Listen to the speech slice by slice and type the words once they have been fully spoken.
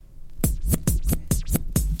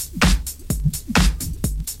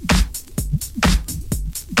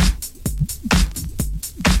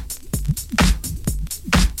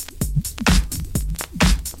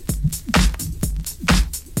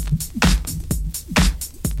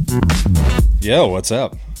Yo, what's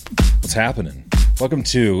up? What's happening? Welcome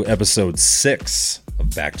to episode 6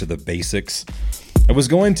 of Back to the Basics. It was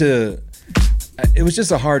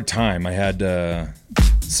just a hard time. I had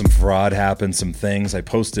some fraud happen, some things. I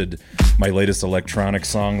posted my latest electronic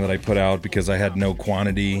song that I put out because I had no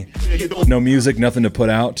quantity, no music, nothing to put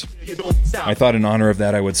out. I thought in honor of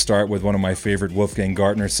that I would start with one of my favorite Wolfgang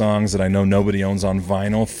Gartner songs that I know nobody owns on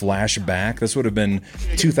vinyl, Flashback. This would have been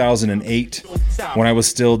 2008 when I was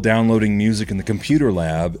still downloading music in the computer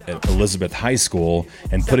lab at Elizabeth High School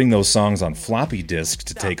and putting those songs on floppy disks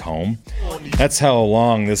to take home. That's how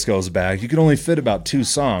long this goes back. You could only fit about 2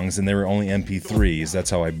 songs and they were only MP3s. That's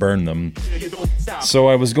how I burned them. So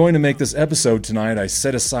I was going to make this episode tonight. I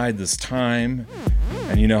set aside this time,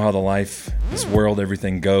 and you know how this world,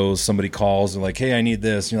 everything goes. Somebody calls, they're like, hey, I need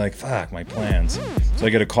this. And you're like, fuck, my plans. So I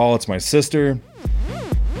get a call, it's my sister.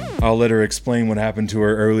 I'll let her explain what happened to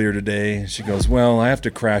her earlier today. She goes, well, I have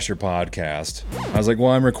to crash your podcast. I was like,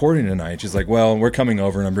 well, I'm recording tonight. She's like, well, we're coming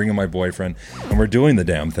over and I'm bringing my boyfriend and we're doing the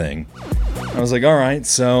damn thing. I was like, all right,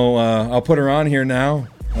 so I'll put her on here now.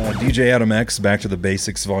 DJ Adam X, Back to the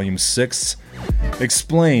Basics, Volume 6.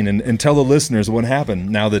 Explain and tell the listeners what happened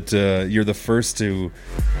now that you're the first to,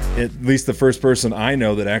 at least the first person I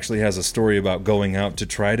know that actually has a story about going out to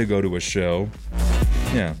try to go to a show.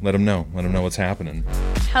 Yeah, let them know. Let them know what's happening.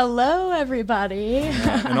 Hello, everybody.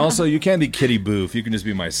 And also, you can't be Kitty Boof. You can just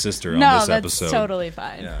be my sister on this episode. No, that's totally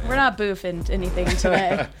fine. Yeah. We're not boofing anything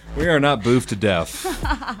today. We are not boofed to death.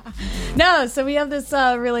 No, so we have this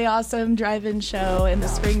really awesome drive-in show in the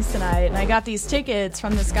Springs tonight, and I got these tickets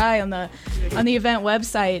from this guy on the event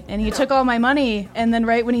website, and he took all my money, and then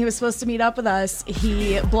right when he was supposed to meet up with us,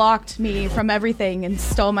 he blocked me from everything and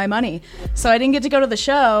stole my money. So I didn't get to go to the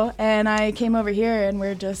show, and I came over here, and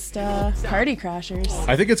we're just party crashers.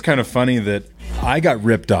 I think it's kind of funny that I got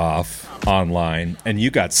ripped off online, and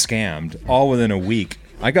you got scammed all within a week.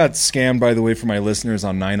 I got scammed, by the way, for my listeners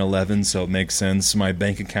on 9/11, so it makes sense. My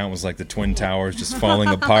bank account was like the Twin Towers just falling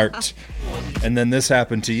apart. And then this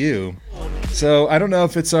happened to you. So I don't know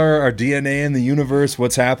if it's our DNA in the universe,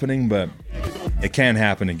 what's happening, but it can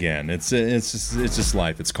happen again. It's just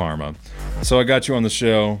life. It's karma. So I got you on the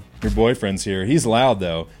show. Your boyfriend's here. He's loud,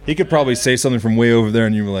 though. He could probably say something from way over there,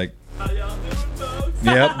 and you were like,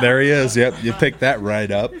 yep, there he is. Yep, you picked that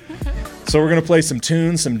right up. So we're going to play some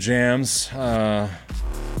tunes, some jams.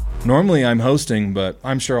 Normally I'm hosting, but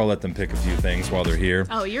I'm sure I'll let them pick a few things while they're here.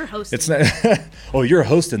 Oh, you're hosting. It's not. Oh, you're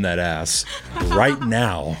hosting that ass right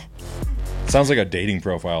now. Sounds like a dating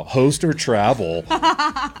profile. Host or travel?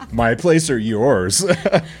 My place or yours?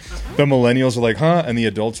 The millennials are like, huh? And the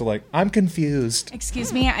adults are like, I'm confused.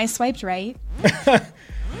 Excuse me, I swiped right.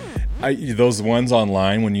 Those ones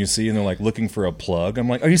online when you see and they're like looking for a plug. I'm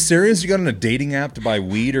like, are you serious? You got on a dating app to buy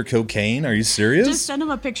weed or cocaine? Are you serious? Just send him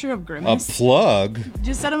a picture of Grimace. A plug?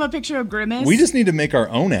 Just send him a picture of Grimace. We just need to make our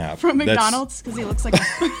own app. From McDonald's because he looks like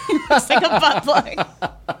a butt plug.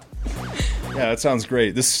 Yeah, that sounds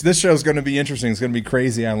great. This show's going to be interesting. It's going to be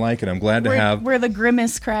crazy. I like it. I'm glad to have... We're the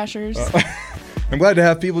Grimace Crashers. I'm glad to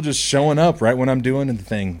have people just showing up right when I'm doing the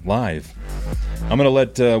thing live. I'm going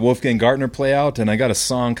to let Wolfgang Gartner play out, and I got a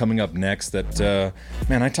song coming up next that,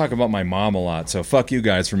 man, I talk about my mom a lot, so fuck you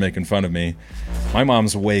guys for making fun of me. My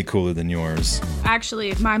mom's way cooler than yours.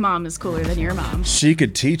 Actually, my mom is cooler than your mom. She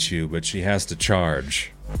could teach you, but she has to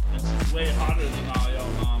charge. She's way hotter than all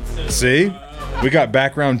your moms, too. See? We got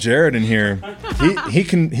background Jared in here. He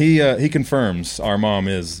confirms our mom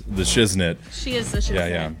is the shiznit. She is the shiznit.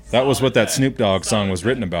 Yeah. That was what that Snoop Dogg song was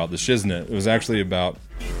written about, the shiznit. It was actually about...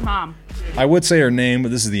 Mom. I would say her name,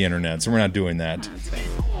 but this is the internet, so we're not doing that.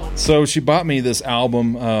 So she bought me this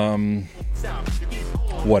album,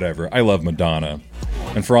 whatever. I love Madonna.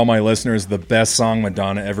 And for all my listeners, the best song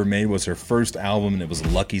Madonna ever made was her first album, and it was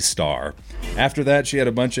Lucky Star. After that, she had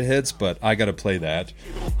a bunch of hits, but I got to play that.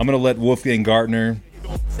 I'm going to let Wolfgang Gartner,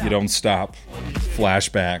 You Don't Stop,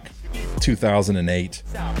 Flashback, 2008.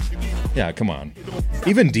 Yeah, come on.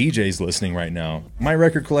 Even DJ's listening right now. My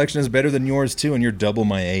record collection is better than yours, too, and you're double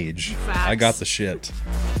my age. Facts. I got the shit.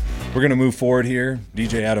 We're going to move forward here.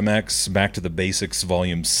 DJ Adam X, Back to the Basics,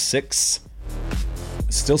 Volume 6.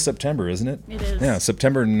 Still September, isn't it? It is. Yeah,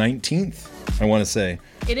 September 19th, I want to say.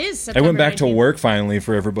 It is September I went back 19th. to work finally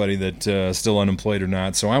for everybody that's still unemployed or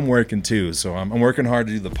not. So I'm working too. So I'm working hard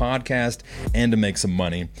to do the podcast and to make some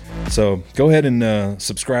money. So go ahead and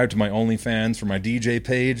subscribe to my OnlyFans for my DJ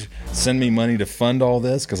page. Send me money to fund all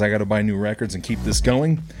this because I got to buy new records and keep this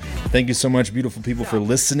going. Thank you so much, beautiful people, for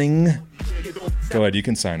listening. Go ahead, you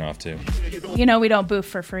can sign off too. You know we don't boof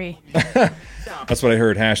for free. That's what I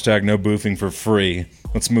heard. Hashtag no boofing for free.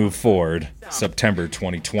 Let's move forward. September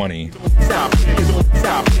 2020.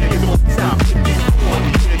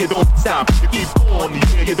 You don't stop, you keep on,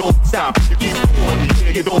 yeah, you don't stop, you keep on, yeah,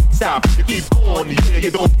 you don't stop, you keep on, yeah, you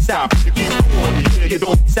don't stop, you keep on, yeah, you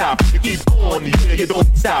don't stop, you keep on, yeah, you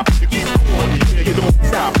don't stop, you keep on, yeah, you don't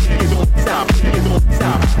stop, you don't stop, you don't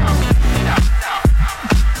stop, stop.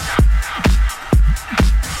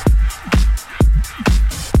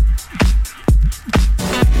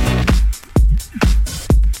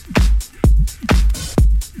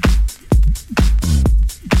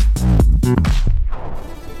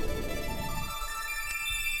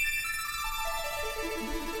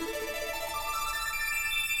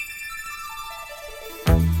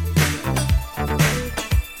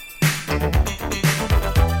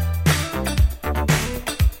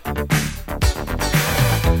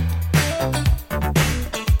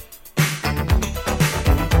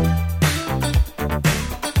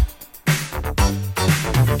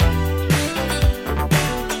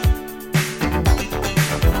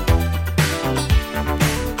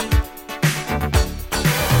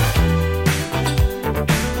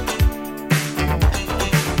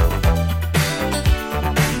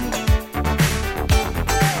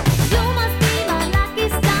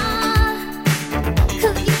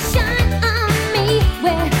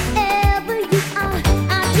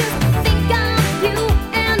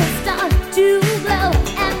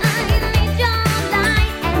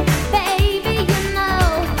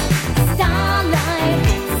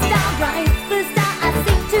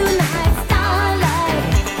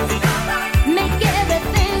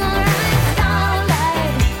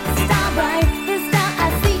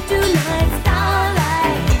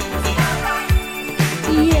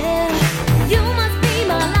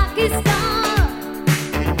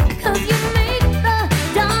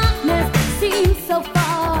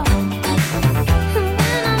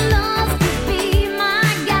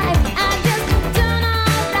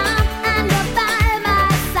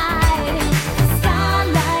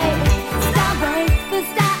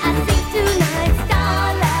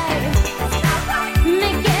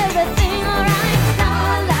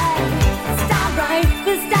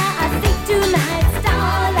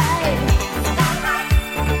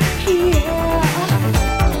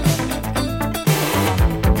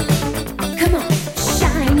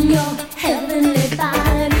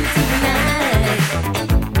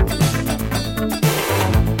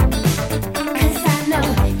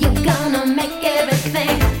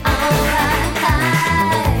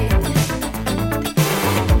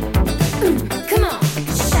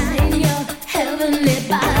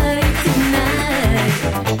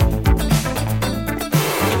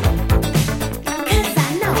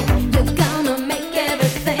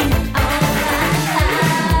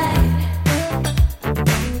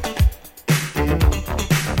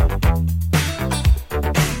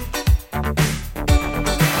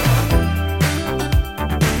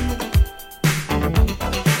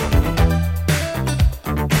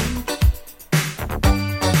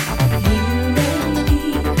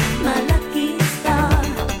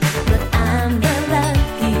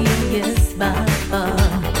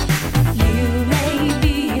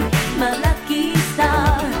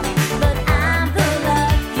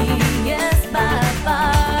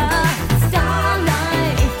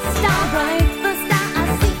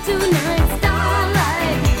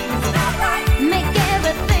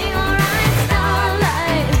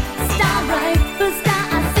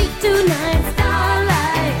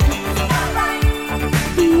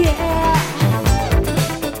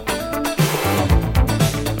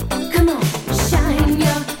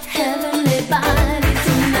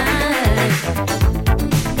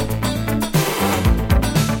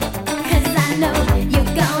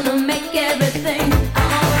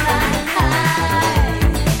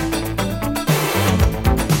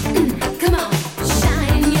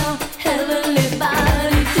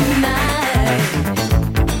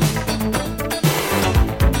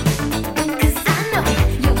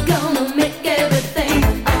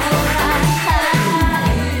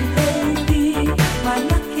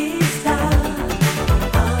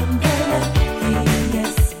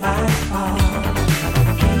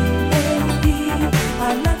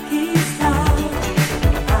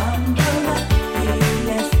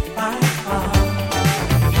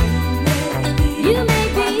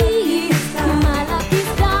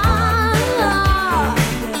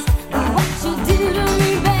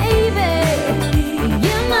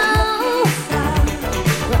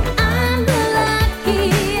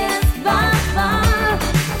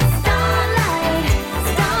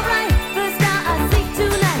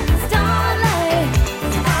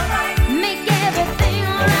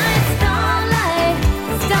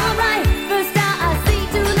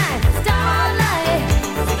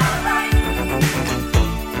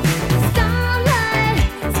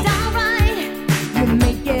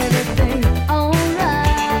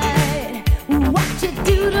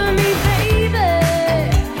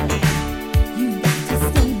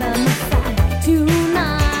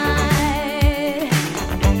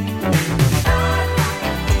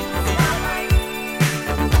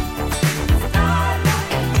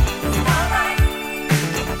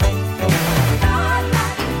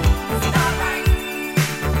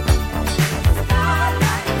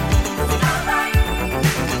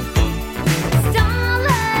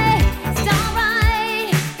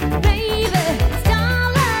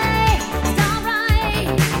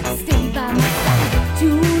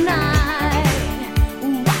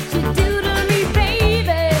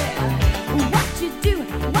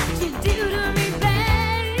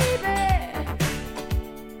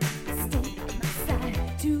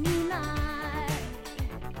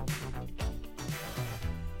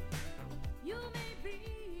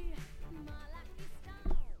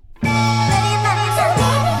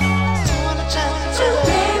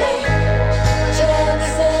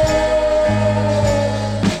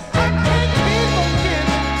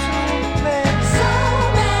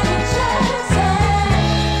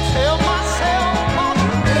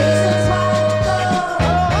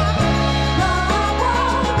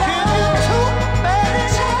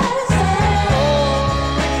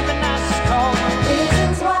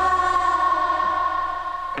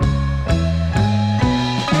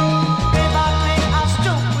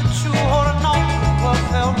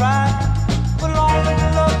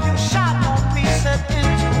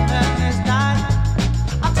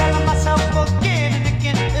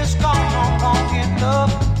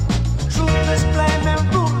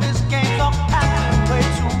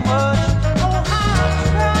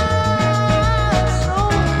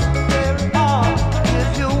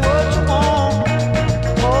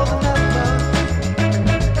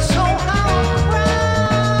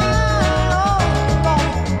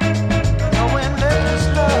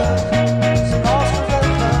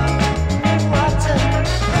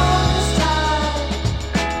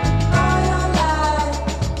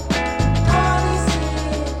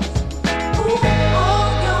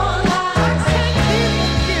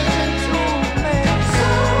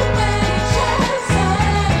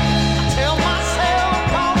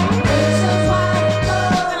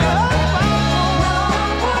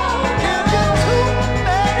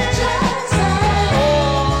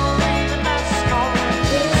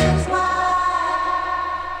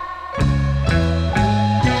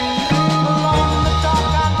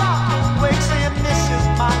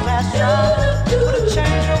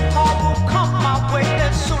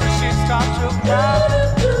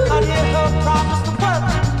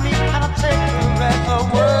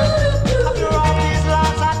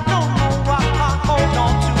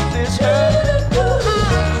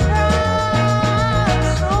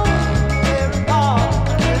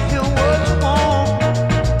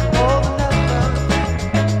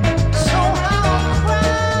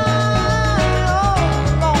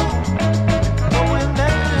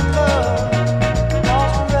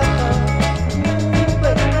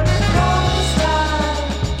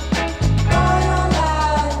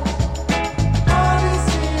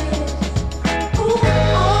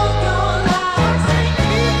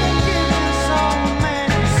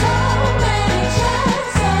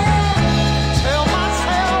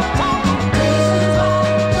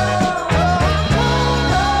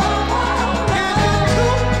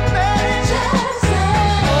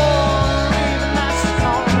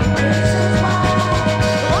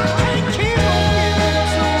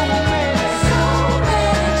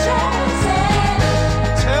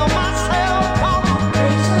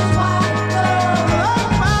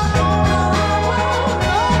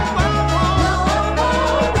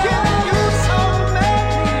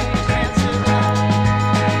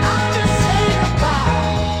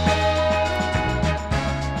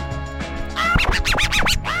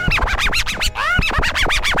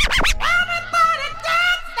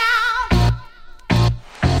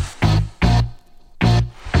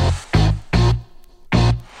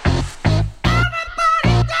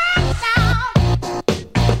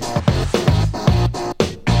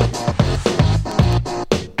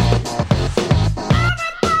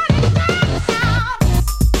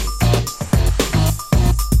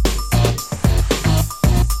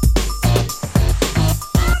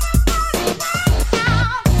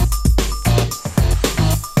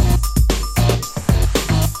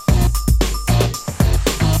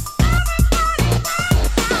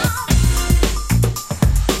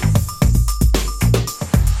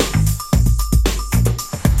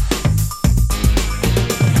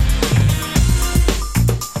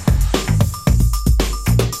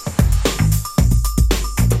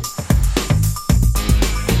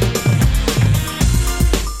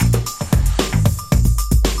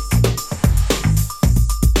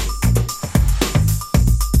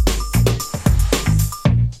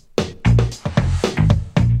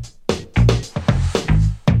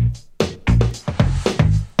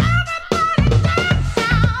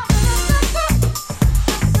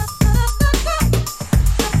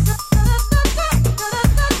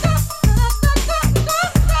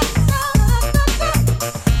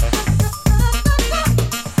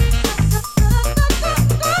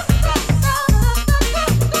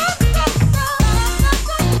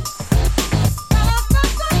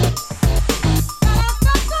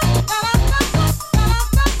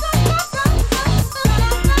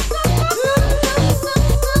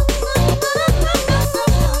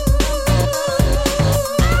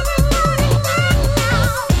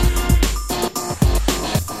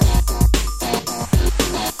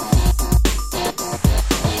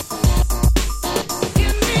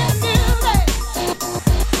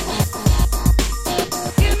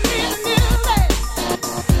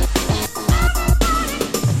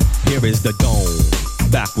 Here is the dome,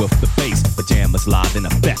 back with the bass, pajamas live in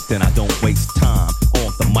effect, and I don't waste time on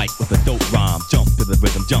the mic with a dope rhyme. Jump to the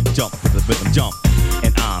rhythm, jump, jump to the rhythm, jump.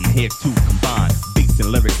 And I'm here to combine beats and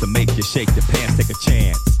lyrics to make you shake your pants, take a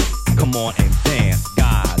chance. Come on and dance,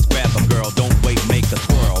 guys, grab a girl, don't wait, make a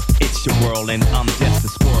twirl. It's your world and I'm just a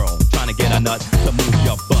squirrel, trying to get a nut to move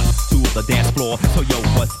your butt to the dance floor. So yo,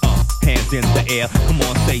 what's up? Hands in the air, come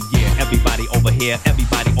on, say yeah. Everybody over here,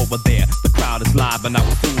 everybody over there. The crowd is live and I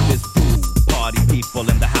will do this groove. Party people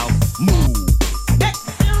in the house, move.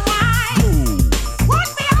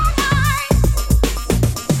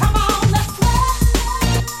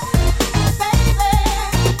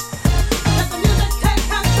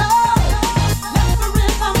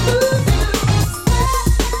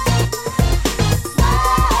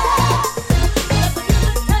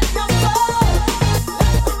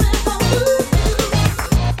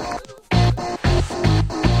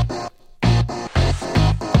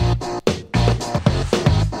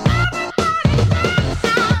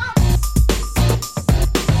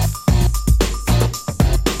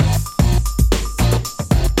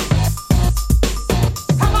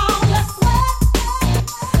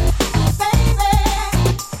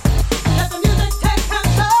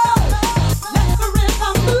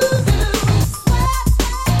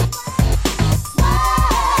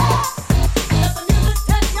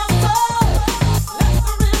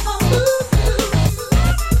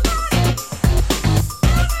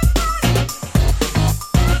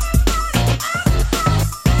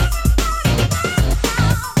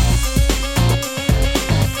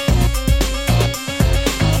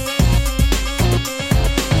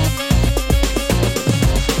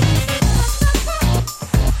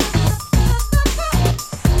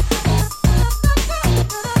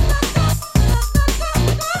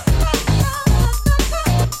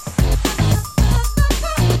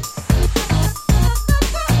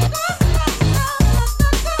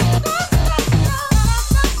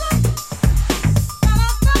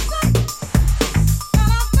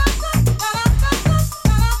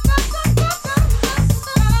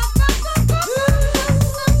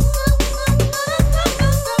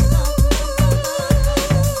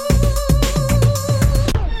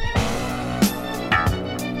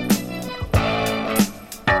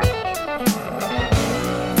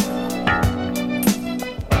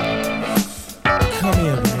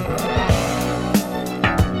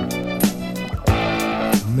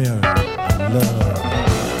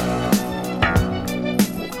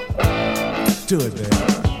 do it, man.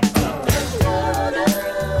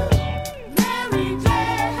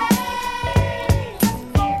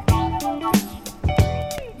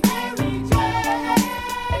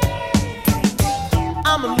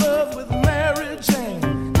 I'm in love with Mary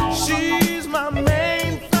Jane. She's my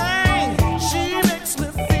main thing. She makes me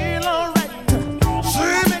feel alright.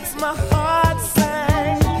 She makes my heart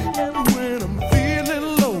sing. And when I'm feeling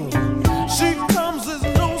low, she comes as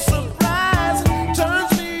no surprise.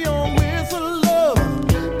 Turns me on with her love.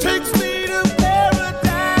 Takes me to paradise.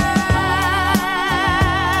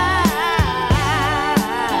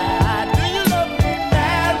 Do you love me,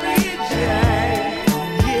 Mary Jane?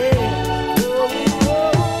 Yeah. Oh,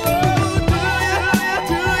 oh, oh.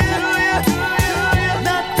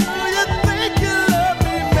 Do you think you love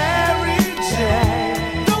me, Mary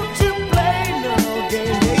Jane? Don't you play no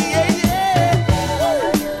game, yeah, yeah,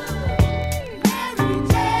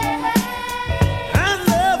 I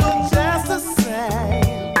love her just the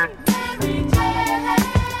same.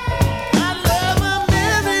 I love her,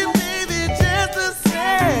 baby, just the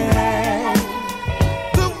same.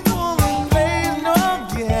 The woman plays no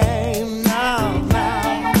game, now.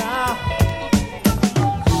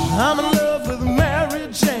 I'm in love with Mary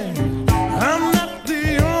Jane. I'm not the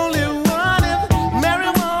only one. If Mary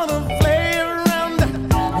wanna play around,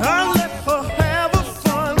 I'll let her have her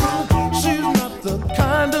fun. She's not the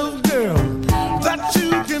kind of girl that you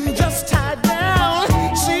can just tie down.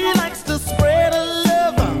 She likes to spread her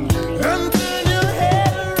love and turn your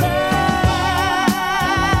head around.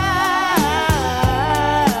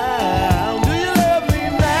 Do you love me,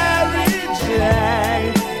 Mary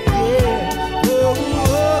Jane? Yeah. Oh,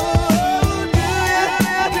 oh, do you?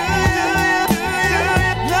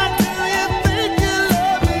 Now do you think you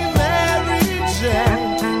love me, Mary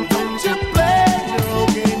Jane? Don't you play your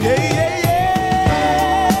game? Yeah, yeah, yeah.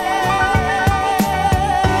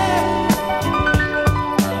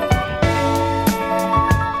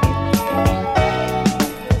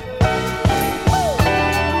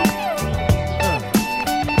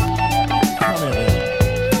 Come here, baby.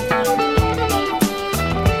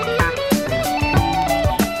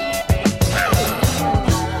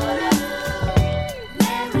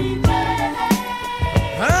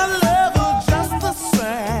 I love her just the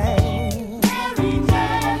same.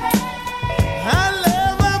 I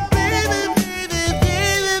love her, baby.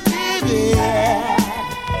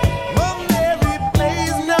 But Mary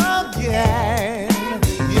plays no game.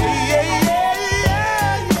 Yeah.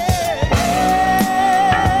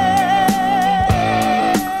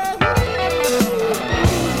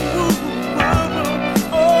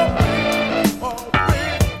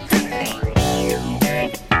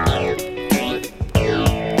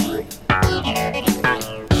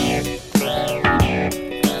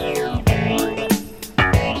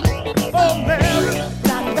 Oh, Mary.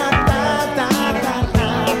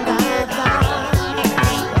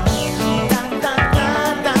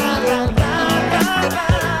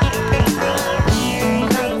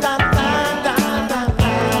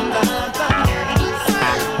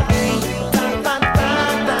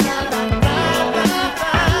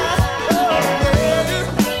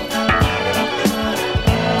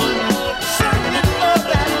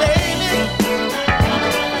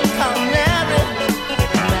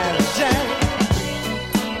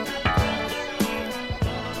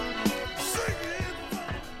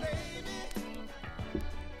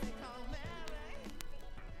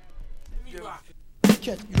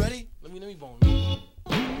 You ready? Let me bone.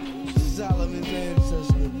 Solomon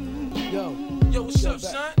Manchester. Yo, what's up,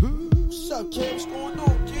 son? What's up, kid? What's going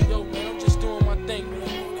on, kid? Yo, man, I'm just doing my thing, man.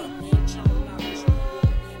 What up, man? I'm chilling out this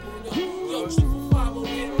way. Yo, Super 5 over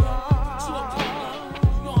here, man. What's up, man?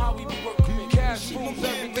 You know how we be working, man. Cash moves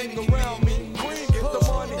everything around me. Queen, get the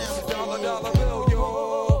money. Dollar bill, yo.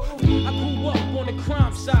 I grew up on the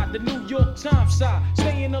crime side, the New York Times side.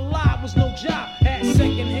 Staying alive was no job, had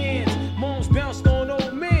second hands. Moms bounced on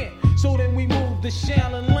old man. So then we moved to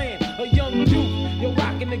Shallon Land, a young youth. You're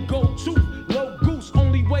rocking the go-to, low goose.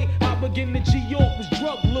 Only way I began to G-York was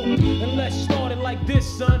drug loot. And let's start it like this,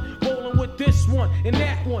 son. Rolling with this one and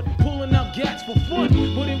that one, pulling out gats for fun.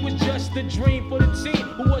 But it was just a dream for the team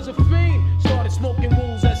who was a fiend. Started smoking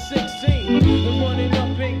rules at 16 and running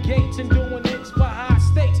up in gates and doing hits for high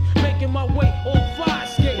stakes. Making my way on 5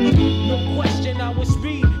 skates. No question I was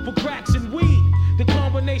speed for cracks and weed. The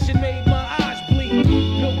combination made my eyes bleed.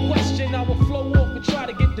 No question I would flow off and try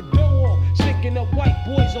to get the dough off. Sticking up white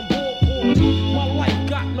boys on board porch. My life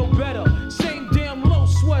got no better. Same damn low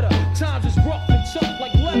sweater. Times is rough and tough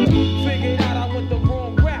like leather. Figured out I went the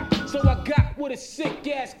wrong route. So I got with a sick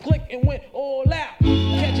ass click and went all out.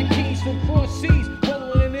 Catching keys from cross seas.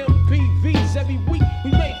 Rolling in MPVs. Every week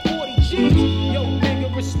we made 40 G's.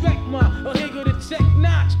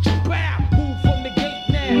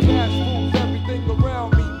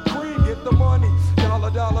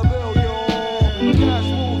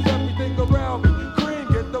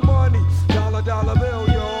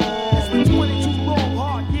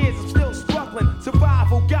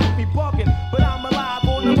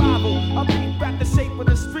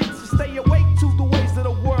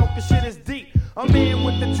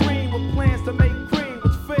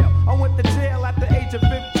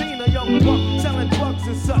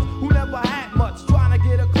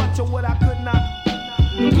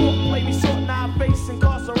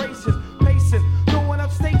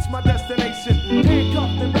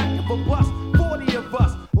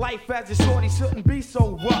 as a shorty shouldn't be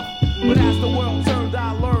so rough. But as the world turned,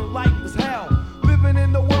 I learned life was hell. Living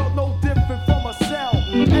in the world no different from a cell.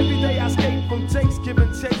 Every day I escape from Jake's,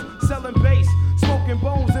 giving chase, selling bass, smoking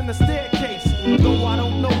bones in the staircase. Though I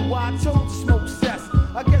don't know why I chose to smoke cess.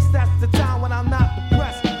 I guess that's the time when I'm not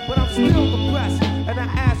depressed, but I'm still depressed. And I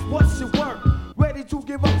ask, what's your work? Ready to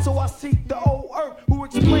give up, so I seek the old earth, who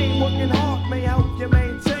explain working hard may help you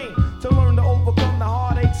maintain, to learn to overcome the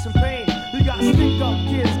heartaches and pain. You got stick up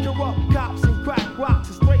kids, corrupt cops, and crack rocks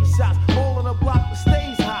and stray shots, all in a block that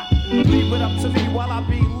stays hot. Leave it up to me while I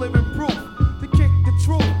be living proof to kick the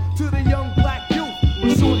truth to the young black youth.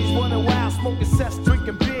 When shorties running wild, smoking cess,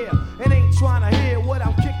 drinking beer, and ain't trying to hear what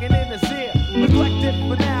I'm kicking in his ear. Neglected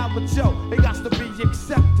for now, but yo, it got to be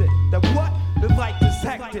accepted that what? The life is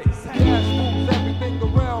hectic. Cash moves everything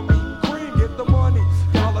around me. Green, get the money.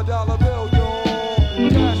 Dollar, dollar bill, yo.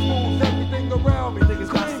 Cash moves everything around me. Niggas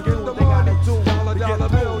got to get the money. Dollar, dollar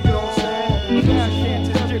bill, yo. Cash can't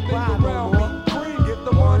just get by around me. Green, get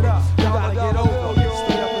the money. Dollar, dollar bill, yo.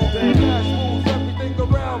 Cash moves everything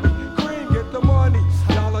around me. Green, get the money.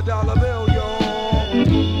 Dollar, dollar bill, yo.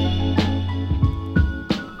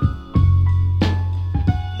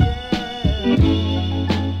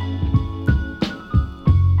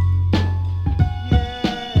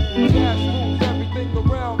 Cash moves everything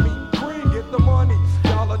around me. Green, get the money.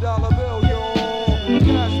 Dollar, dollar bill, yo.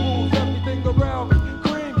 Cash moves everything around me.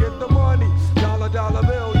 Green, get the money. Dollar, dollar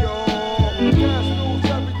bill, yo. Cash moves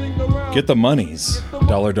everything around Get the monies.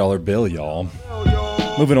 Dollar bill, y'all.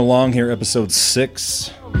 Moving along here, episode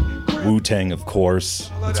 6. Wu-Tang, of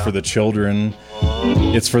course. It's for the children.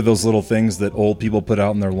 It's for those little things that old people put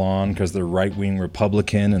out in their lawn because they're right-wing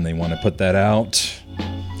Republican and they want to put that out.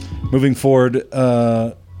 Moving forward,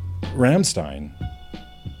 Rammstein.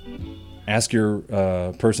 Ask your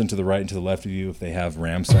person to the right and to the left of you if they have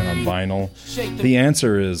Rammstein on vinyl. The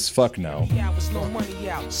answer is fuck no.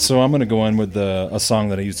 So I'm going to go on with a song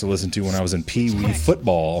that I used to listen to when I was in Pee Wee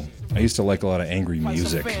football. I used to like a lot of angry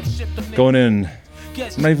music. Going in,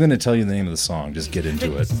 I'm not even going to tell you the name of the song. Just get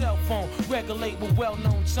into it. Regulate with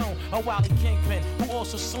well-known tone. A Wally Kingpin who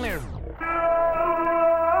also slim.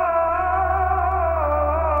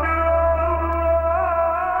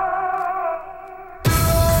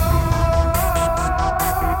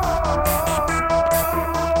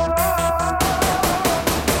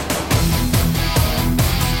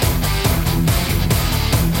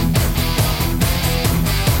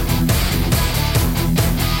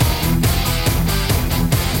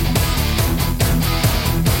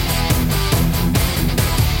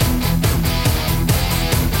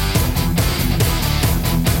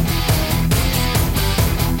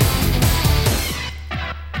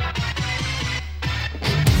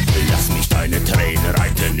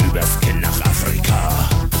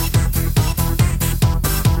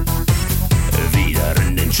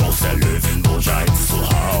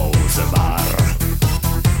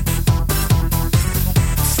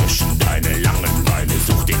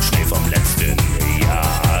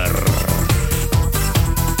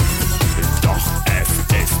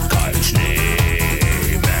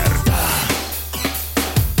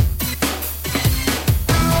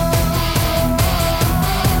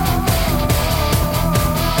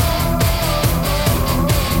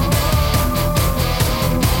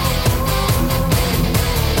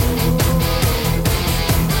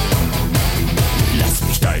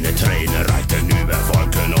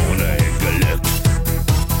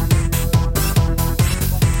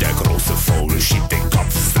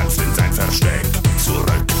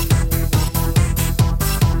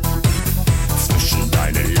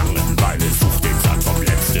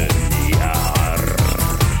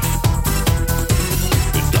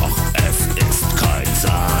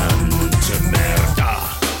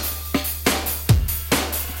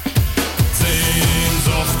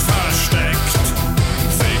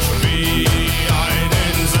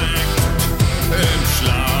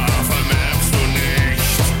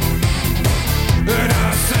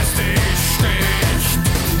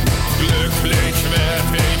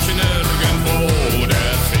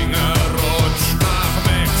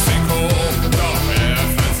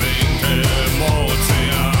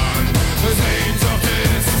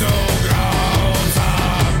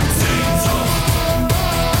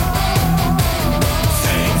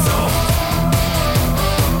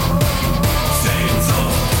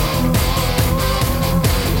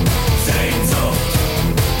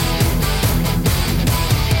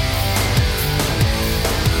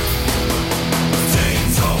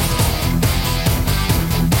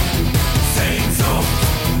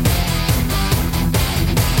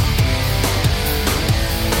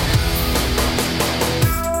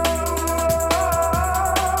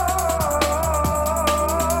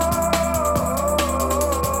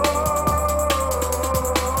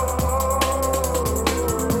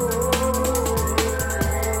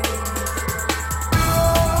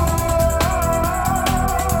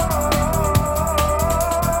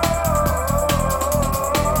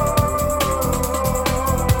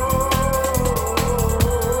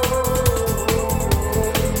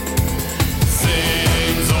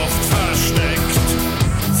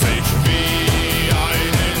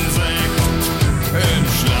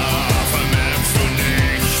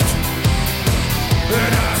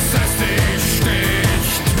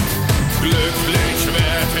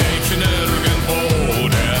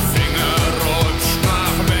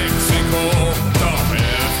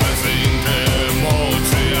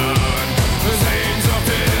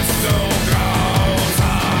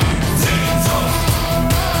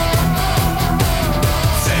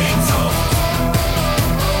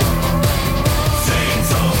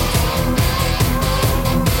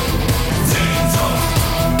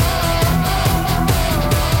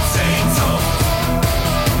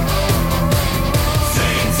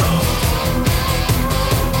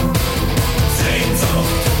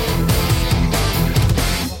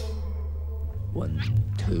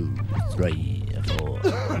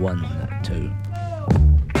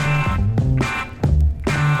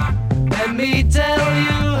 me tell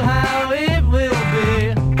you how it will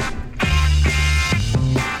be.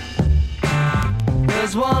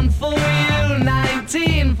 There's one for you,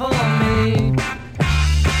 19 for me.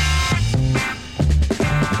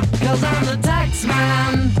 'Cause I'm the tax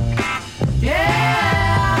man.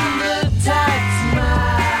 Yeah, I'm the tax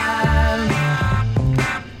man.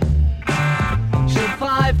 Should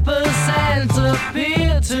 5%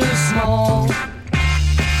 appear too small?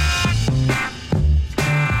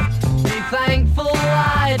 Be thankful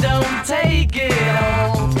I don't take it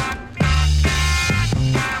all.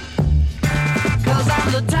 'Cause I'm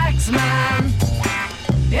the tax man.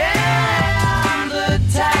 Yeah, I'm the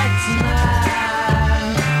tax man.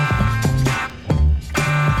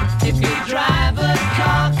 If you drive a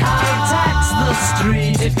car, I'll tax the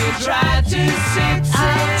street. If you try to sit,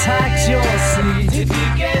 I'll tax your seat. If you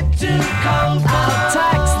get too cold, I'll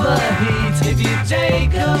tax the heat. If you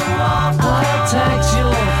take a walk, I'll tax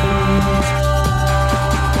your feet.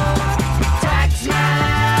 Tax man.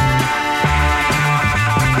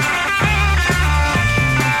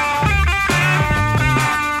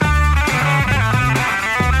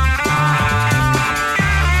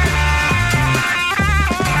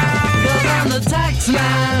 Cause I'm the tax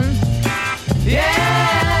man. Yeah,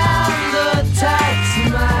 I'm the tax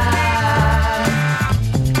man.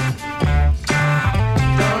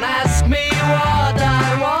 Don't ask me what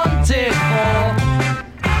I want it for.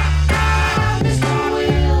 Mr.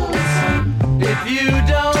 Wilson. If you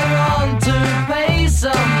don't want to pay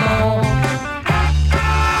some more.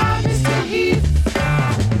 Mr. Heath.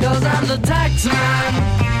 'Cause I'm the tax man.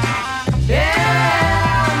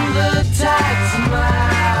 Yeah, I'm the tax man.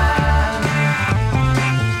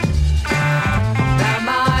 Now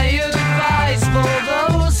my advice for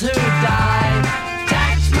those who die.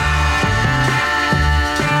 Tax man.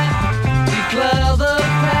 Declare the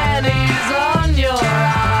pennies on your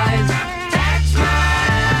eyes. Tax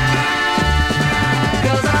man.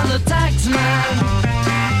 'Cause I'm the tax man.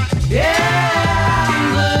 Yeah, I'm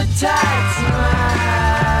the tax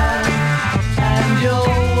man. And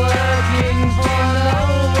you're working for no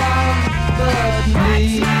one but me.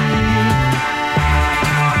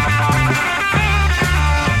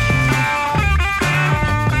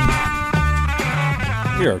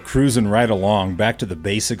 We are cruising right along. Back to the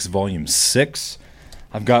Basics, Volume 6.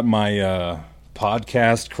 I've got my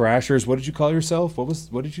podcast crashers. What did you call yourself?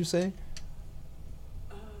 What did you say?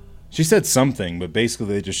 She said something, but basically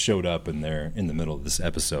they just showed up in there in the middle of this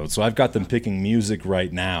episode. So I've got them picking music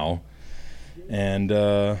right now, and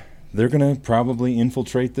they're going to probably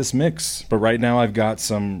infiltrate this mix. But right now I've got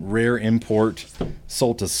some rare import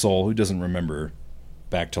Soul to Soul. Who doesn't remember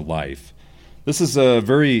Back to Life? This is a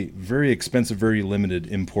very, very expensive, very limited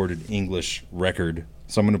imported English record.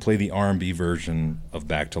 So I'm going to play the R&B version of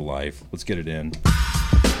Back to Life. Let's get it in.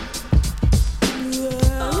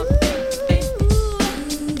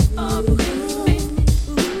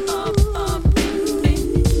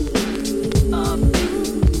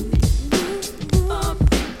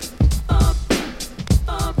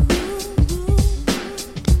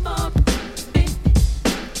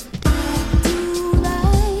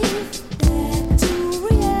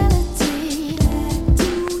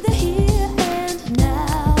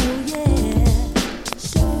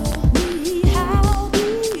 Show me how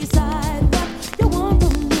decide what you want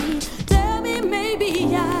from me.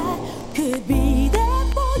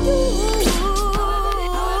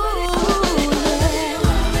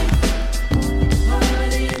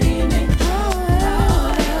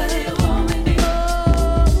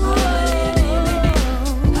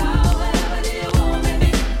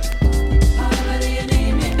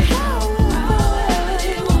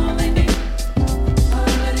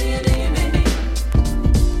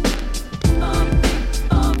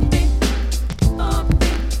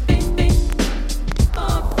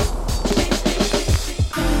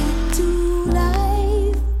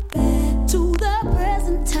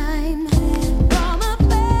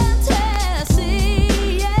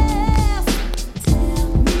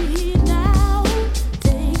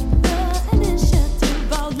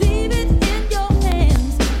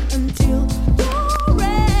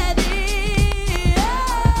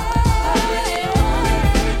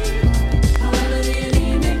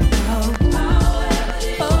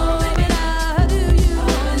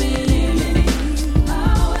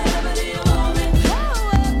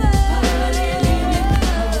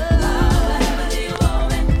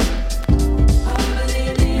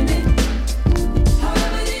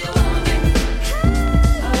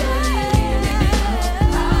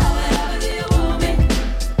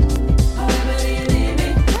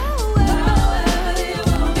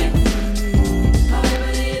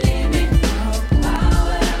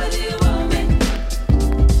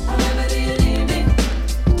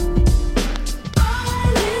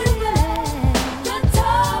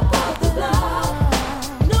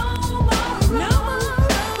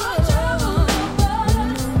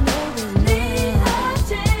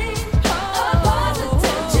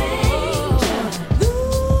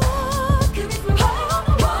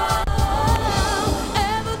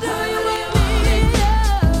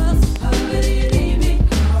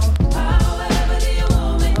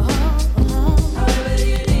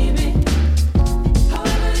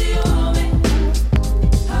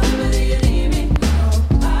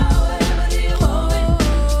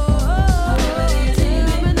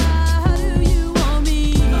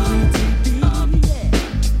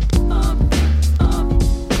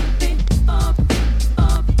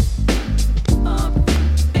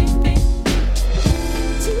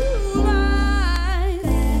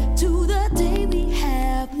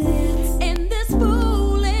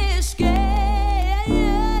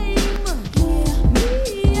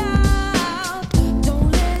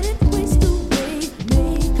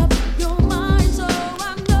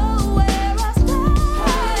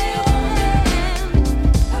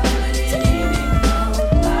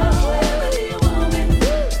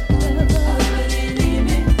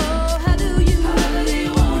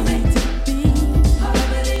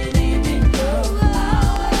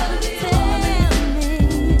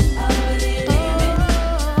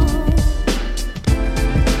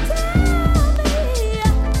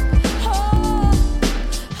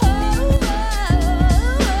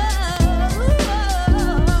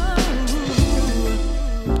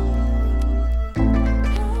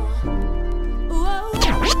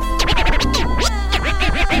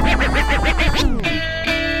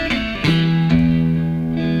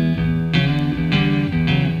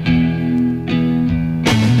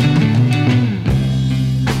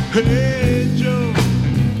 Hey Joe,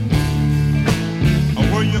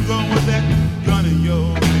 where you going with that gun in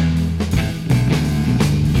your hand?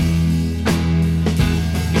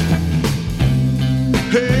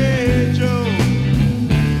 Hey Joe,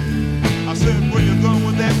 I said where you going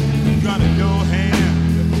with that gun in your hand?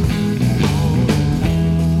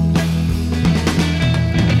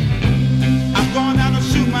 I'm going down to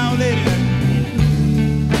shoot my old lady.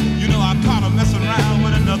 You know I caught her messing around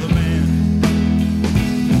with another man.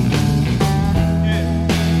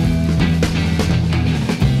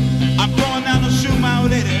 Shoot my old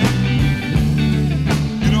lady.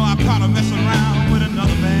 You know I caught her messing around with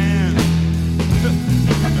another man.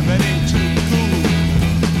 And that ain't too cool.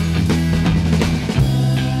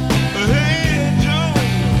 Hey Joe,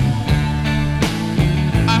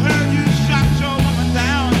 I heard you shot your woman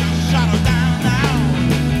down. You shot her down now.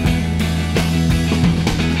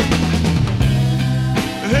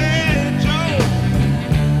 Hey Joe,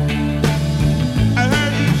 I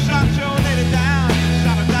heard you shot your lady down. You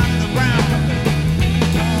shot her down to the ground.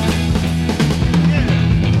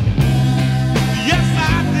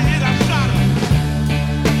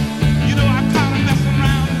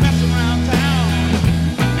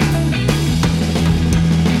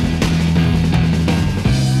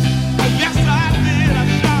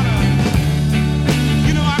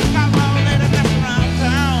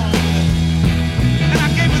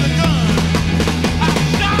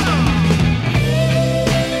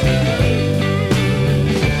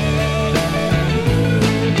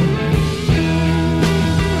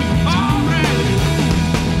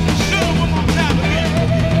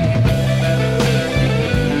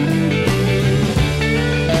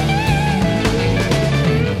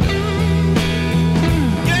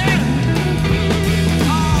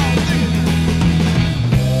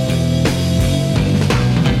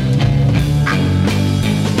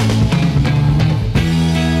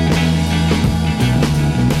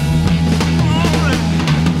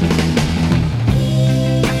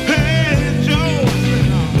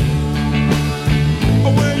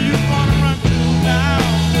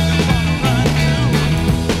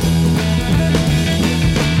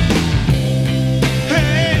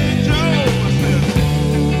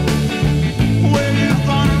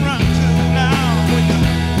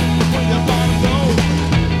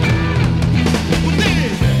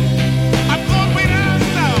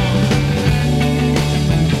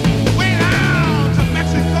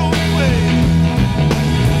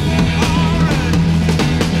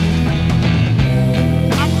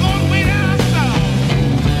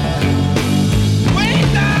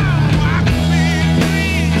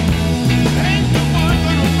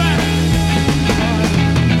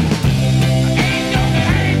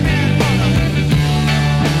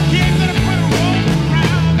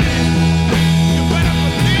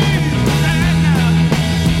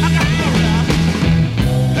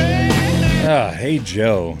 Hey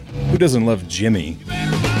Joe, who doesn't love Jimmy?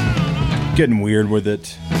 Getting weird with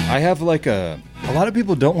it. I have like a lot of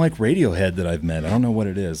people don't like Radiohead that I've met. I don't know what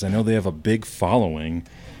it is. I know they have a big following.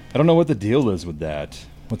 I don't know what the deal is with that.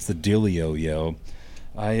 What's the dealio, yo?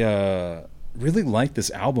 I really liked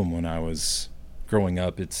this album when I was growing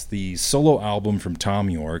up. It's the solo album from Tom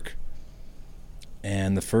York.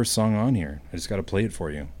 And the first song on here. I just got to play it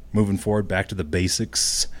for you. Moving forward, Back to the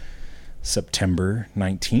Basics. September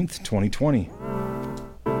 19th, 2020.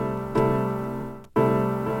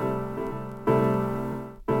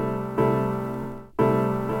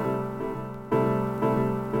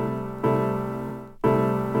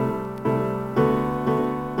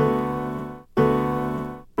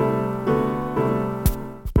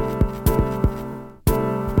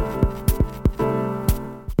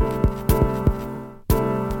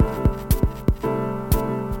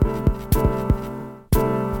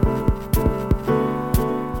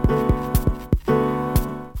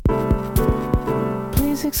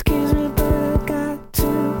 Excuse me, but I got to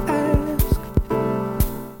ask.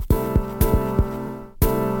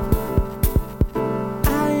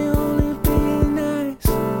 I only be nice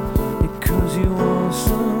because you want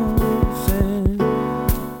something.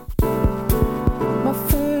 My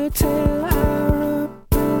fairy tale Arab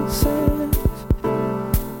princess.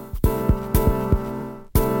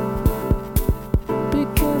 Be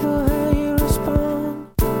careful how you respond,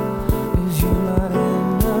 'cause you might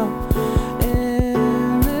end up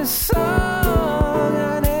in this song.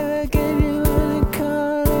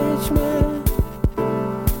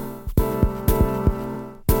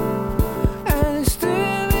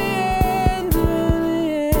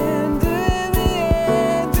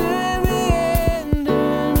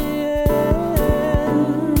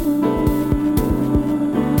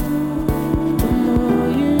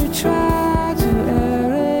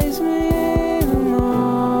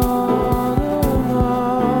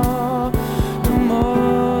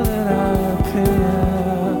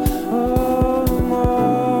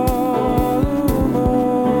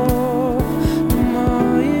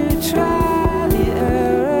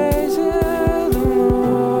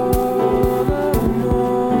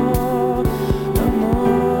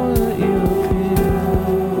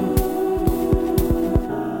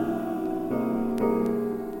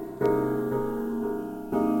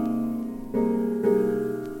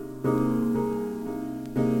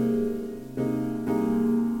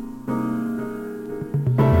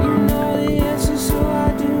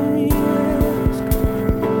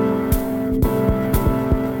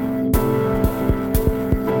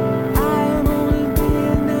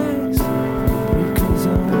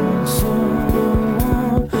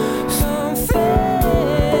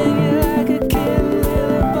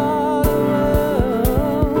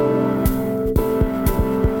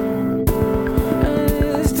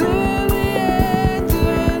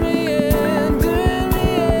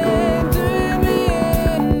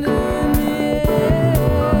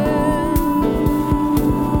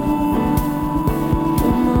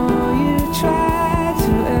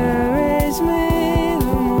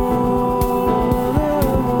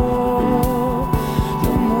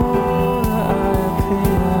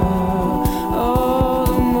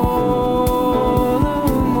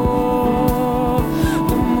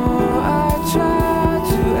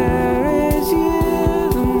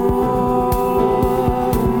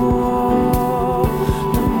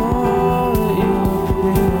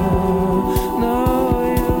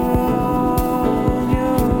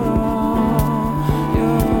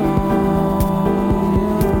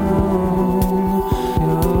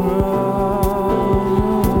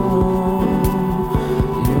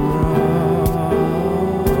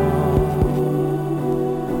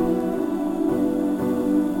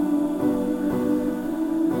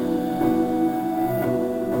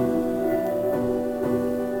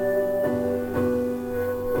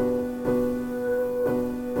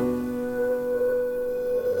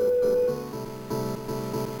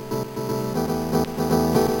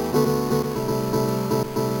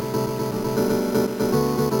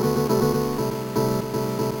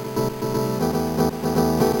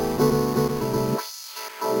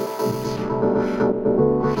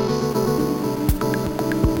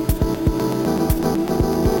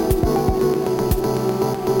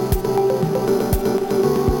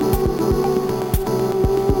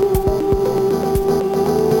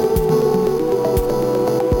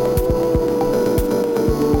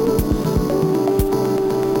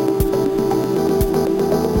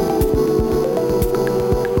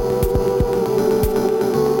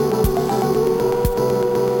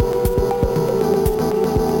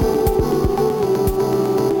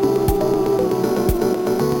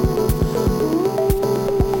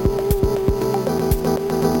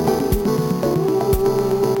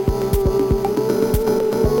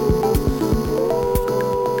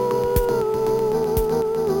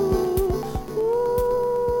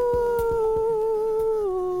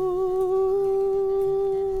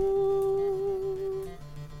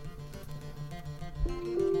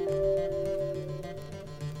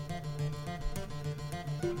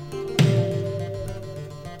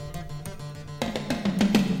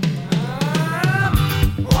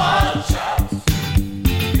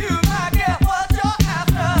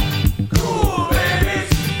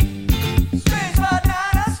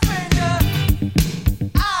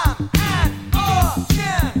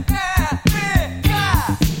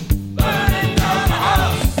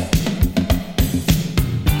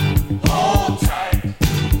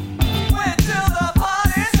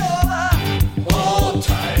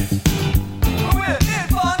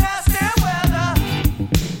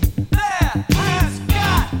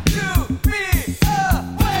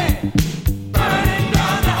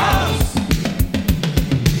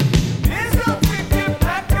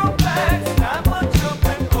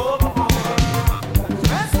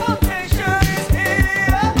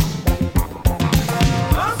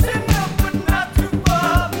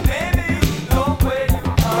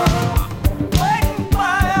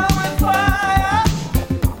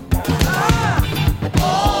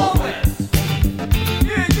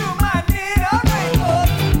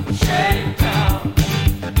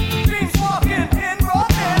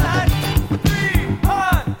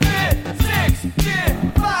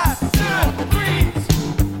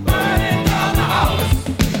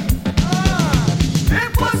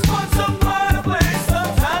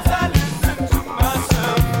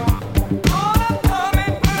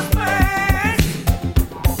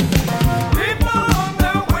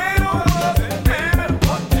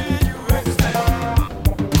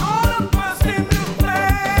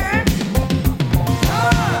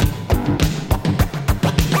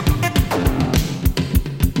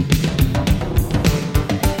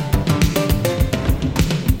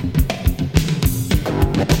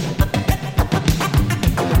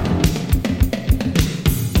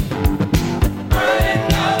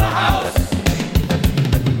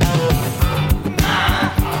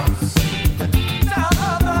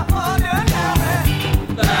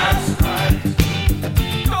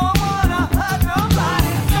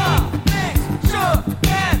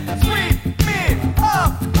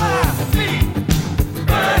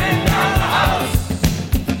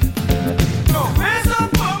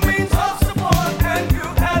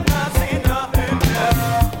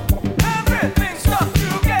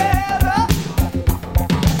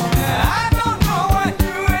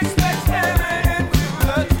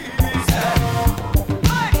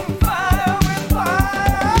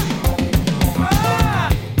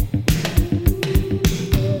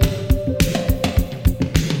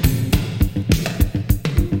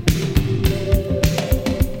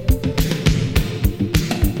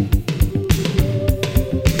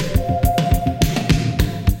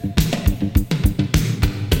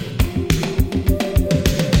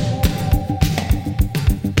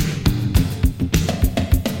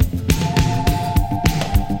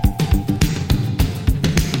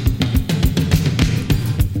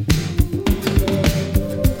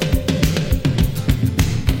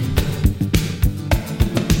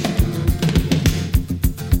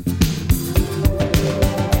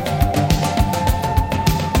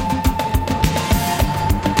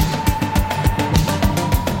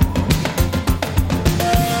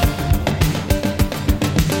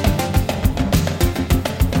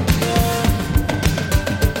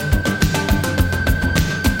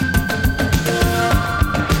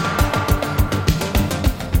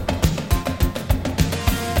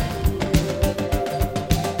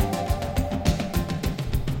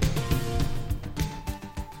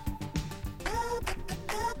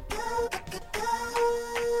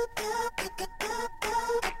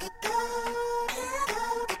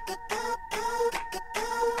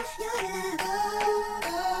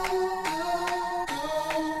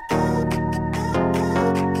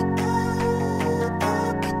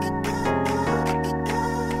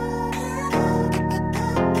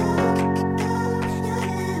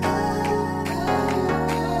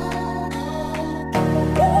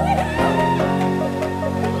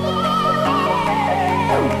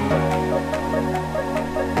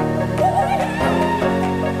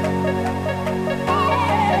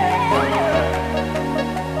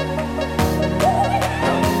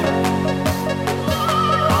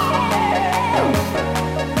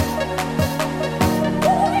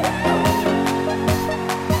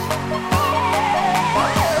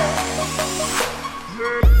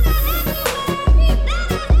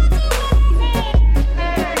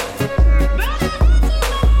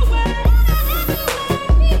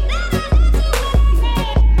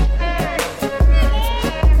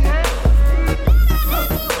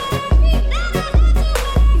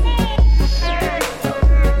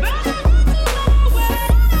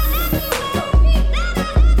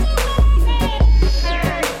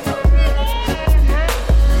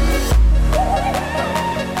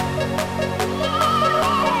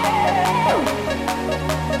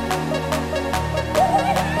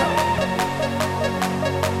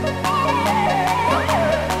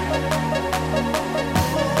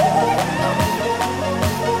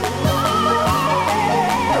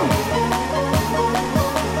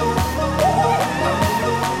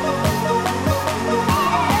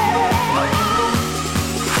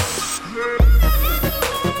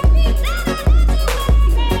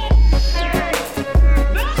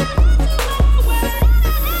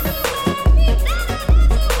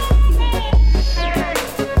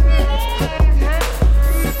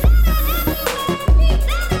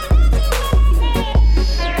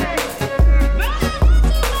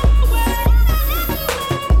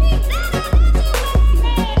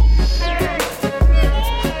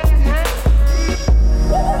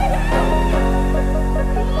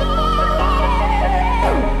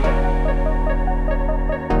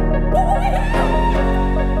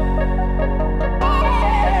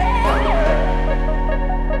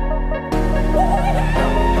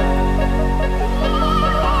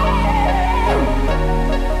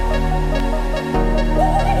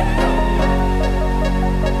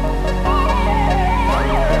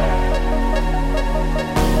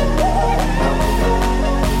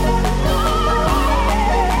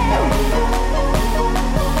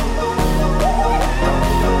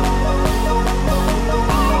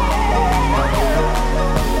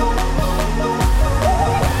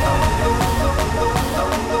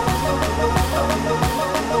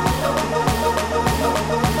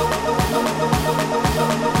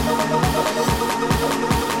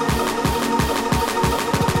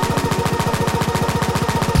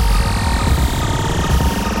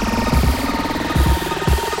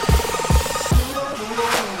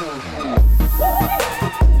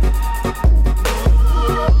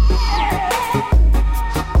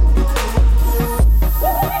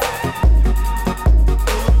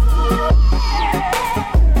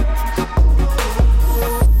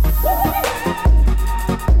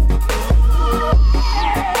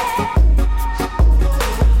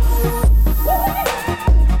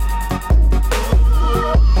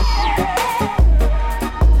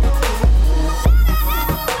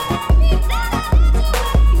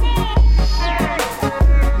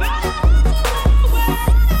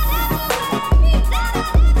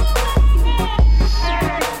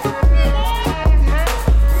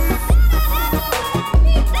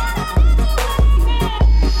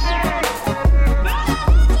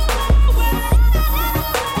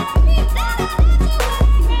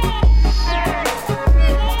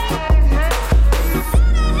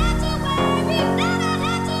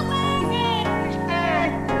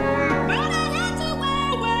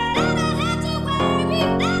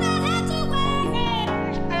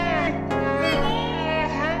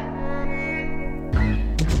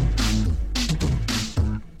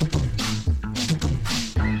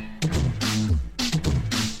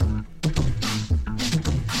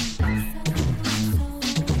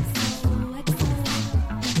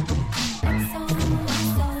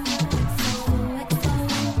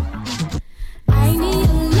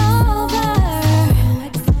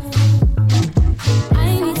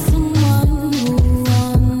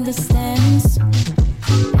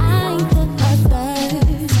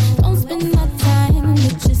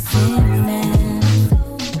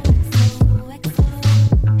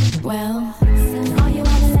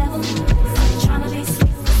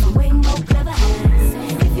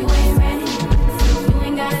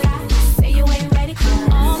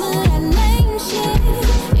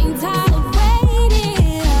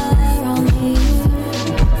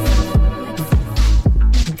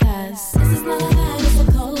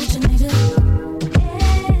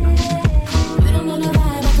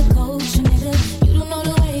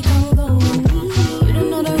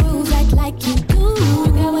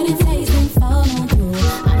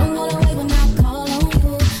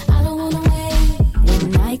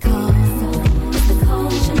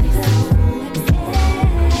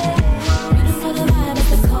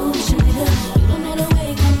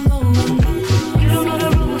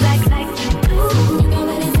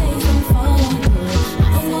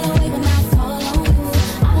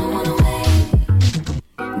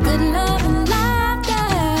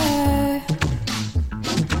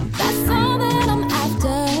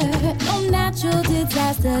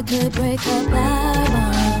 I could break up that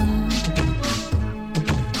one.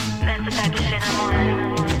 That's the type of shit I'm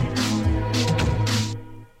on.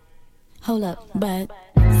 Hold up, but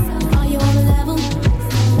are you on the level?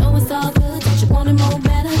 No, it's all good. Don't you want it more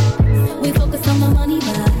better? We focus on the money,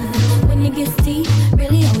 but when it gets deep,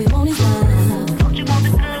 really all we want is love. Don't you want the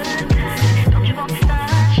good times? Don't you want the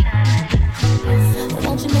sunshine?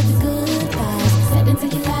 Won't you let the good vibes step into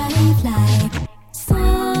your life like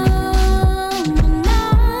summer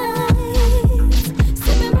nights,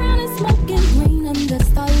 sipping brown and smoking green under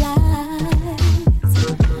starlight.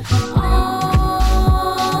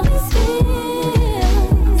 All these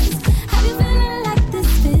feels, have you feeling like this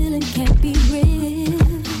feeling can't be real?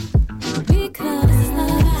 Because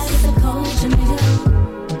love is a culture, nigga.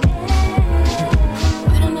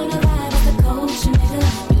 You don't know the vibe, it's a culture, nigga.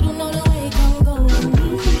 You don't know the way, come go with me.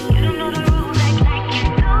 You don't know the rules, act like you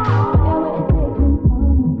do.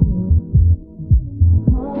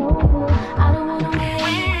 I don't wanna wait.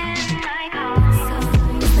 When I go,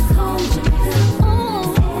 It's the culture, nigga. Oh,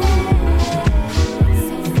 it's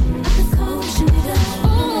the culture, nigga.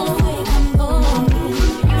 Oh, way, come go with me.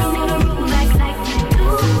 you don't know the rules, act like you do.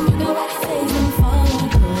 You know what it says, don't follow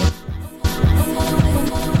through.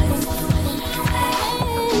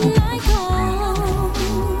 When I go. When I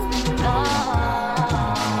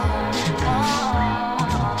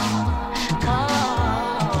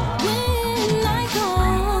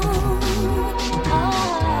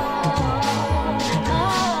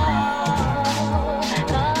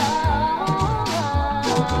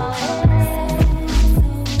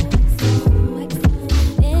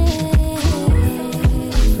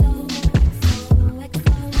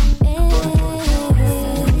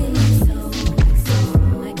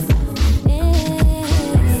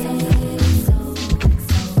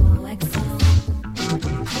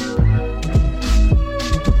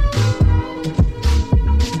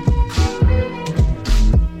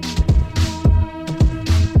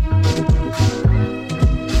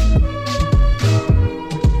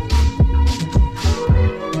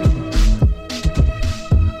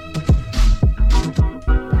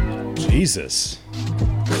Jesus.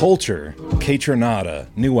 Culture, Kaytranada,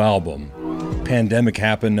 new album. Pandemic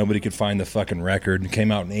happened, nobody could find the fucking record. It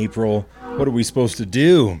came out in April. What are we supposed to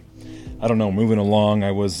do? I don't know, moving along.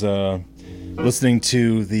 I was listening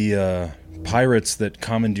to the pirates that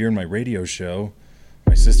commandeered my radio show.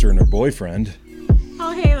 My sister and her boyfriend.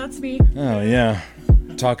 Oh, hey, that's me. Oh, yeah.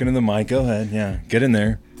 Talking to the mic. Go ahead. Yeah, get in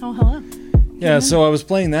there. Oh, hello. Yeah, so I was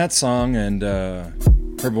playing that song, and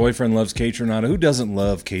her boyfriend loves Kaytranada. Who doesn't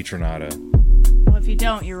love Kaytranada? Well, if you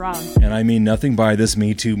don't, you're wrong. And I mean nothing by this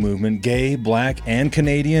Me Too movement. Gay, black, and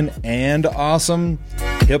Canadian, and awesome.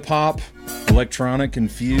 Hip-hop, electronic,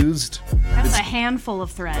 infused. That's a handful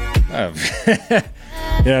of threat.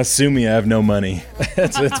 Yeah, sue me. I have no money.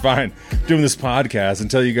 It's fine. Doing this podcast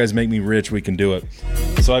until you guys make me rich, we can do it.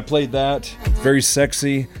 So I played that. Very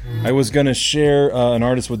sexy. I was going to share an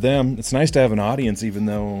artist with them. It's nice to have an audience, even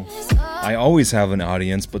though I always have an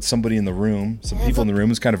audience, but somebody in the room, some people in the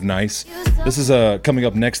room is kind of nice. This is coming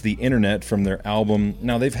up next, The Internet, from their album.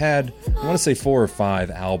 Now, they've had, I want to say 4 or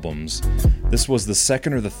 5 albums. This was the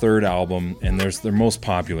second or the third album, and there's their most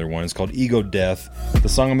popular one. It's called Ego Death. The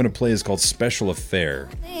song I'm going to play is called Special Affair.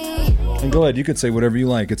 And go ahead, you could say whatever you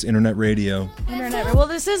like. It's internet radio. Well,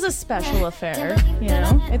 this is a special affair, you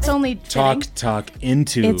know? It's only fitting. Talk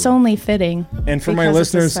into. It's only fitting. And for my because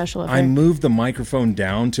it's a listeners, special affair. I moved the microphone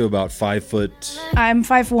down to about 5 foot. I'm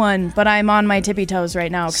 5'1", but I'm on my tippy toes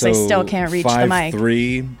right now because I still can't reach the mic.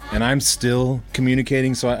 5'3", and I'm still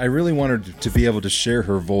communicating, so I really wanted to be able to share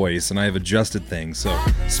her voice, and I have adjusted things. So,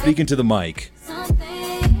 speaking to the mic.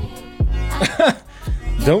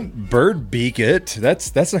 Don't bird beak it.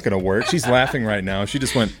 That's not going to work. She's laughing right now. She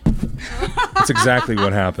just went. That's exactly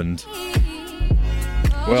what happened.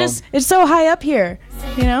 Well, it's so high up here,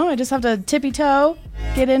 you know? I just have to tippy toe,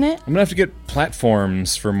 get in it. I'm going to have to get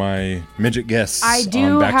platforms for my midget guests I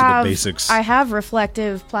do on Back have, to the Basics. I have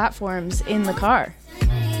reflective platforms in the car.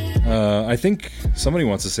 I think somebody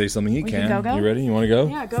wants to say something. We can go? You ready? You want to go?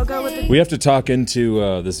 Yeah, go with the... We have to talk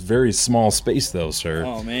into this very small space, though, sir.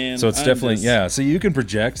 Oh, man. So it's definitely, yeah. So you can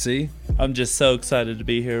project, see? I'm just so excited to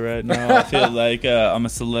be here right now. I feel like I'm a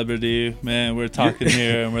celebrity, man. We're talking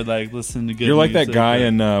here and we're like listening to good You're like that music, guy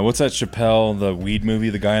in, what's that Chappelle, the weed movie,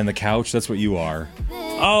 the guy on the couch? That's what you are.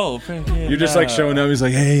 Oh, freaking You're just like showing up. He's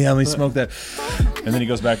like, hey, let me smoke that. And then he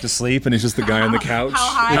goes back to sleep and he's just the guy on the couch.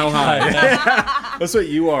 How high? That's what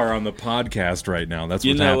you are on the podcast right now. That's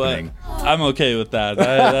what's happening. I'm okay with that.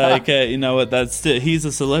 I you know what? That's still, he's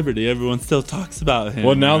a celebrity. Everyone still talks about him.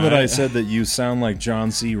 Well, now that I right? said that you sound like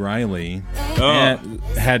John C. Reilly, Oh. and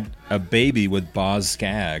had a baby with Boz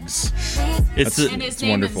Scaggs. It's That's- And his it's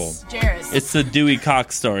name wonderful. is Jairus. It's the Dewey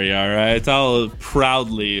Cox story, all right? I'll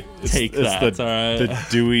proudly take It's that, the, all right? the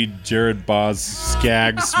Dewey, Jared, Boz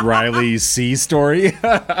Scaggs, Riley C story.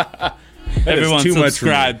 That is Everyone too much for me.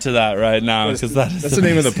 subscribe to that right now because That's the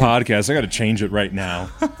name of the podcast. I got to change it right now.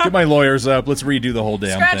 Get my lawyers up. Let's redo the whole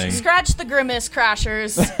damn thing. Scratch the grimace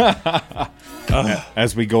crashers.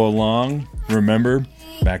 As we go along, remember,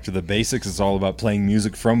 back to the basics. It's all about playing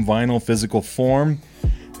music from vinyl, physical form.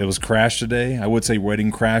 It was Crash today. I would say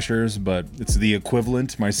Wedding Crashers, but it's the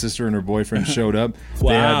equivalent. My sister and her boyfriend showed up. They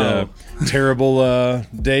had Wow. a terrible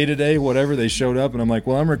day today, whatever. They showed up, and I'm like,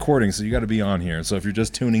 well, I'm recording, so you got to be on here. So if you're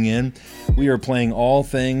just tuning in, we are playing all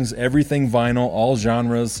things, everything vinyl, all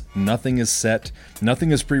genres. Nothing is set. Nothing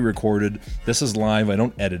is pre-recorded. This is live. I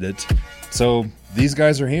don't edit it. So these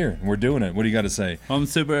guys are here, and we're doing it. What do you got to say? I'm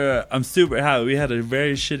super happy. We had a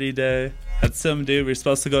very shitty day. Had some dude. We were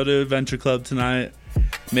supposed to go to Adventure Club tonight.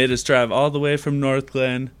 Made us drive all the way from North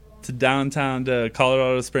Glen to downtown to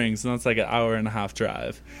Colorado Springs, and that's like an hour and a half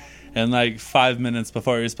drive. And like 5 minutes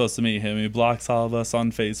before we were supposed to meet him, he blocks all of us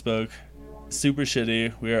on Facebook. Super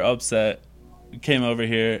shitty. We were upset. We came over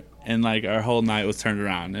here, and like our whole night was turned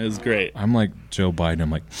around. It was great. I'm like Joe Biden. I'm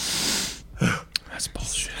like, that's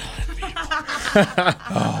bullshit.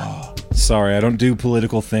 Sorry, I don't do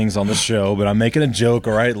political things on the show, but I'm making a joke,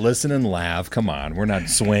 all right? Listen and laugh. Come on. We're not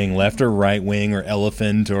swaying left or right wing or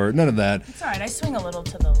elephant or none of that. It's alright, I swing a little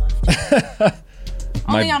to the left.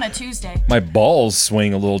 Only on a Tuesday. My balls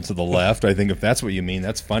swing a little to the left. I think if that's what you mean,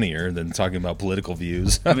 that's funnier than talking about political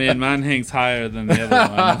views. I mean, mine hangs higher than the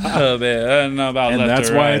other one a little bit. I don't know about And left that's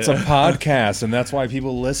or why right. it's a podcast, and that's why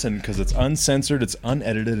people listen, because it's uncensored, it's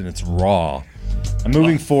unedited, and it's raw. I'm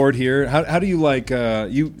moving forward here. How do you like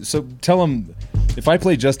you? So tell them, if I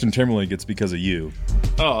play Justin Timberlake, it's because of you.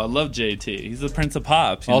 Oh, I love JT. He's the Prince of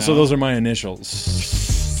Pop. you Also, know? those are my initials.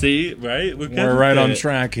 See, right? We're right on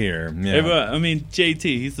track here. Yeah. Everyone, I mean, JT,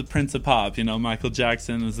 he's the Prince of Pop. You know, Michael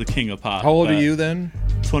Jackson is the King of Pop. How old are but you then?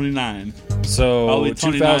 29. So I'll be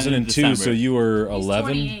 29 in 2002. So December. you were 11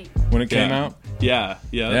 28. when it came Yeah. out. Yeah.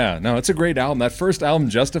 Yeah, no, it's a great album. That first album,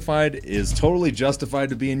 Justified, is totally justified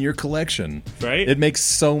to be in your collection. Right? It makes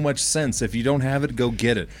so much sense. If you don't have it, go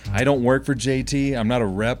get it. I don't work for JT. I'm not a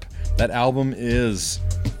rep. That album is,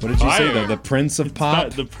 what did you say, Fire. the Prince of Pop?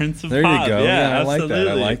 The Prince of There Pop. you go. Yeah, I like that. I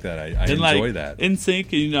absolutely. like that. I And, enjoy that.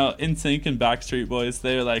 NSYNC, you know, NSYNC and Backstreet Boys,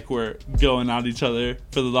 they like were going at each other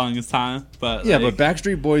for the longest time. But Yeah, like, but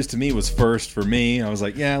Backstreet Boys to me was first for me. I was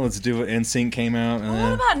like, yeah, let's do it. NSYNC came out.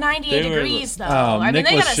 What about 98 They were- degrees, though? Oh, I mean, Nick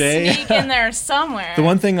they gotta Lachey. sneak in there somewhere. The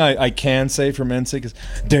one thing I can say from NSYNC is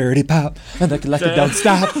dirty pop, and like it don't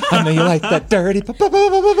stop. I know you like that dirty pop. Pop, pop,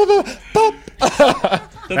 pop, pop, pop, pop.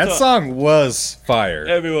 That what- song was fire.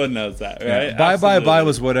 everyone knows that, right? Bye Bye Absolutely. Bye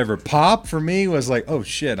was whatever. Pop for me was like, oh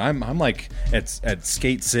shit, I'm like at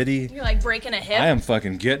Skate City. You're like breaking a hip. I am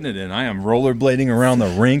fucking getting it in. I am rollerblading around the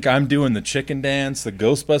rink. I'm doing the chicken dance. The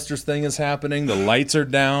Ghostbusters thing is happening. The lights are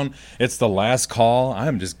down. It's the last call.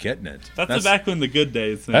 I'm just getting it. That's back when the good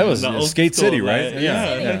days. That was the old Skate school, City, right? Yeah,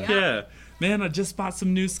 Yeah. heck yeah. Man, I just bought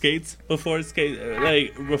some new skates before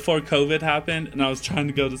COVID happened, and I was trying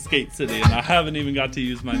to go to Skate City, and I haven't even got to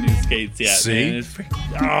use my new skates yet. See? man. It's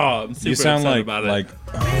I'm super You sound excited like about it.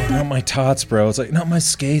 oh, not my tots, bro. It's like not my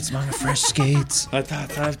skates, not my fresh skates. I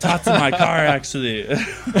have tots in my car actually. You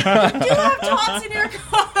have tots in your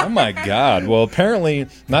car. Oh my god. Well, apparently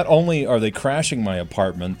not only are they crashing my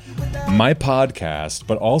apartment, my podcast,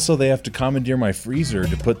 but also they have to commandeer my freezer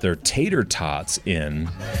to put their tater tots in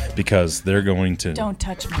because they're going to Don't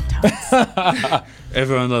touch my tots.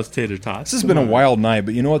 Everyone loves tater tots. This has been a wild night,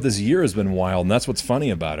 but you know what? This year has been wild, and that's what's funny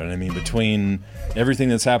about it. I mean, between everything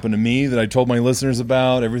that's happened to me that I told my listeners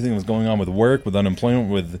about, everything that's going on with work, with unemployment,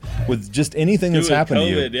 with just anything that's With happened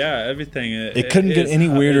COVID, to you. yeah, everything. It couldn't get is any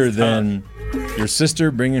tough. weirder It's tough. than your sister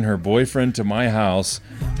bringing her boyfriend to my house,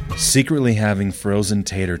 secretly having frozen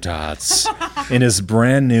tater tots in his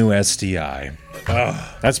brand new STI.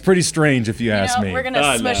 That's pretty strange if you ask me. We're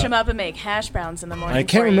gonna smush no. them up and make hash browns in the morning. I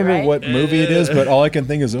can't for you, remember right? what movie it is, but all I can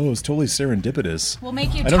think is, oh, it's totally serendipitous. We'll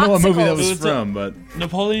make you. I don't know what movie that toxicals. was It's from, but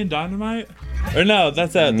Napoleon Dynamite. Or no,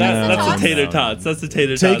 that's a tater tots. That's a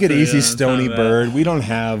tater tots. take it easy, Yeah, Stony it's not bad. Bird. We don't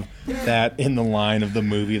have that in the line of the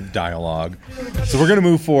movie of dialogue. So we're going to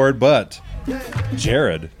move forward, but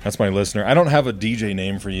Jared, that's my listener. I don't have a DJ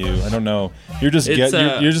name for you. I don't know. You're just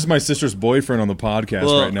you're just my sister's boyfriend on the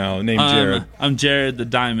podcast right now, named Jared. I'm Jared, the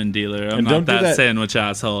diamond dealer. I'm And not don't do that, that- sandwich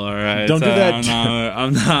asshole. All right, Don't do that.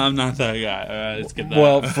 I'm not that guy. All right, let's get that.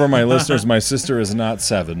 Well, for my listeners, my sister is not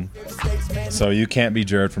 7, so you can't be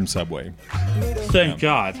Jared from Subway. Thank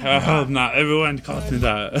God. I hope not. Everyone calls me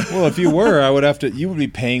that. Well, if you were, I would have to. You would be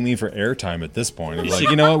paying me for airtime at this point. It's like,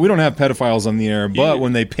 you know what? We don't have pedophiles on the air, but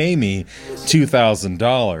when they pay me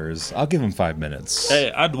 $2,000, I'll give them 5 minutes.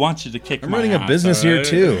 Hey, I'd want you to kick I'm my running a ass, business all here right?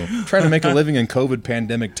 too. I'm trying to make a living in COVID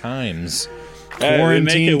pandemic times. Hey,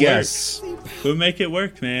 Quarantine guests. We'll make it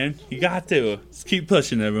work, man. You got to. Just keep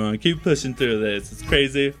pushing, everyone. Keep pushing through this. It's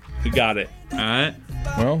crazy. We got it. All right?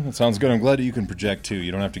 Well, it sounds good. I'm glad that you can project too.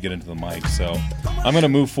 You don't have to get into the mic. So I'm going to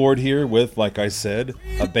move forward here with, like I said,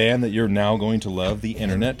 a band that you're now going to love, The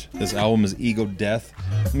Internet. This album is Ego Death.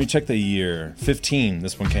 Let me check the year. 15,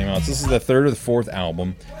 this one came out. So this is the 3rd or the 4th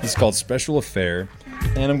album. This is called Special Affair.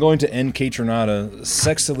 And I'm going to end Kate Tronada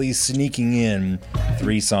sexily sneaking in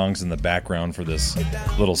 3 songs in the background for this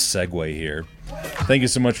little segue here. Thank you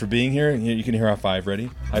so much for being here. You can hear high five. Ready?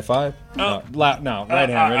 High five? No, right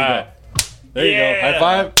hand. Ready? Go. There you go. High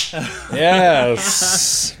five.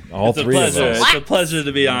 Yes. All It's a 3 pleasure. of us. It's a pleasure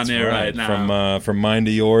to be on That's here right now. From mine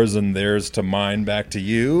to yours and theirs to mine back to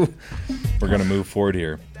you. We're going to move forward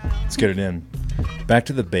here. Let's get it in. Back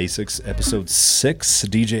to the Basics, episode 6.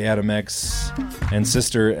 DJ Adam X and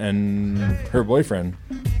sister and her boyfriend.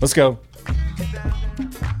 Let's go.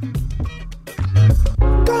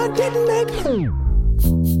 God didn't make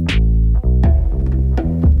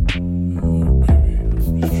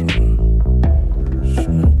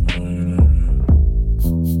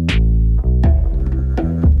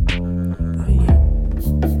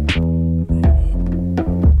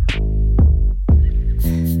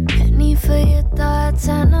Penny for your thoughts,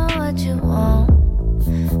 I know what you want.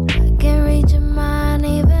 I can read your mind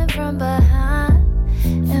even from behind.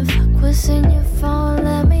 And fuck what's in your phone,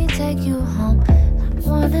 let me take you home. I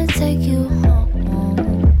wanna take you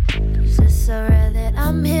home. 'Cause it's so rare that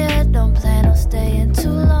I'm here, don't plan on staying too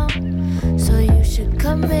long. So you should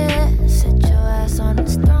come here, sit your ass on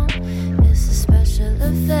this throne. It's a special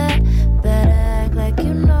affair, better act like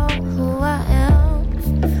you know who I am.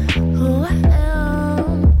 Who I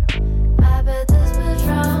am. I bet this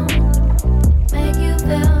Patron make you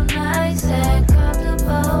feel nice and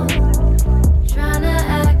comfortable. Tryna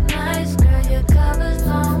act nice, girl, your cover's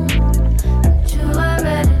long. But you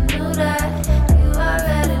already knew that. You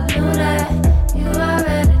already knew that. You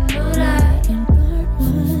already knew that. In part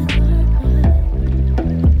 1,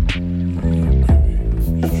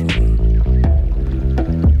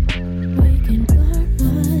 we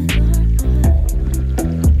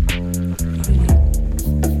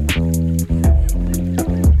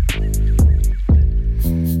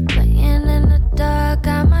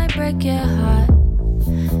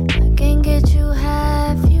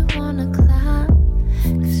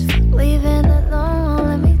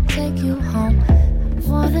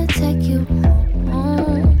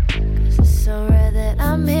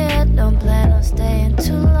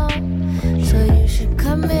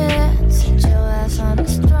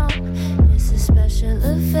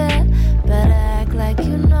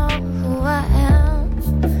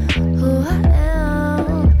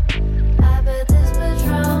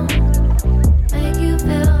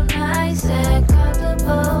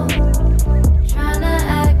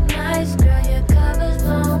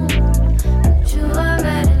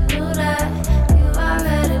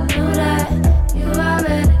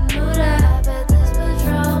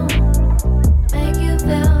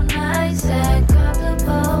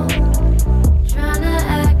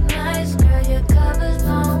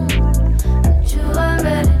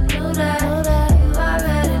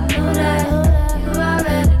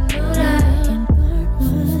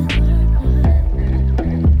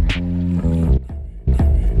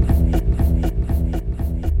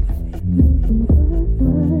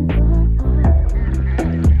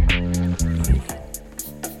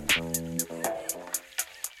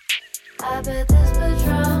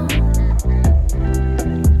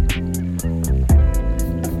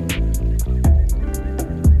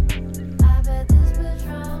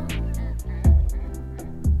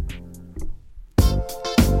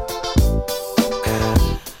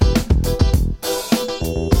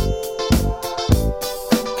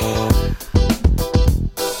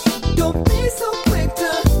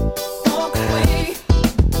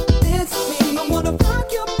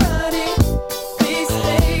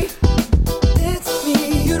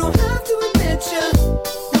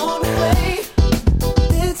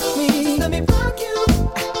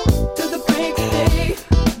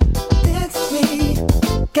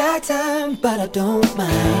but I don't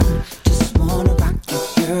mind. Just wanna rock you,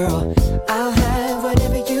 girl. I'll have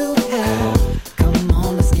whatever you have. Come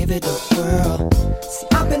on, let's give it a whirl. See,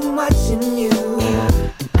 I've been watching you,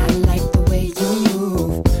 and I like the way you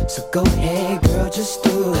move. So go ahead, girl, just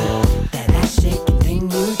do that ass shaking thing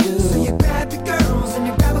you do. So you grab your girls and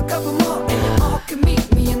you grab a couple more, and you all can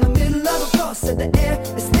meet me in the middle of the floor. So the air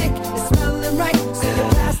is thick, it's smelling right. So you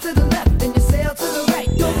pass to the left and you sail to the right.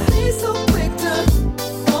 Don't be so quick to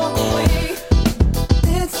walk away.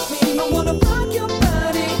 Dance with me, I wanna rock your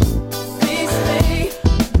body. Please stay.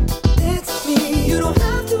 Dance with me, you don't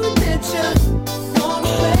have to admit you want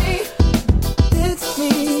away. Dance with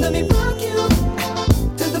me, let me rock you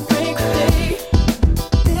to the break of day.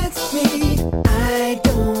 Dance with me, I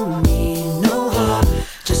don't need no heart.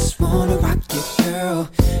 Just wanna rock you, girl.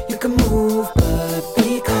 You can move, but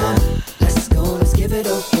be calm. Let's go, let's give it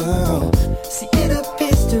a whirl. See, it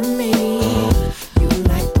appears to me you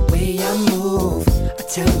like the way I move. I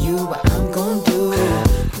tell you what I'm gonna do.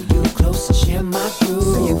 Pull you close and share my groove.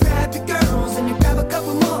 So you grab your girls and you grab a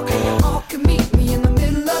couple more, and you all can meet me in the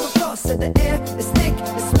middle of the floor. So the air is thick,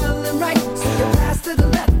 it's smelling right. So you pass to the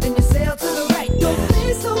left and you sail to the right. Don't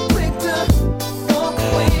be so quick to walk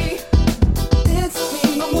away. Dance with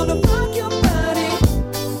me, I wanna rock your body.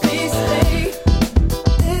 Please stay.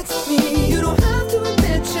 Dance with me, you don't have to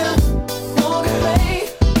admit you want away.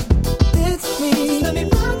 Dance with me, let me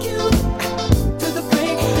rock you to the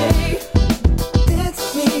break of day. Dance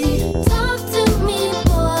with me. Talk to me,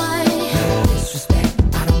 boy. No disrespect,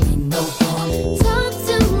 I don't mean no harm. Talk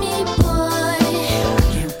to me, boy. I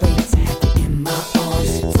can't wait to have you in my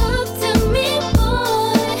arms. Talk to me,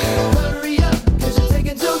 boy. Hurry up, cause you're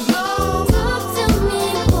taking too long. Talk to me,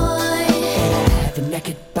 boy. Have you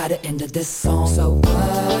naked by the end of this song. So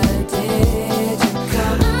what did you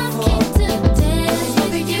come I came to dance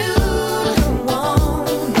with you.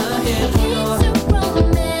 wanna hear Came to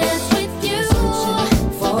romance with you.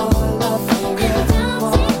 for love? And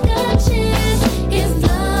don't take a chance if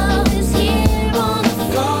love is here on the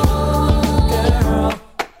floor.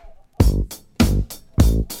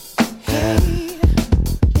 Hey,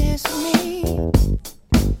 dance with me.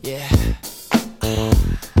 Yeah.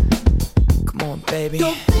 Come on, baby.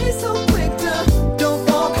 Don't be so quick to don't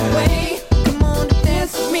walk away. Come on,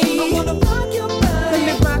 dance with me. I wanna rock your body. Let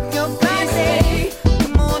me rock your body.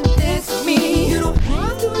 Come on, dance with me. You don't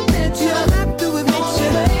have to admit you. Don't have to admit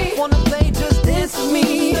you. Wanna play? Just dance with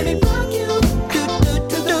me. Let me rock you.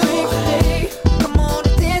 Do. Come on,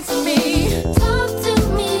 dance with me. Talk to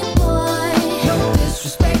me, boy. No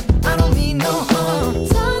disrespect, I don't mean no harm.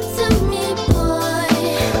 Talk to me, boy.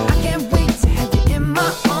 I can't wait to have you in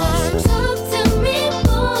my arms. Talk to me,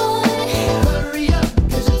 boy. Hurry up,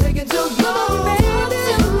 cause you're taking too long, Talk baby.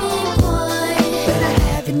 to me, boy. Better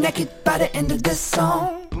have you naked by the end of this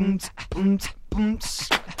song. Boom, boom, boom, boom,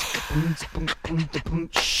 boom, boom, boom,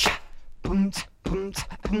 shh. Boom, boom, boom, boom,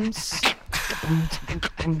 boom, boom, shh. Boom, boom,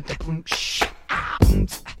 boom, boom, shh. Boom,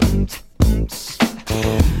 boom,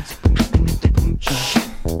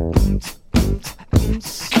 boom,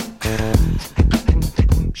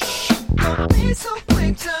 shh. Don't be so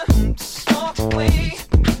quick to walk away.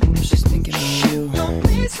 I was just thinking of you. Don't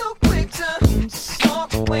be so quick to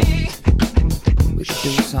walk away. We could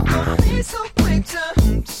do something. Don't be so quick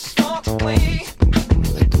to walk away.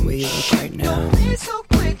 I like the way you look right now. Don't be so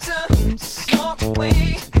quick to walk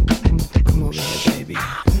away. Come over here, baby.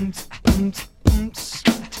 Are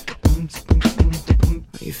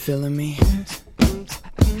you feeling me?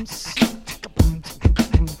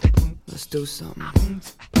 Let's do something.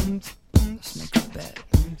 Let's make a bet.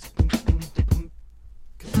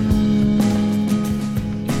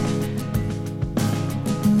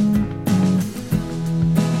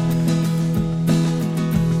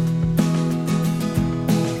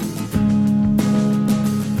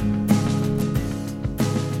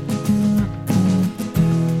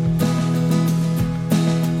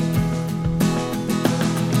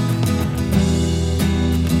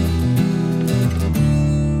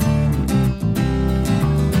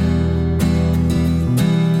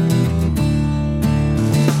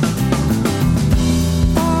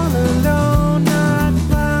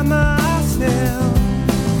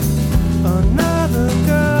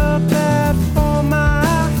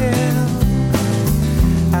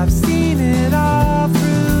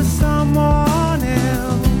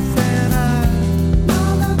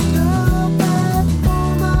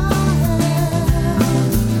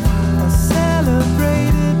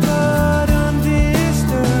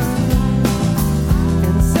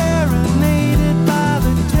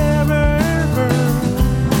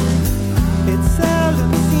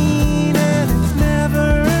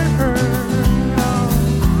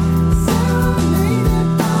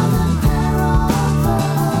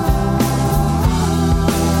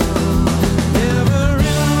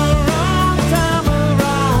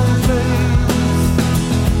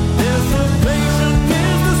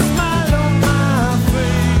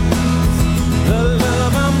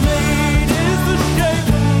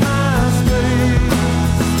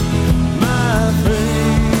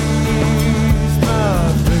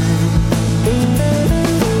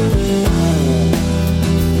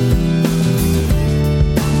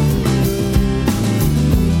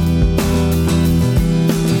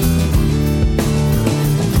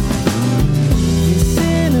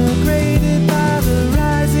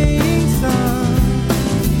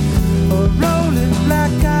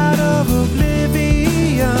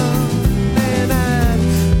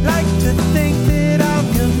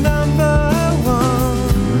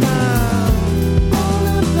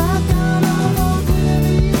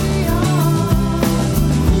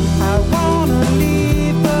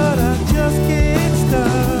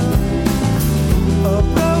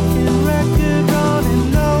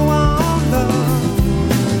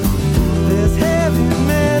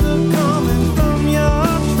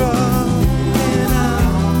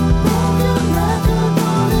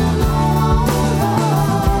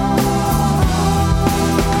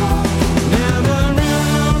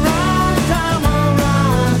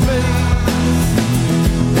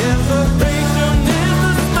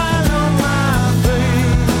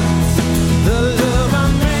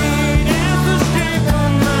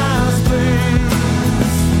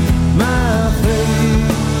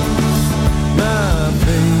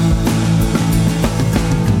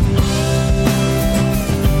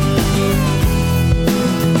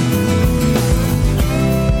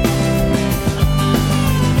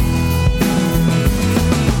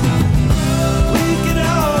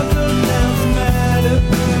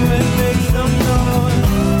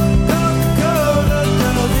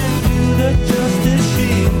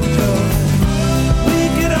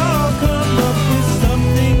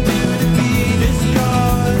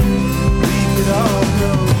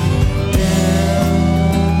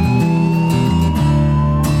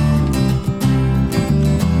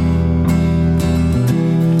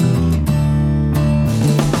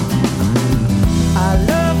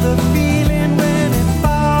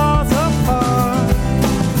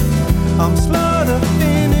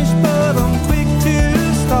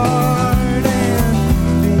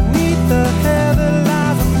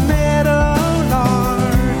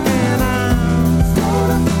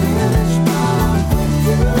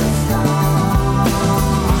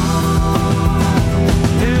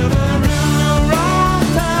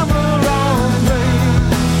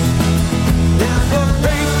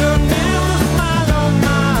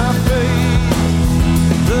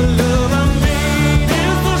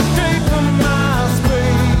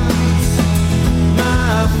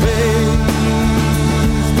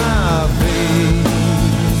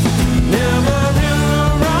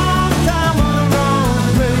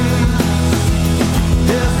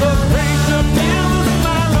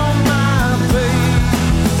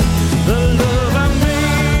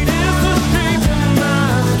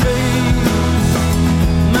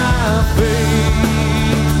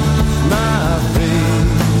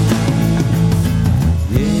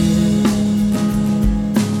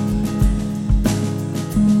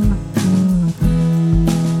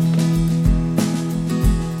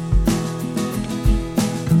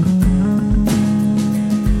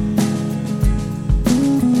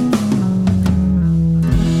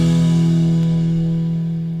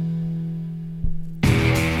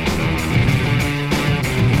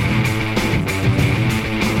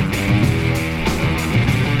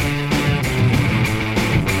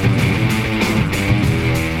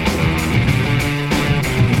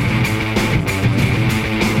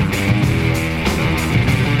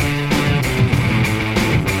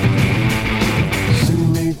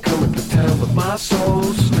 soul,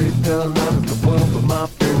 straight down out of the world with my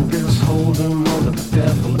fingers holding on to the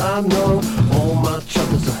devil. I know all my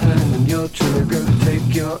troubles are hanging your trigger.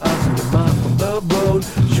 Take your eyes and your mind from the road.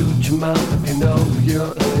 Shoot your mouth if you know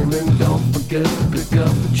you're aiming. Don't forget to pick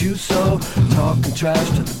up what you sow. Talking trash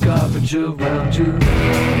to the garbage around you.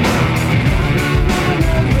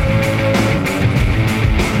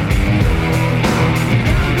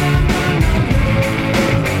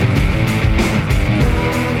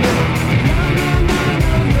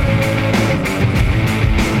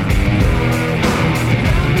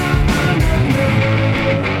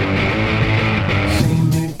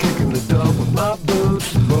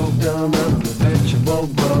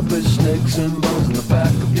 Snakes and bones in the back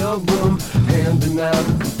of your room, handing out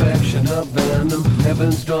a confection of venom.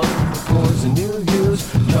 Heaven's drunk with the poison you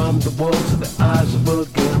use. Charm the wolves with the eyes of a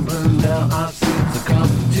gambler. Now I see it's a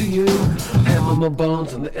comfort to you. Hammer my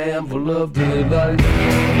bones in the anvil of daylight.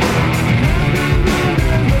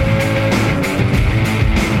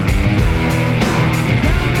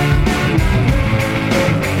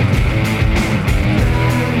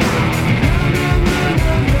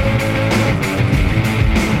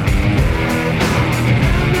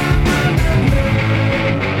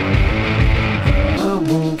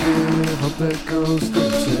 That goes to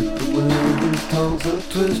set the wind. These tongues are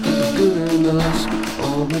twisted, good in us.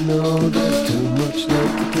 All we know, there's too much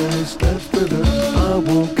left to taste. That's bitter. I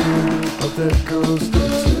won't care how that goes to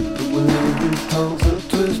set the wind. These tongues are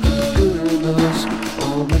twisted, good in us.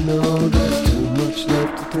 All we know, there's too much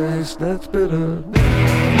left to taste. That's bitter.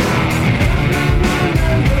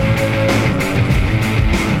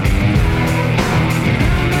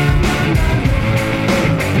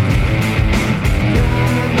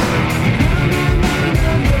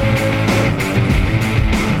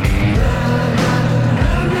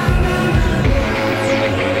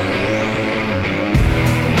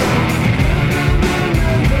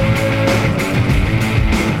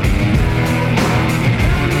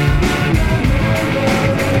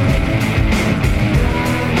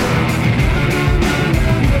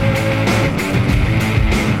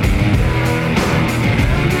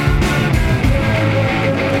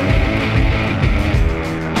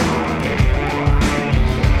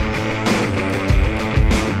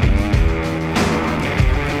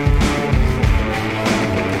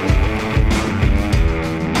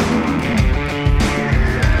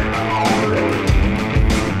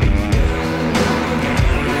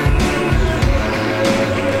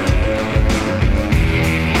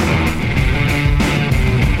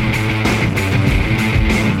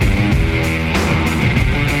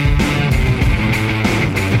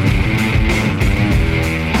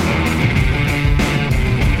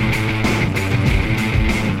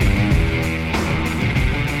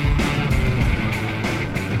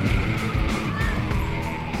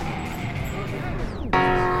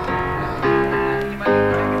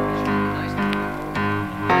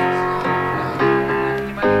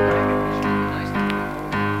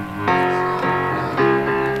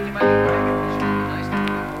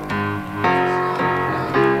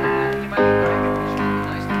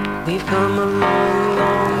 We've come a long,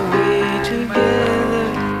 long way together,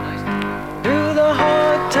 through the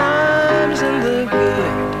hard times and the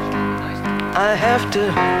good. I have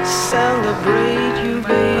to celebrate you,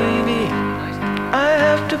 baby. I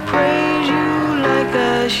have to praise you like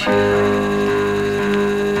I should.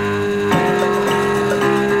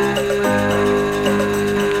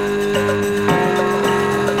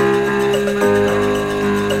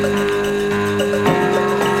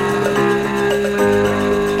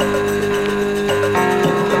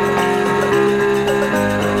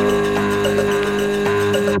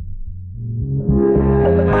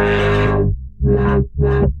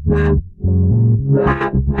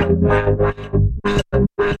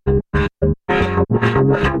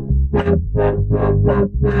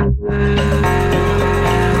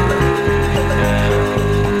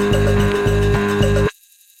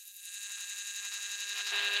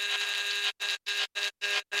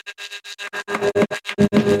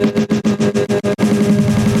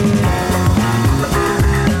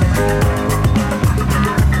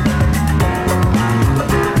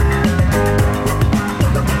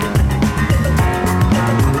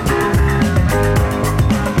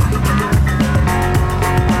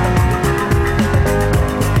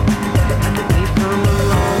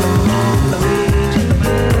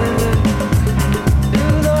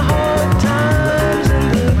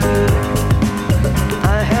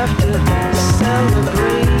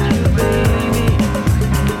 Celebrate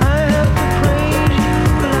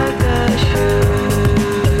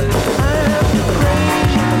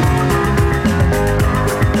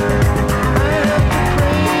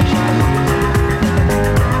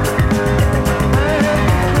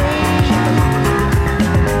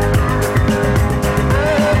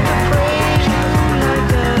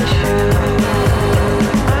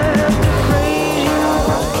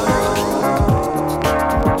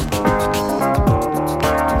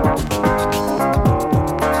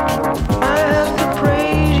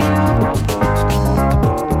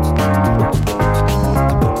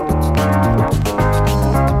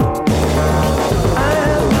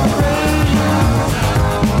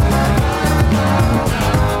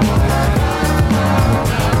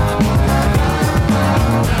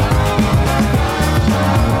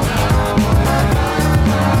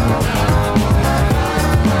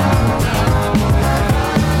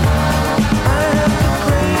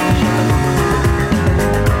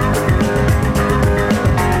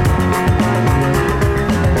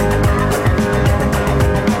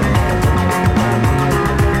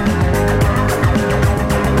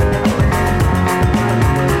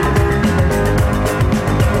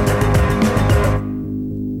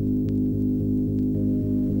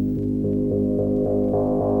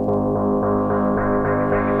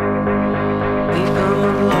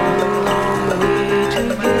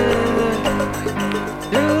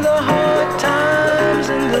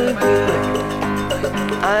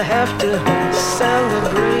have to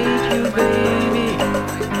celebrate you, baby.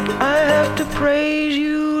 I have to praise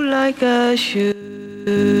you like I should.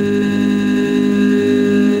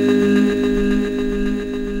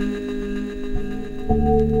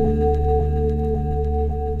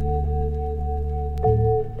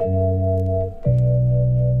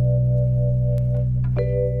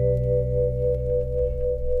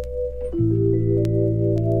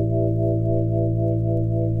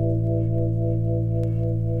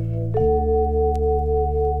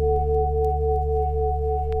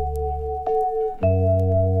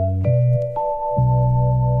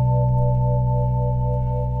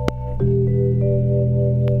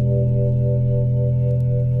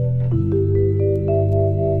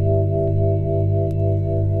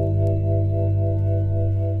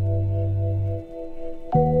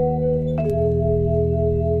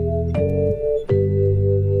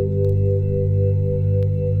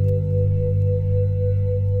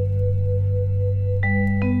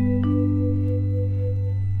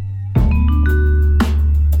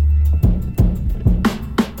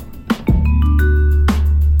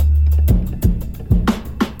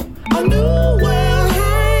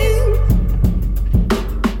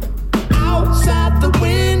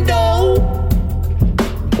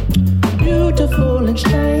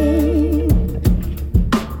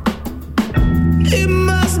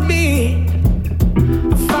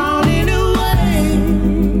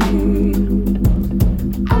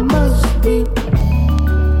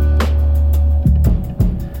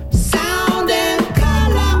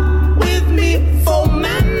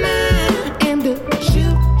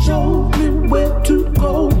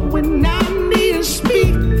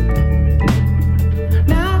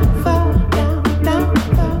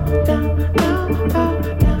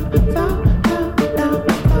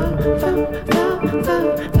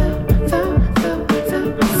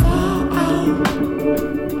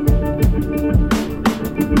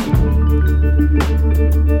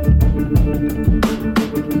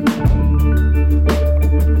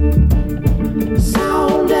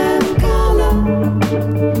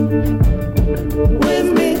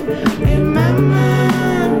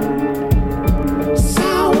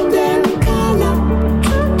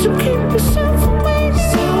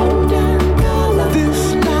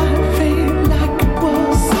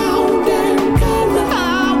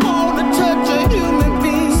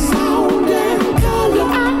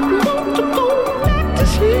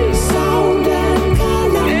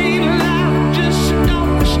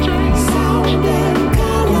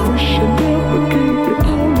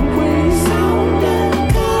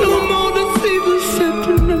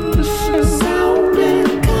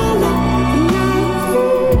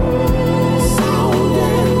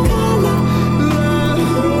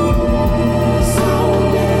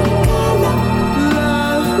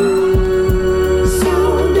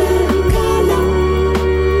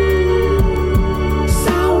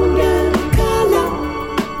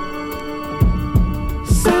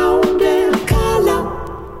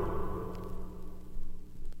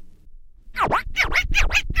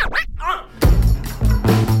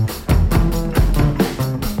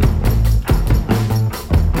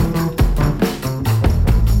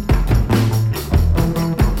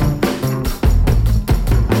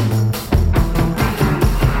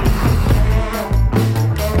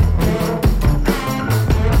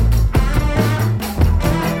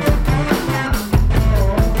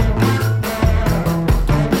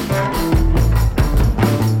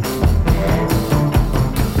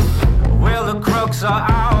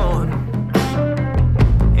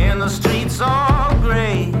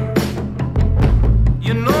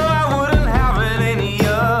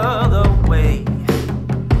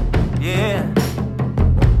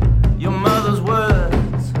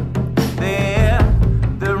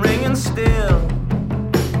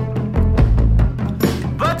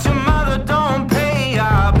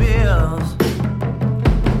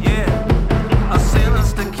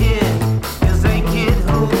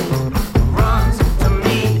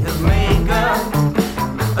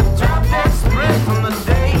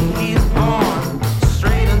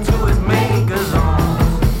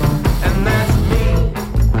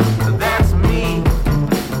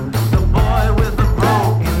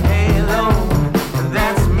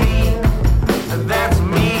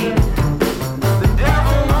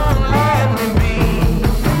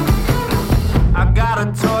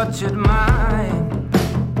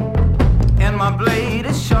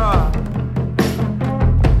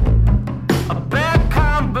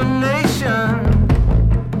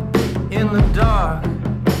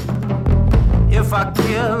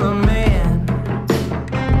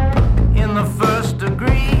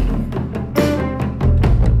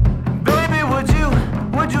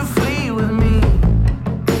 Would you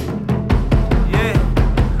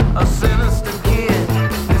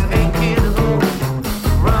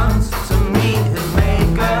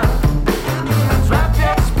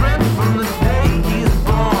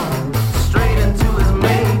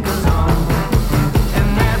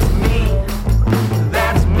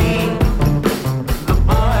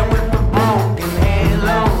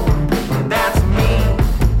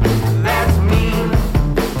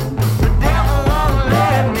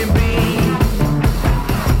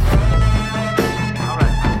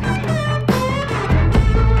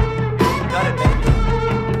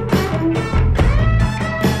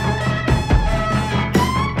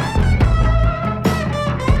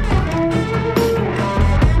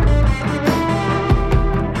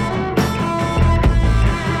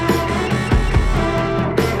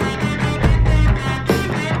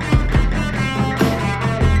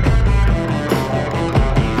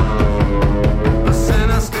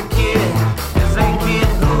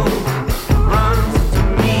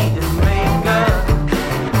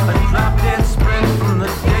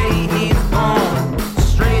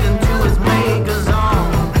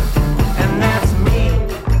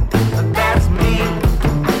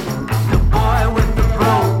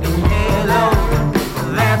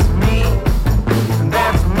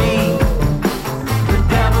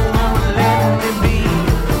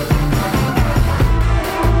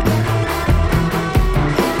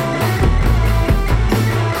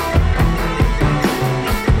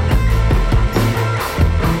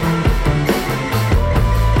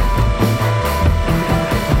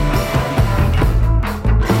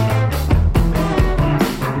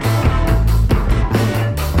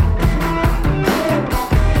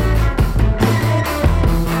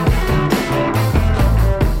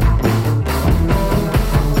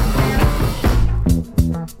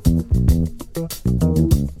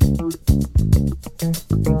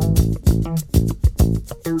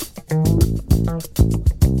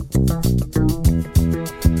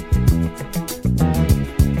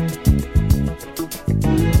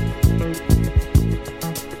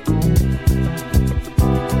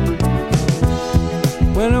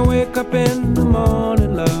up in the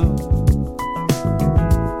morning, love,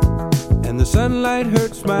 and the sunlight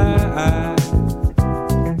hurts my eyes,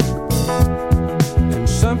 and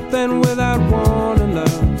something without warning,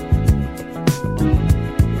 love,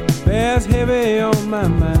 bears heavy on my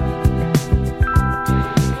mind.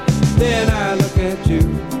 Then I look at you,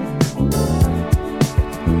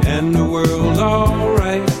 and the world's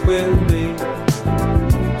alright with me.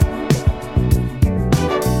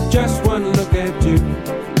 Just one look at you,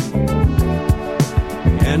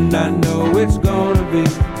 and I know it's gonna be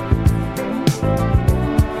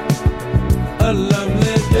a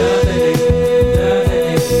lovely day.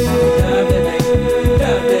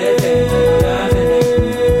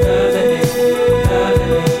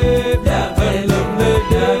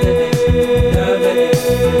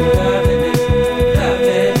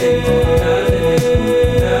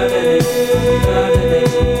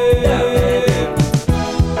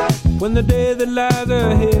 When the day that lies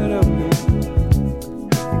ahead of me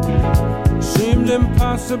seems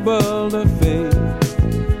impossible to face,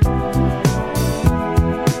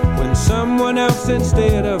 when someone else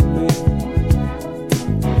instead of me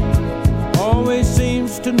always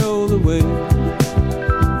seems to know the way,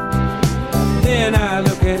 then I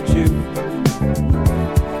look at you,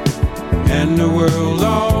 and the world's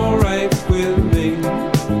alright with me.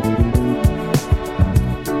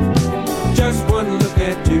 Just one look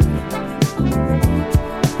at you,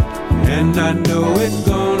 and I know it's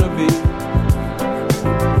gonna be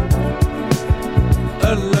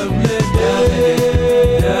a lovely day.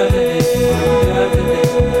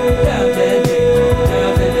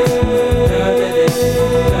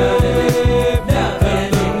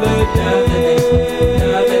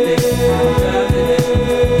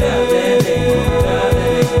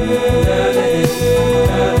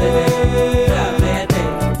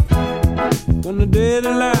 When the day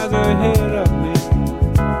that lies ahead of me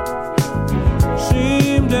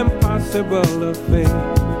seemed impossible to face,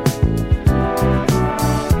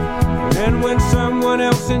 and when someone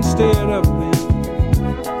else instead of me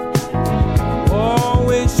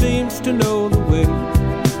always seems to know the way,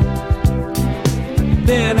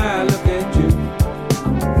 then I look at you,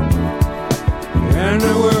 and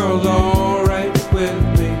the world's alright with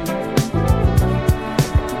me.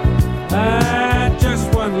 I just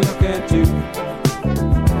one look at you,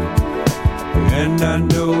 and I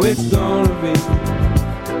know it's gonna be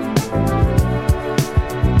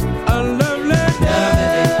a lovely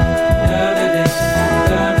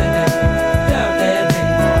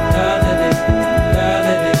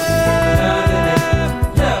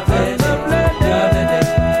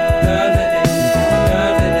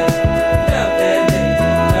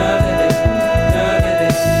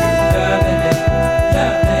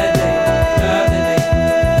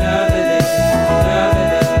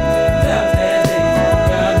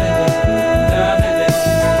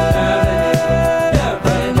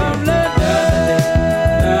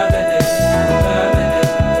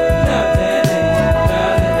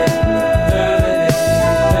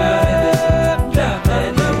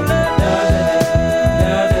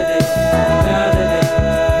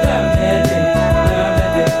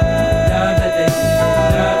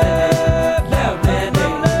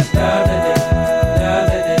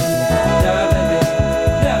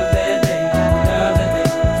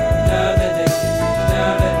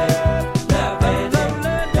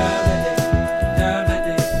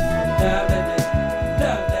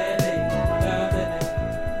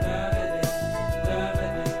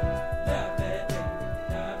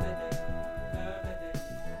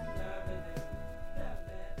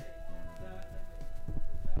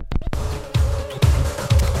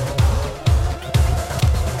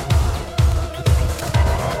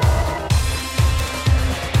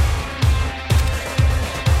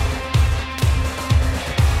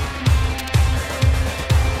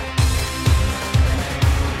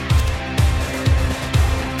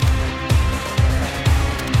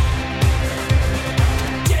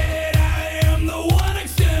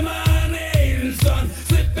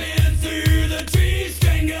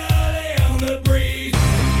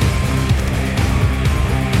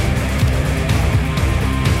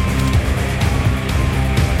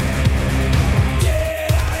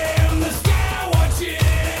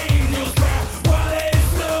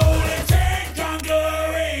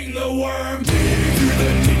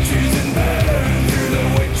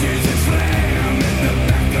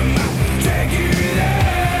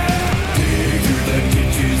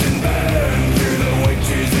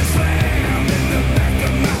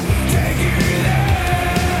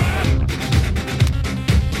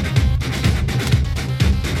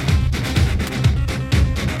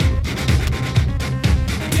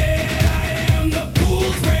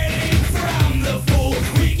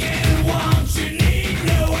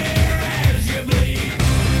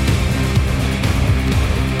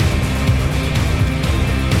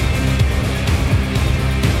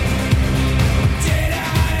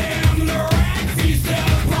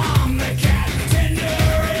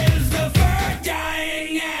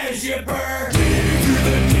as you burn. Dig through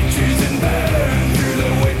the ditches and burn through the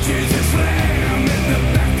witches and slam in the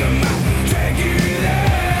back of my Dragula.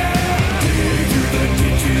 Dig through the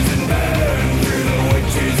ditches and burn through the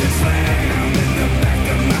witches and slam in the back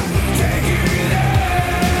of my Dragula.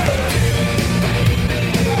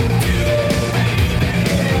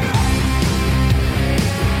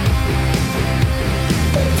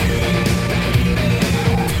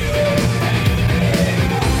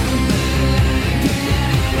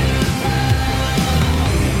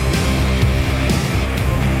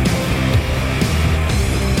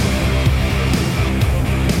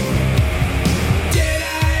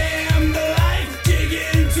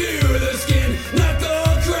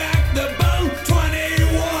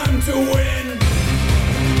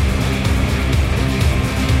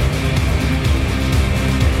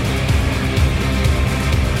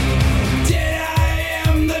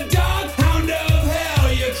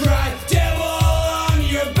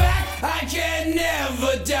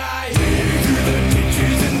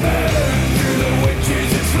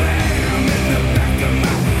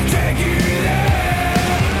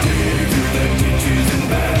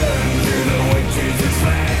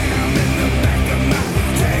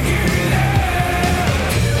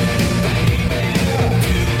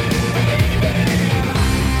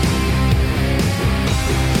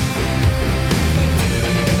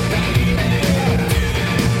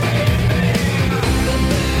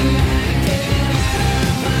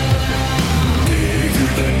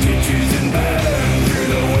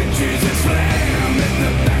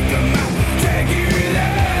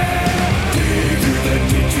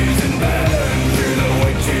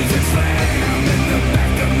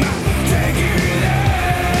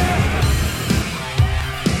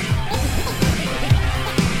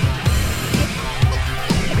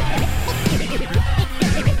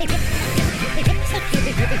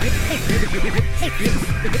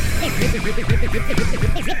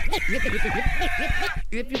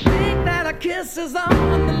 If you think that a kiss is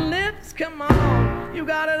on the lips, come on, you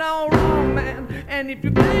got it all wrong, man. And if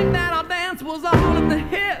you think that our dance was all in the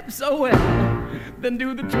hips, oh well, then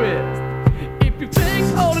do the twist. If you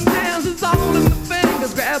think holding hands is all in the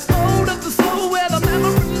fingers, grab hold of the soul where the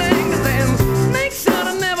memory lingers, and make sure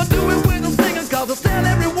to never do it with a singer, cause it'll tell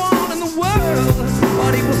everyone in the world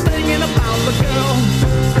what he was thinking about the girl.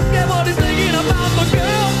 Yeah, what he's thinking about the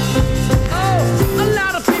girl. Oh, a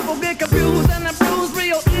lot of people get confused and they're bruised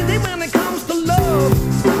real easy when it comes to love.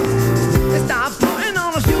 They start putting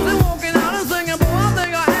on their shoes and walking out and singing, boy, I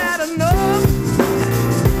think I had enough.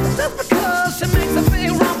 Just because she makes her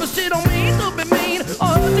feel wrong, but she don't mean to be mean or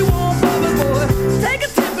hurt you on purpose, boy. Take a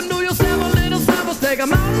tip and do yourself a little service. Take a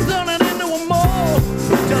mountain, turn it into a mole,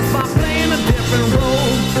 just by playing a different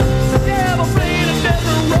role. Yeah, by playing a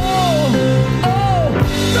different role. Oh,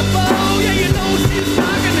 the ball, yeah, you know she's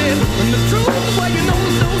rocking it. And the truth, well, you know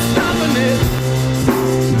there's no stopping it.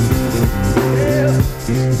 Yeah.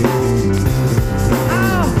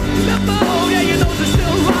 Oh, the ball, yeah, you know she's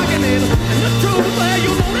still rocking it. And the truth, well,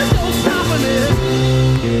 you know there's no stopping it.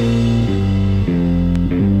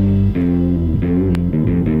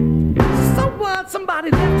 So what? Somebody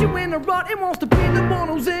left you in a rut and wants to be the one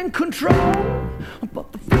who's in control.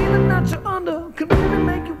 But the feeling that you're under can really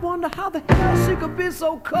make you wonder how the hell she could be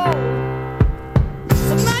so cold.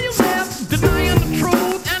 So now you're left denying the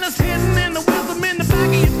truth, and it's hidden in the wisdom in the back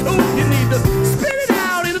of your tooth. You need to spit it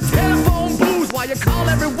out in a telephone booth while you call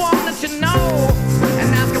everyone that you know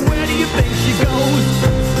and ask them, where do you think she goes?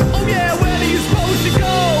 Oh yeah, where do you suppose she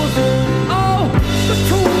goes? Oh, the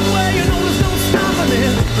truth, where you know there's no stopping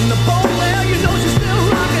it, and the bone, where you know she's still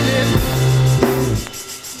rocking it.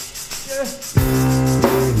 Yeah.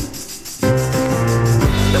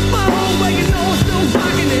 The bone, where you know it's still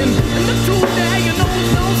rocking it, and the truth, there you know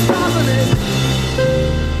there's no stopping it.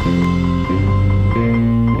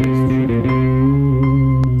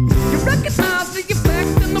 You recognize the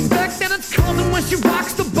effect and the effect that it's causing when she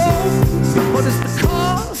rocks the boat. But it's the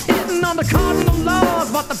cause hitting on the cardinal laws,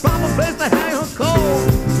 but the proper place to hang her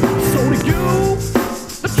cold. So to you,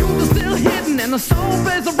 the truth is still hidden, and the soul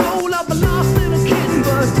plays the role of a lost little kitten.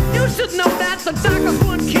 But you should know that the doctors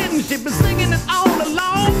weren't kidding. She'd been singing it all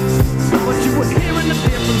along, but you were hearing a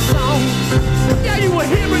different song. Yeah, you were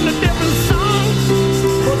hearing a different song,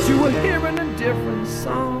 but you were hearing a different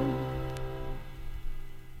song.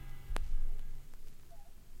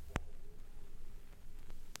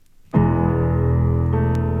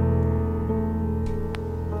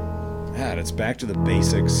 Yeah, it's back to the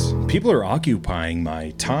basics. People are occupying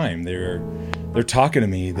my time. They're talking to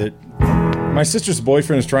me that My sister's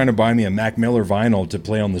boyfriend is trying to buy me a Mac Miller vinyl to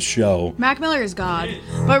play on the show. Mac Miller is God.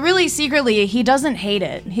 But really, secretly, he doesn't hate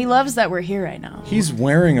it. He loves that we're here right now. He's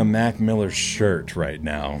wearing a Mac Miller shirt right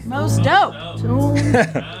now. Most dope.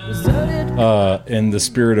 In the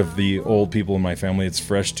spirit of the old people in my family, it's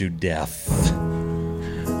fresh to death.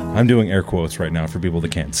 I'm doing air quotes right now for people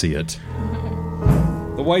that can't see it.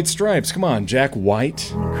 The White Stripes, come on, Jack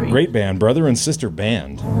White. Great band, brother and sister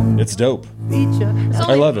band. It's dope.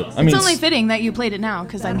 I love it. I mean, it's only fitting that you played it now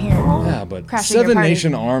because I'm here. yeah, but crashing your Seven party.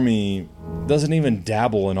 Nation Army doesn't even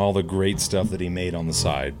dabble in all the great stuff that he made on the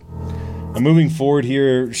side. I'm moving forward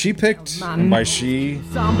here. She picked, and by she,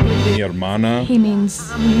 mi hermana. He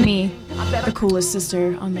means me, the coolest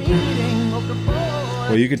sister on the planet.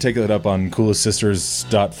 Well, you can take that up on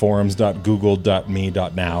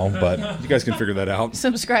coolestsisters.forums.google.me.now, but you guys can figure that out.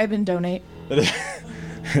 Subscribe and donate.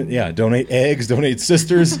 Yeah, donate eggs, donate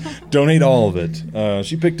sisters, donate all of it.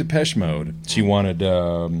 She picked Depeche Mode. She wanted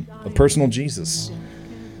a personal Jesus.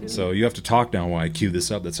 So you have to talk now while I cue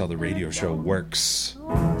this up. That's how the radio show works.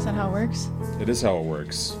 Is that how it works? It is how it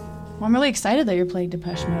works. Well, I'm really excited that you're playing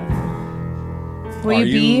Depeche Mode. Will Are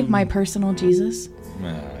you be you- my personal Jesus?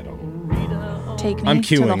 I don't. Take me I'm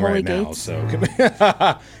to the queuing holy right now, gates? so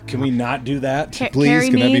can we not do that, Ca- please? carry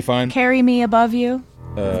Can me, that be fine? Carry me above you.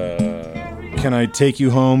 Can I take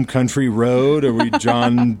you home, country road? Are we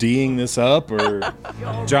John D'ing this up, or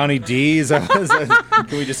Johnny D? Is that,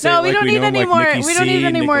 can we just say No, it we like don't we need know him, any like more. Nicky We don't C, need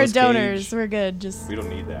any more Nicolas Cage? donors. We're good. Just We don't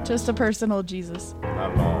need that. Just a personal Jesus.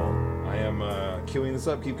 Not at all. I am queuing this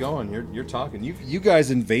up. Keep going. You're talking. You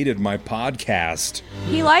guys invaded my podcast.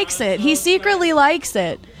 He likes it. He secretly likes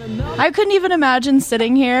it. I couldn't even imagine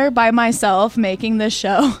sitting here by myself making this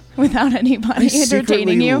show without anybody I secretly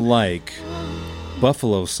entertaining you. like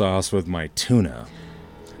buffalo sauce with my tuna.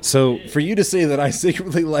 So for you to say that I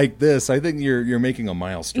secretly like this, I think you're making a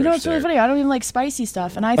mile stretch. You know what's really funny? I don't even like spicy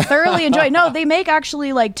stuff, and I thoroughly enjoy it. No, they make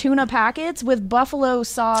actually like tuna packets with buffalo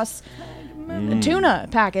sauce tuna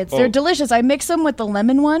packets. They're Oh. delicious. I mix them with the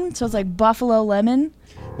lemon one, so it's like buffalo lemon.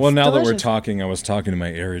 Well, It's now that we're delicious. talking, I was talking to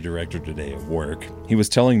my area director today at work. He was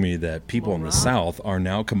telling me that people in the South are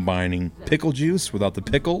now combining pickle juice without the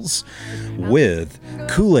pickles with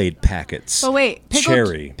Kool-Aid packets. But wait,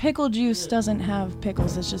 cherry. pickle juice doesn't have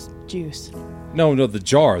pickles. It's just juice. No, the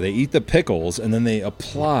jar. They eat the pickles and then they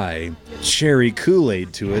apply cherry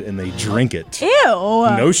Kool-Aid to it and they drink it. Ew.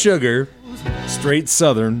 No sugar, straight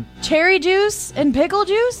Southern Cherry juice and pickle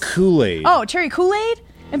juice? Kool-Aid Oh, cherry Kool-Aid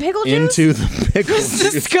and pickle juice? into the pickle That's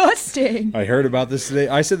juice. disgusting. I heard about this today.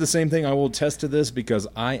 I said the same thing. I will attest to this because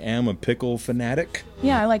I am a pickle fanatic.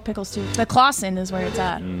 Yeah, I like pickles too. The Clausen is where it's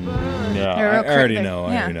at. Yeah, They're real I already cryptic. know.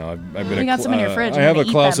 I Yeah. already know. I've been You got some in your fridge. I You're have a gonna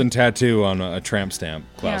eat Clausen them. tattoo on a tramp stamp.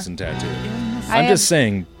 Clausen tattoo. I I'm have- just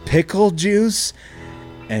saying, pickle juice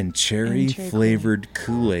and cherry cherry flavored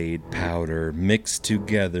Kool-Aid powder mixed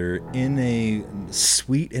together in a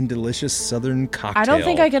sweet and delicious Southern cocktail. I don't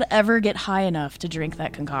think I could ever get high enough to drink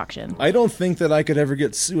that concoction. I don't think that I could ever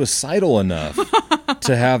get suicidal enough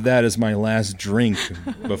to have that as my last drink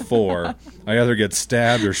before I either get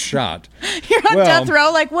stabbed or shot. You're on Well- death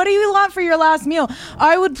row. Like, what do you want for your last meal?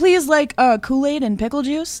 I would please like Kool-Aid and pickle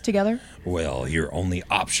juice together. Well, your only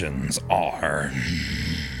options are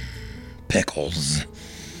pickles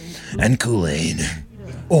and Kool-Aid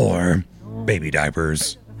or baby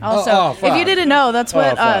diapers. Also, if you didn't know, that's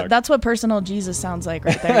what fuck. that's what personal Jesus sounds like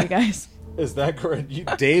right there, you guys. Is that correct? You,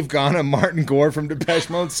 Dave Ghana, Martin Gore from Depeche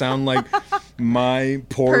Mode sound like my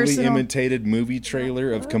poorly Personal. imitated movie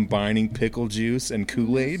trailer of combining pickle juice and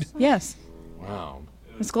Kool-Aid? Yes, Wow.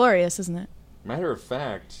 it's glorious, isn't it? Matter of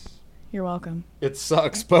fact, You're welcome. it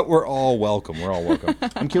sucks, but we're all welcome. We're all welcome.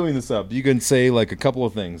 I'm queuing this up. You can say like a couple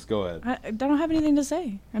of things. Go ahead. I don't have anything to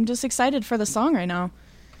say. I'm just excited for the song right now.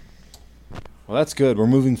 Well, that's good. We're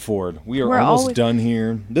moving forward. We are We're almost always- done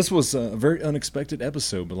here. This was a very unexpected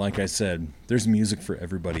episode, but like I said, there's music for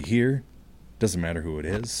everybody here. Doesn't matter who it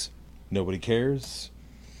is. Nobody cares.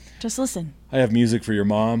 Just listen. I have music for your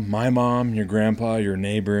mom, my mom, your grandpa, your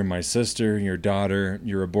neighbor, my sister, your daughter,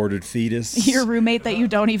 your aborted fetus, Your roommate that you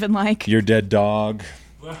don't even like. your dead dog.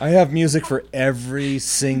 I have music for every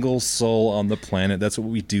single soul on the planet. That's what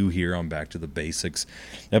we do here on Back to the Basics.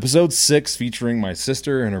 Episode 6 featuring my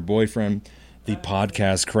sister and her boyfriend, the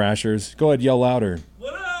Podcast Crashers. Go ahead, yell louder.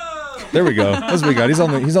 There we go. That's what we got.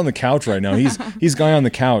 He's on the couch right now. He's guy on the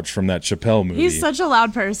couch from that Chappelle movie. He's such a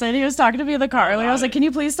loud person. He was talking to me in the car earlier. I was like, "Can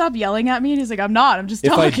you please stop yelling at me?" And he's like, "I'm not. I'm just If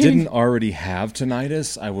talking." I didn't already have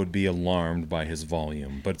tinnitus, I would be alarmed by his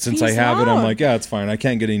volume. But since I He's have it, I'm loud. like, yeah, it's fine. I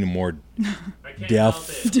can't get any more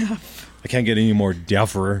deaf. I can't get any more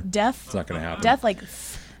deafer. Deaf. It's not going to happen. Deaf, like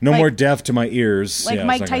No like- more deaf to my ears. like Yeah, it's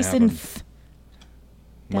Mike not gonna Tyson. happen.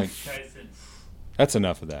 Mike. That's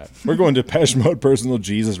enough of that. We're going to Depeche Mode, Personal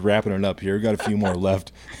Jesus, wrapping it up here. We got a few more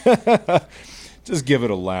left. Just give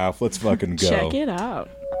it a laugh. Let's fucking go. Check it out.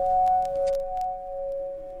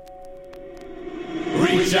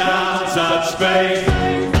 Reach out, touch faith.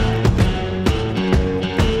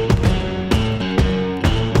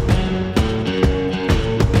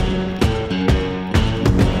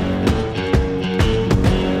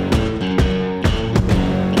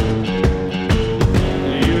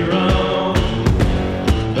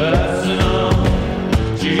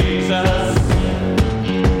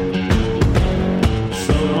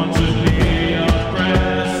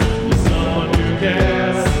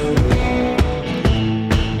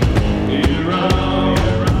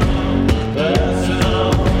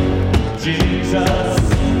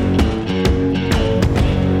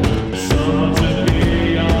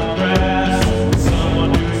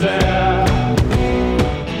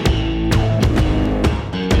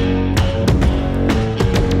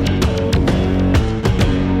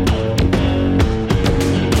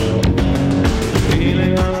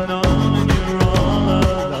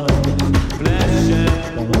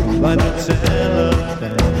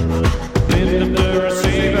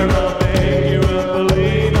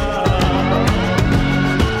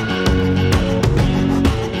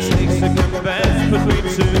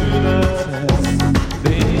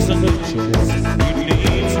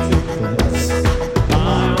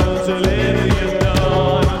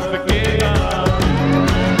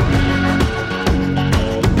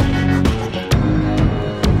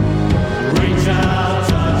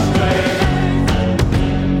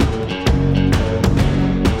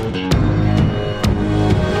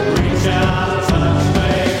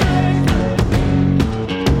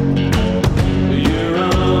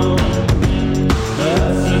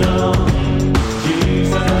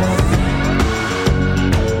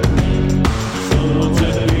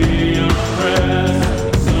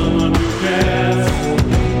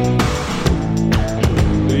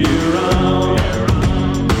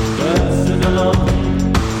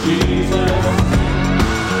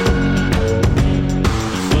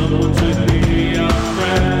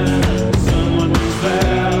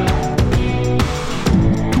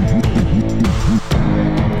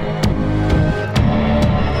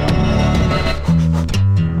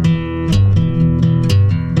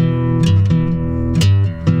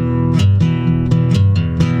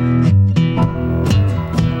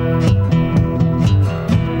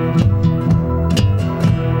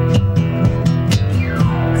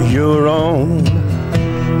 Your own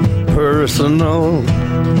personal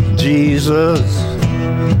Jesus,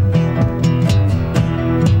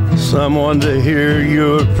 someone to hear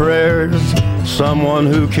your prayers, someone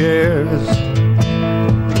who cares.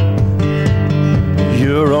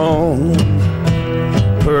 Your own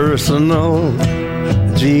personal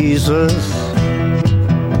Jesus,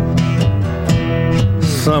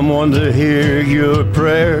 someone to hear your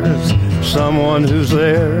prayers, someone who's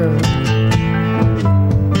there.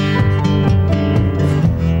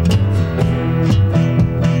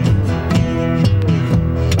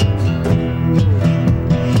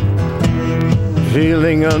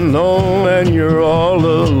 Feeling unknown and you're all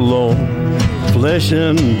alone, flesh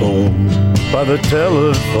and bone by the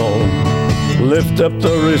telephone. Lift up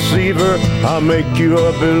the receiver, I'll make you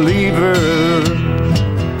a believer.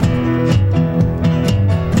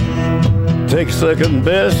 Take second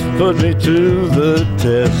best, put me to the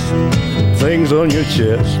test. Things on your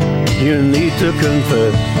chest, you need to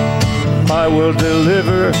confess. I will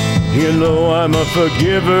deliver, you know I'm a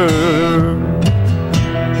forgiver.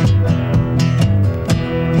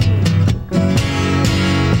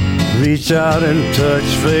 Reach out and touch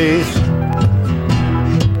faith.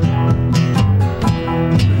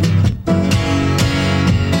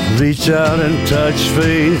 Reach out and touch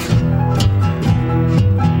faith.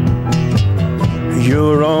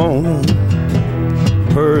 Your own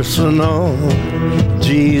personal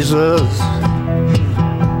Jesus,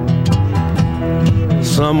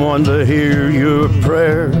 someone to hear your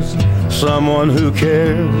prayers, someone who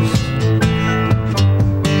cares.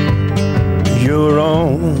 Your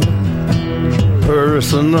own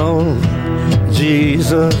personal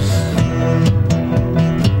Jesus,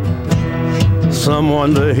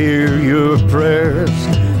 someone to hear your prayers,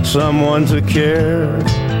 someone to care.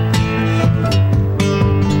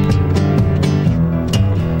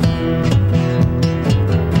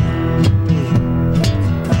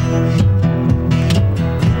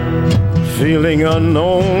 Feeling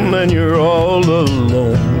unknown and you're all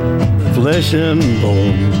alone, flesh and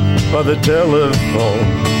bone by the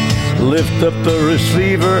telephone. Lift up the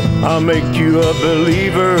receiver, I'll make you a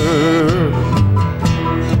believer.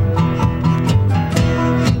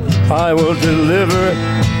 I will deliver.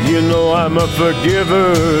 You know I'm a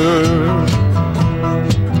forgiver.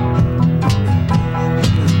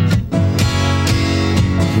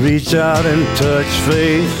 Reach out and touch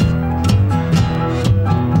faith.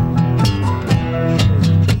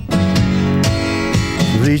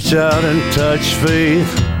 Reach out and touch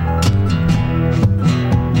faith.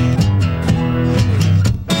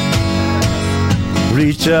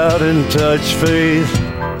 Reach out and touch faith.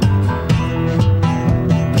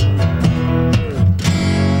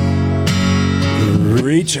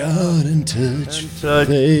 Reach out and touch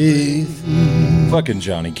faith. Fucking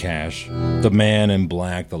Johnny Cash, the man in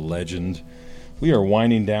black, the legend. We are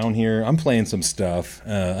winding down here. I'm playing some stuff.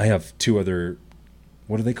 I have two other,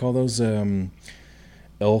 what do they call those?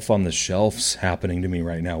 Elf on the Shelves happening to me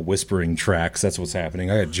right now. Whispering tracks. That's what's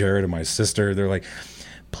happening. I got Jared and my sister. They're like,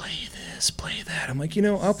 play this, play that. I'm like,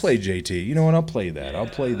 I'll play JT. You know what? I'll play that. I'll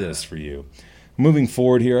play this for you. Moving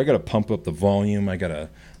forward here, I got to pump up the volume. I got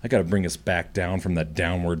to bring us back down from that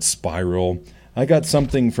downward spiral. I got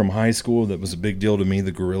something from high school that was a big deal to me,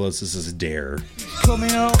 the Gorillaz. This is Dare.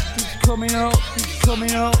 Coming out, he's coming out, he's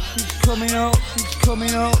coming out, he's coming out, he's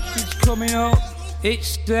coming out, he's coming out.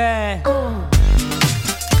 It's there.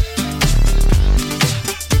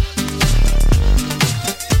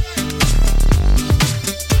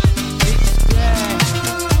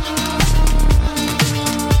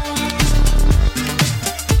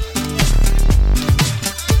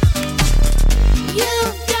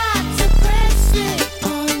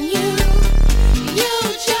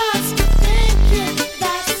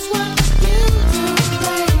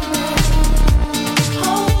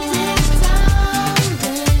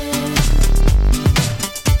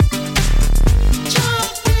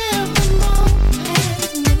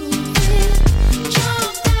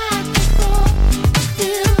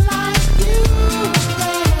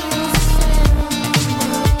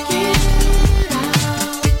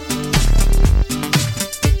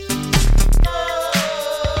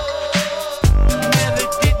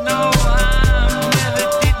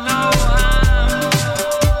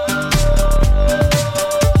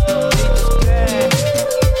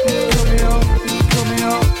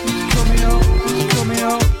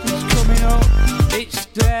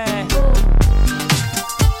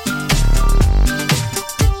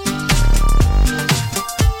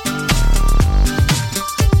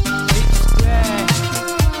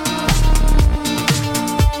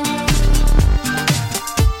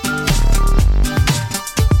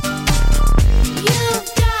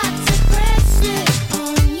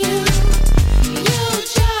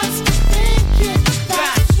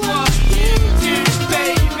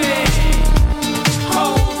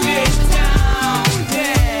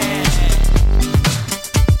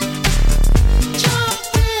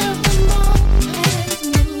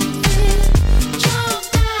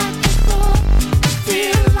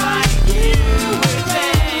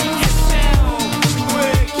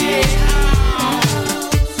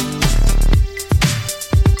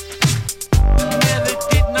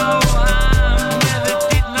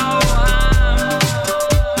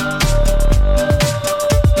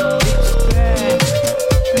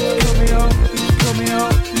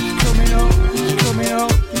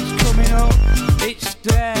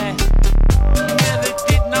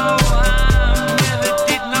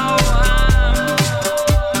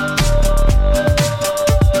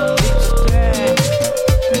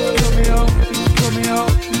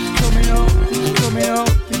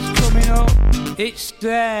 It's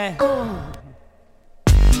there.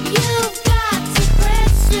 You've got to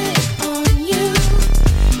press it on you.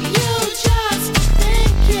 You just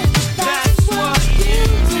think it. That's what you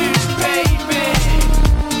do, baby.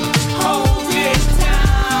 Hold it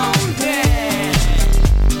down there.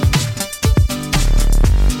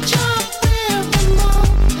 Jump with the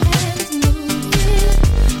moment, move it.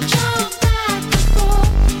 Jump back and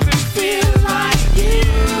forth and feel like you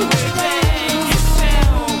within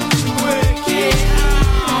yourself. Work it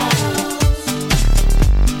out.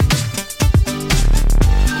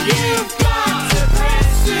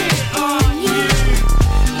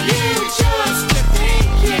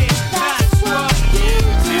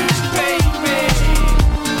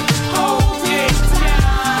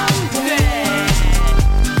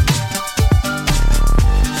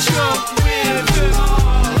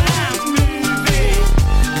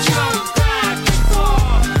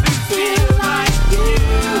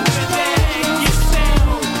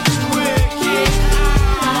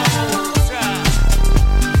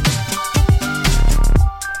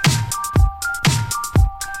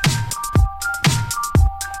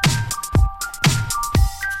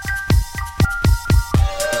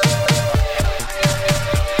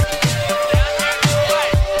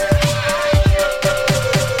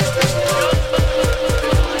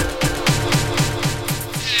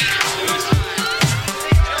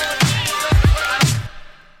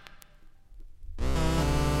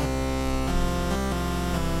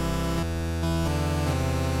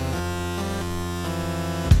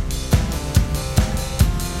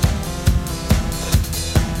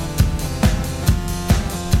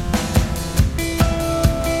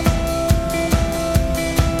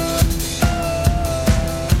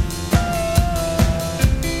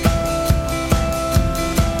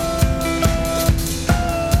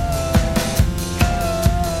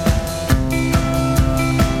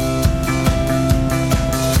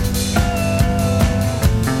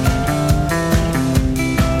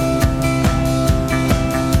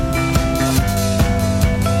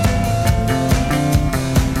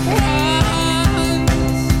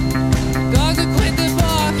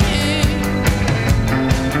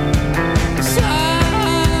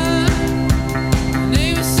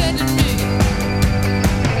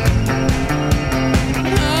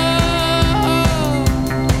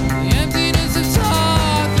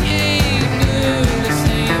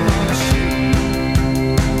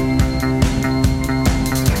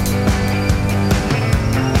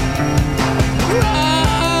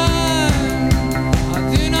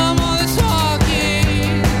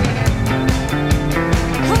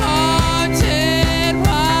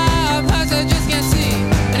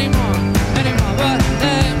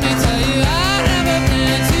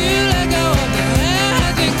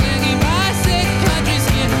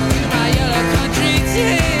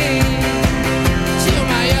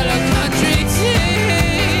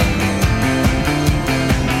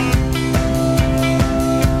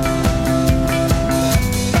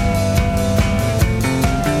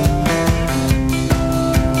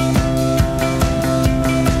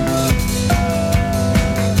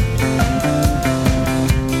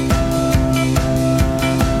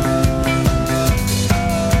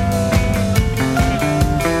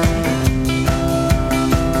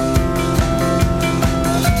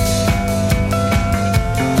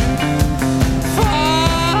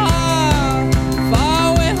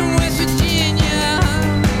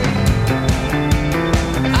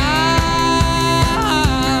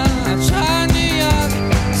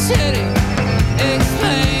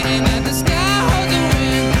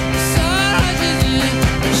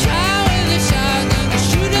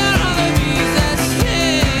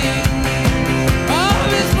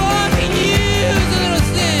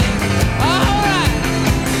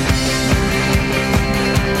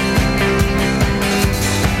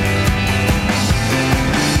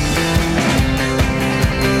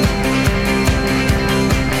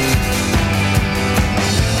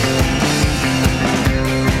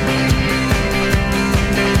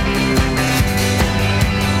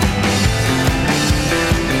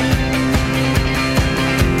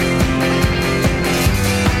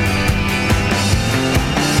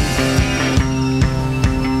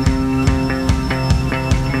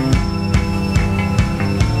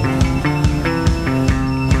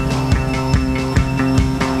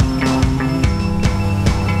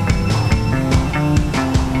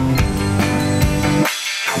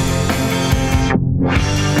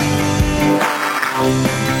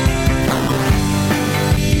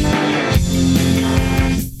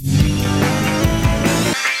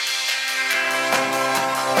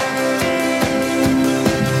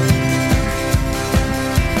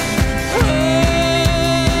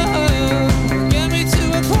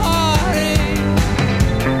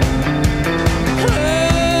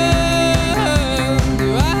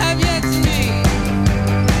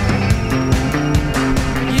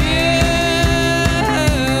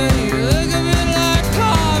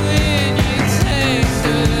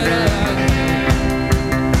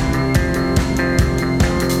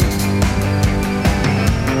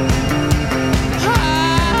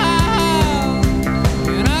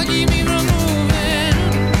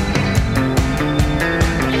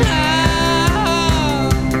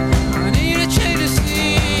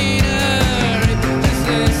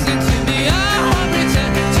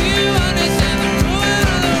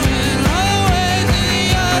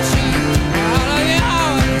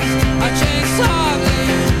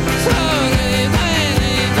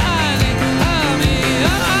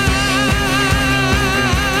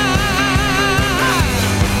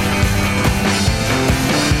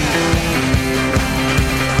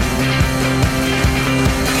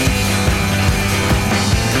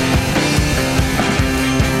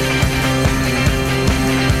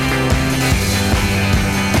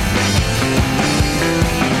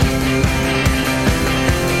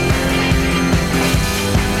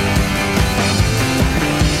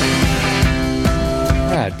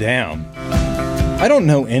 don't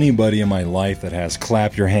know anybody in my life that has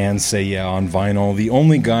Clap Your Hands, Say Yeah on vinyl. The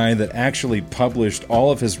only guy that actually published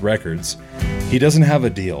all of his records, he doesn't have a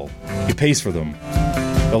deal. He pays for them.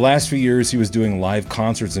 The last few years, he was doing live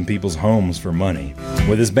concerts in people's homes for money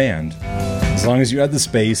with his band. As long as you had the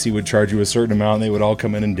space, he would charge you a certain amount and they would all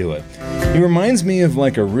come in and do it. He reminds me of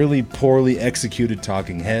like a really poorly executed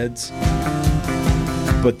Talking Heads.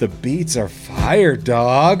 But the beats are fire,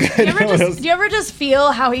 dog. Do you ever just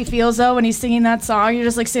feel how he feels though when he's singing that song? You're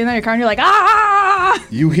just like sitting there in your car and you're like, ah!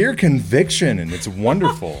 You hear conviction and it's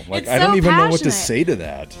wonderful. Like, It's I don't so even know what to passionate. say to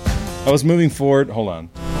that. I was moving forward. Hold on.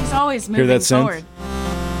 He's always Hear moving that synth? forward.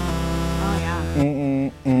 Oh yeah.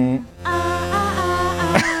 Mm-mm-mm.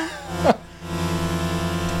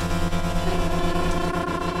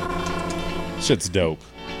 Shit's dope.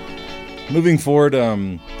 Moving forward, I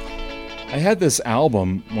had this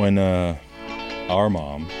album when our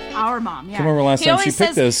mom. Our mom, yeah. Can't remember last time she always picked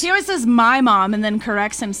says, this. He always says my mom and then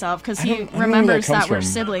corrects himself because he I don't know where remembers that that, comes we're from.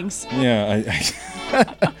 siblings. Yeah,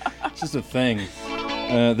 it's just a thing.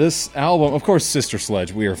 This album, of course, Sister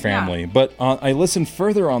Sledge, We Are Family. Yeah. But I listened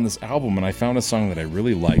further on this album and I found a song that I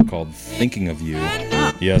really like called Thinking of You.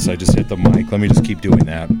 Yes, I just hit the mic. Let me just keep doing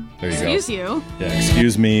that. There you Excuse go. you. Yeah,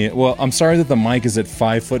 excuse me. Well, I'm sorry that the mic is at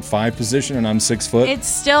 5'5" position and I'm 6 foot. It's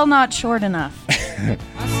still not short enough.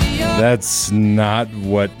 That's not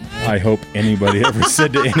what I hope anybody ever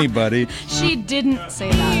said to anybody. She didn't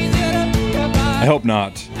say that. I hope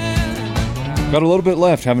not. Got a little bit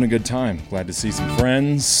left, having a good time. Glad to see some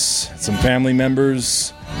friends, some family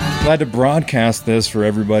members. Glad to broadcast this for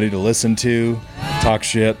everybody to listen to, talk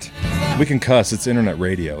shit. We can cuss, it's internet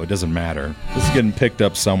radio, it doesn't matter. This is getting picked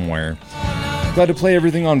up somewhere. Glad to play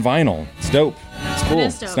everything on vinyl. It's dope. It's cool.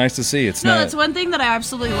 is dope. It's nice to see. It's No, not. that's one thing that I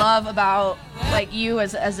absolutely love about like you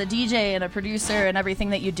as a DJ and a producer and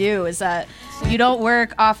everything that you do is that you don't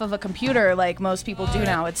work off of a computer like most people do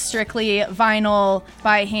now. It's strictly vinyl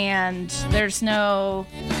by hand. There's no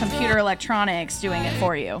computer electronics doing it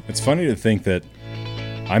for you. It's funny to think that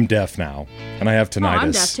I'm deaf now, and I have tinnitus. Oh,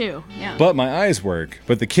 I'm deaf too. Yeah. But my eyes work.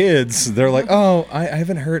 But the kids, they're like, oh, I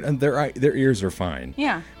haven't heard, and their ears are fine.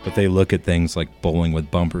 Yeah. But they look at things like bowling with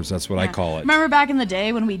bumpers. That's what I call it. Remember back in the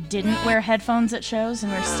day when we didn't wear headphones at shows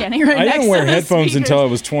and we were standing right I next didn't to wear the headphones speakers? until I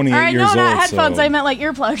was 28 All right, years no, old. not headphones. So I meant like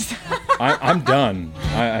earplugs. I'm done.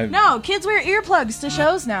 No, kids wear earplugs to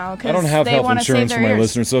shows now because I don't have they health want to save insurance their for my ears.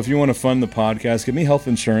 listeners. So if you want to fund the podcast, give me health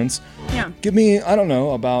insurance. Yeah. Give me, I don't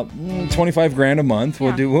know, about 25 grand a month.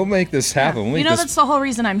 We'll make this happen. We'll You make know this, that's the whole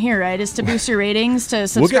reason I'm here, right? Is to boost your ratings, to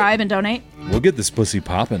subscribe and donate. we'll get this pussy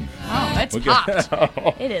popping. Oh, it's We'll get-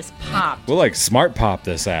 popped. It is popped. We'll like smart pop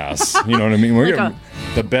this ass. You know what I mean? We're Like getting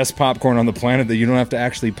the best popcorn on the planet that you don't have to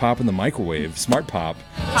actually pop in the microwave. Smart pop,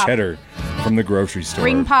 Pop. cheddar from the grocery store.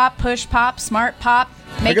 Ring pop, push pop, smart pop,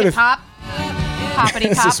 make gotta- it pop, poppity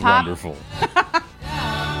This pop is pop. wonderful.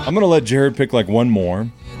 I'm gonna let Jared pick like one more.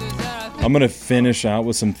 I'm gonna finish out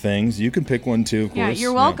with some things. You can pick one too, of course. Yeah,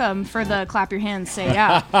 you're welcome for the clap your hands, say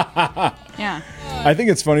yeah. Yeah. I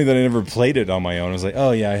think it's funny that I never played it on my own. I was like,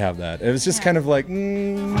 oh yeah, I have that. It was just kind of like,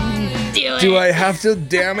 do I have to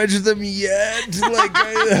damage them yet? Like,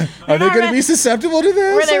 are they going to be susceptible to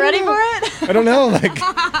this? Were they I don't ready know. for it? I don't know. Like,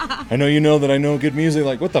 I know you know that I know good music.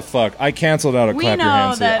 Like, what the fuck? I canceled out a We Clap Your know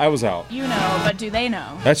Hands. that I was out. You know, but do they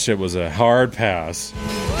know? That shit was a hard pass.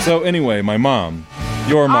 So anyway, my mom,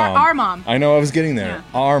 your mom, Our mom. I know I was getting there.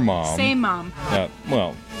 Our mom. Same mom.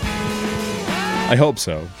 Well, I hope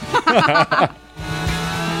so.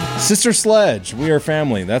 Sister Sledge, We Are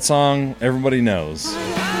Family. That song everybody knows.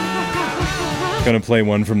 Gonna play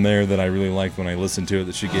one from there that I really liked when I listened to it.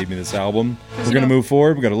 That she gave me this album. We're gonna move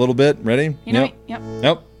forward. We got a little bit. Ready? You know, Yep.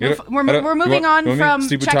 yep. Yep. We're moving on from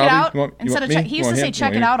Steve check it Butabi? out You want- you instead want of me? check. He You used to want say him?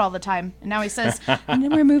 check You it want out all the time, and now he says, and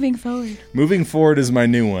then we're moving forward. Moving forward is my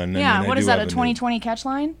new one. Yeah, what is that? A 2020 catch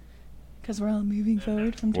line? Because we're all moving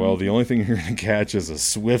forward from. Well, the only thing you're gonna catch is a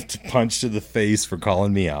swift punch to the face for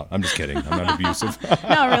calling me out. I'm just kidding. I'm not abusive.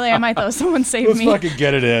 No, really, I might though. Someone save Let's me. fucking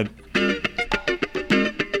get it in.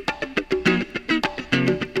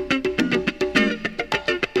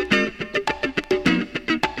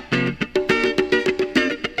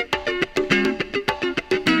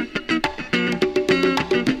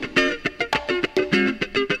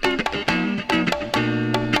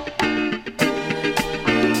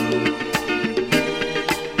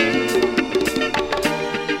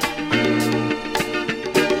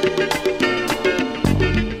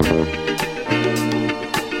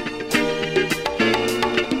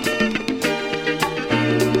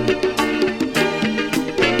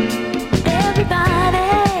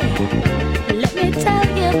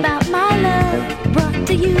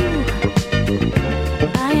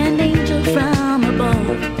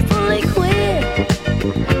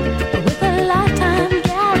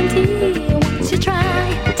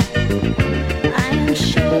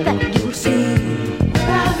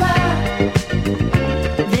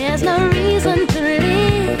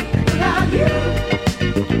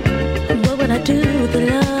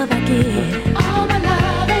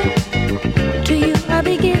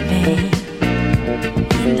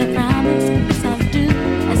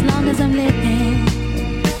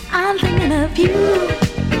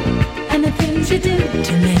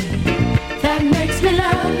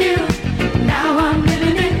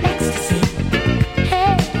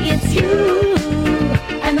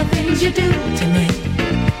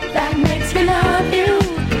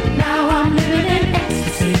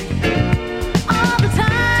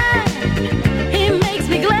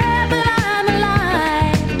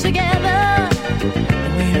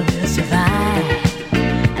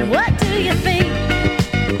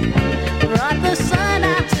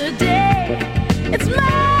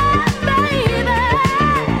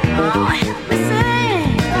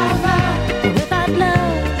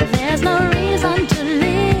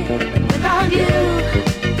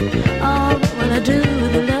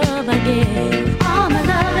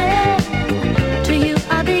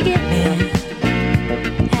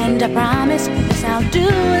 And I promise this I'll do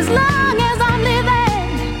as long as I'm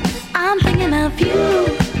living. I'm thinking of you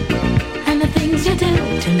and the things you do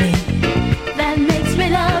to me that makes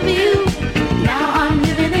me love you. Now I'm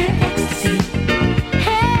living in ecstasy.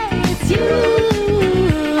 Hey, it's you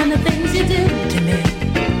and the things you do to me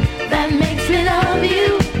that makes me love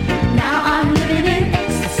you. Now I'm living in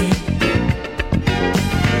ecstasy.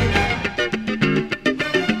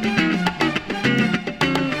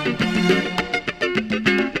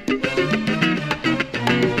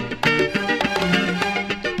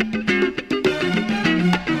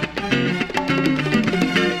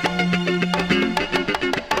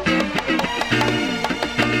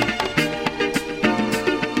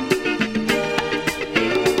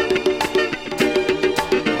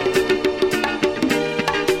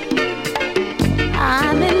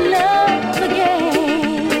 I'm in love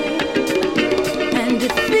again, and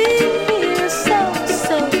it feels so,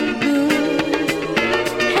 so good.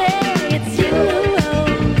 Hey, it's you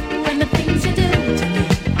and the things you do to me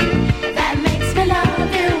that makes me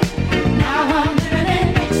love you. Now I'm living in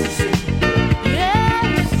ecstasy.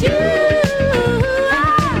 Yeah, it's you and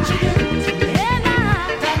the things you do to me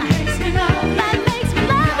that makes me love you.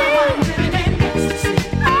 Now I'm living in ecstasy.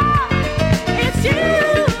 Oh, it's you.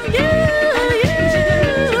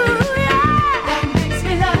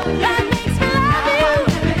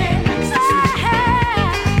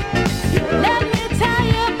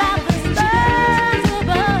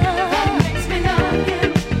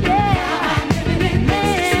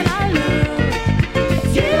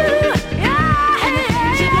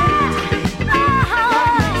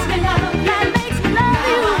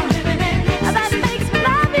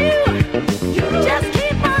 Just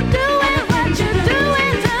keep on doing what you're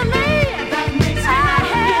doing to me. That makes me love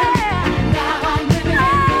you. Now I'm living in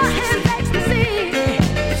ecstasy.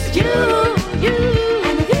 It's you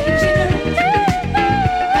and the things you do to me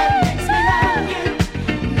that makes me love you.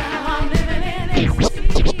 Now I'm living in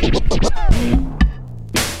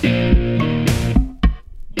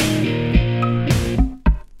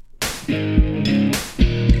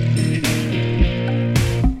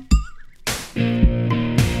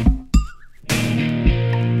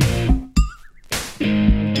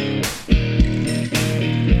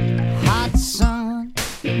Hot sun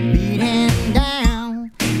beating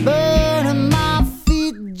down, burning my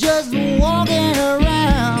feet just walking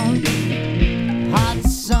around. Hot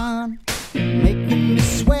sun making me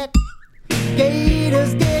sweat.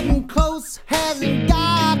 Gators getting close, hasn't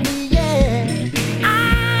got me yet.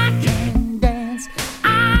 I can dance,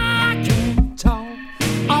 I can talk.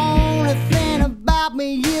 Only thing about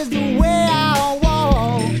me is the way I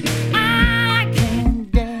walk. I can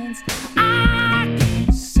dance, I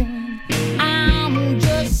can sing. I'm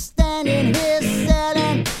just standing here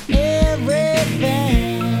selling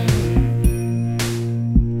everything.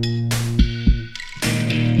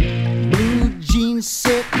 Blue jeans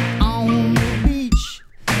sit on the beach.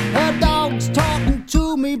 Her dog's talking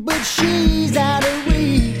to me, but she's out of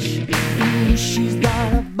reach. She's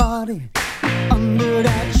got a body under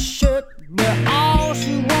that shirt, but all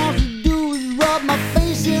she wants to do is rub my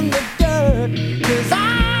face in the dirt. 'Cause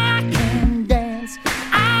I can dance,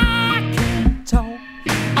 I can talk.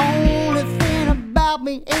 Only thing about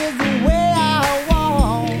me is the way I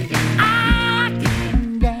walk. I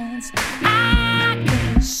can dance, I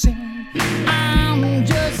can sing. I'm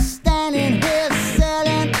just standing here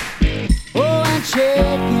selling, oh, and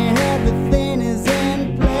checking everything is in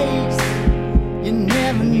place. You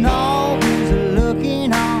never know who's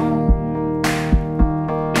looking on.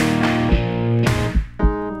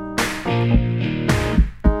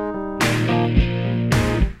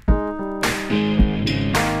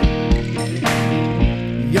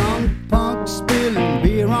 Young punk spilling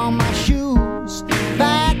beer on my shoes.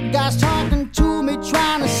 Fat guys talking to me,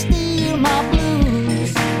 trying to steal my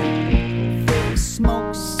blues. Thick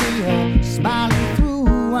smoke, see her smiling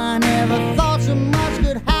through. I never thought so much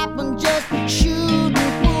could happen, just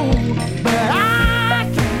shooting pool. But I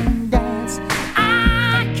can dance, I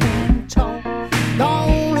can talk. The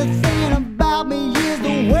only thing about me is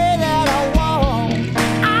the way that I walk.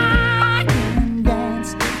 I can dance,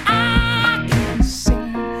 I can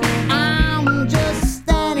sing. I'm just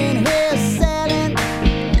standing here selling,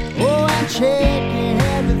 oh, and checking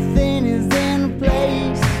everything is in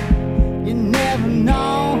place. You never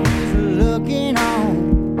know who's looking on.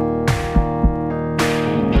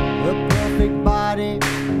 A perfect body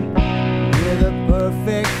with a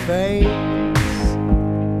perfect face.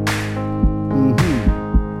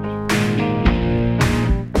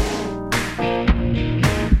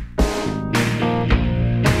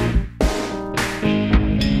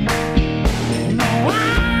 No,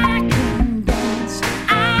 I can dance,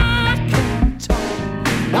 I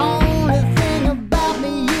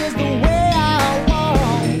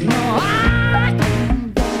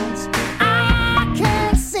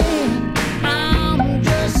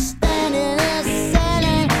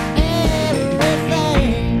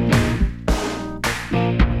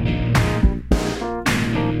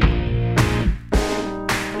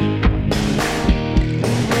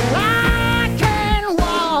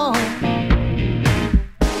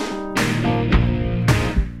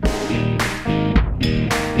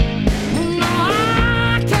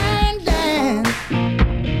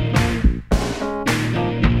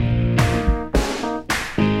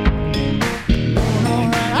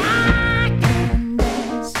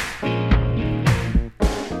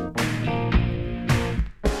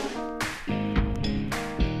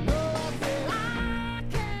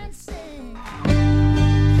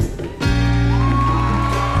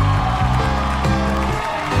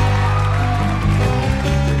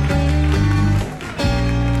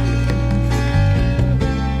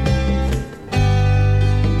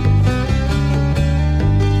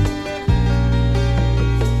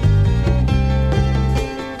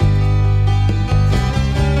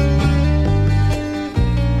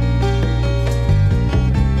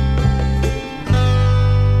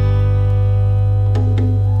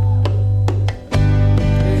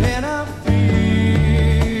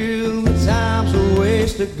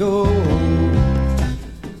go.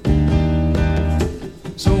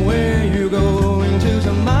 So where you going to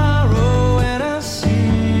tomorrow? And I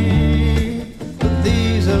see that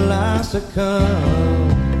these are lies to come.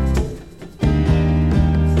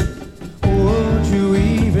 Would you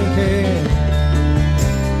even care?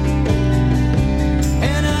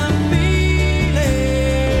 And I'm feeling,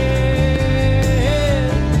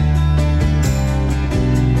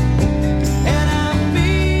 and I'm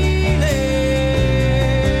feeling.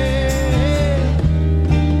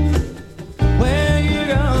 Where you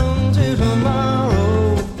going to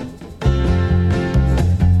tomorrow?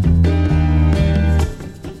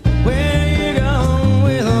 Where you going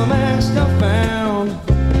with a mask I found?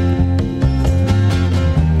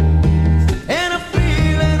 And I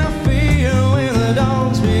feel when the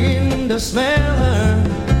dogs begin to smell her.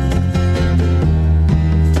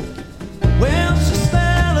 Well, she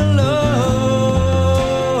smell of love.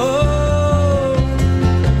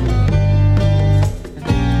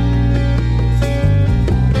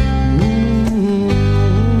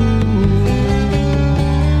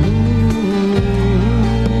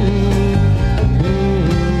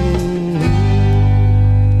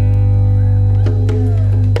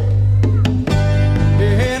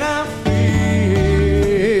 And I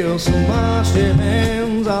feel so much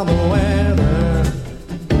depends on the weather.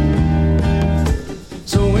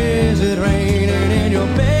 So is it raining in your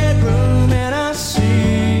bedroom? And I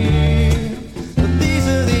see that these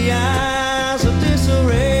are the eyes of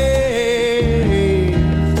disarray.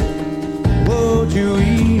 Would you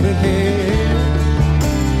even care?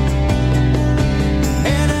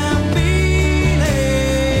 And I'm feeling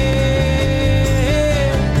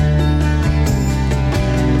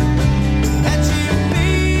that you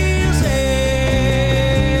feel it.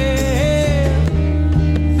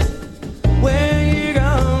 Where you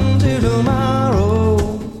going to tomorrow?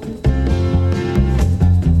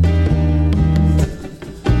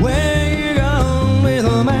 Where you going with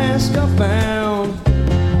a mask I found?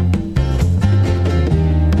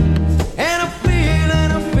 And I feel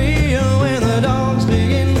when the dogs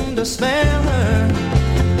begin to smell her.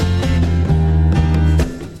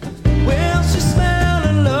 Well, she smell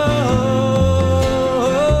of love.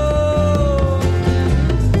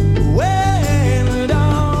 When the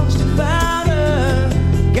dogs divide her,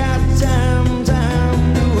 got time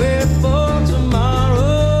to wait for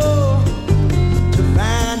tomorrow. To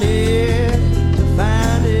find it, to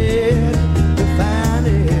find it, to find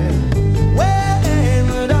it. When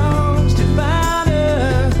the dogs divide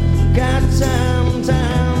her, got time to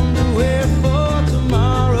wait for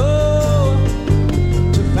tomorrow.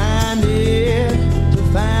 To find it, to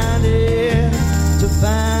find it, to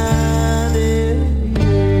find it,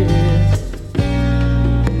 yeah.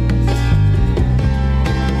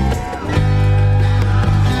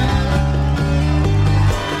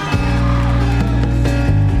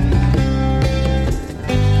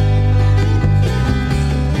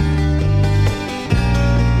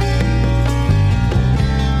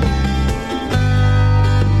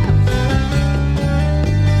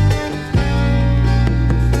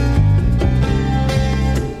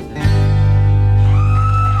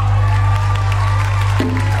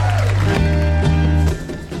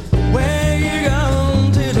 Where you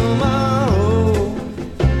going to tomorrow?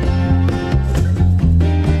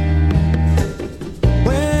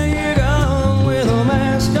 Where you going with a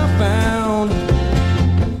mask I found?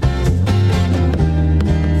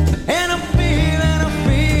 And I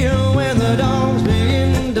feel when the dogs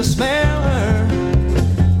begin to smell her.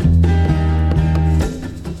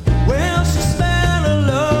 Well, she smell of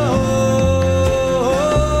love.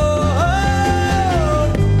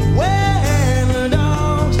 When the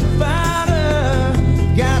dogs divide her,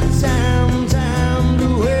 got time to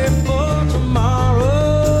wait for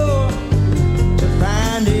tomorrow. To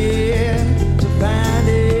find it, to find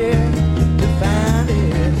it, to find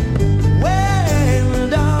it. When the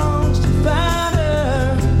dogs divide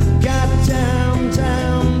her, got time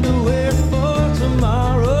to wait for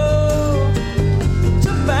tomorrow.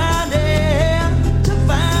 To find it, to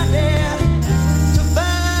find it, to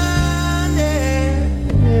find it.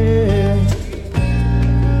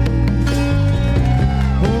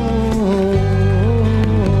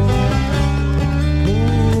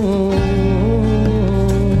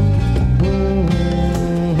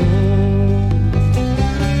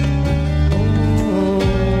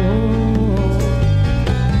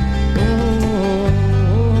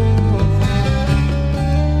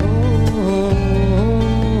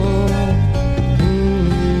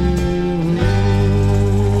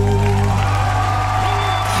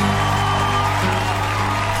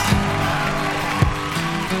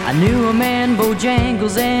 I knew a man,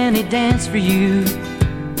 Bojangles, and he danced for you.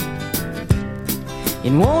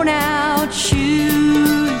 in worn out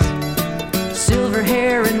shoes, silver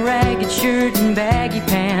hair and ragged shirt and baggy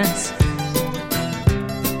pants,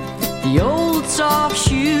 the old soft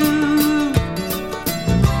shoe.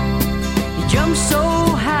 He jumped so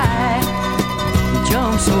high, he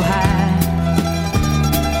jumped so high,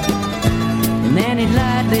 and then he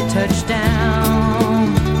lightly touched down.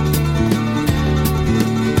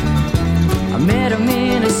 I met him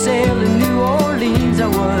in a sail in New Orleans. I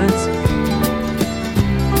was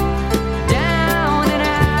down and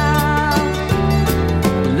out.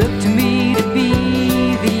 He looked to me to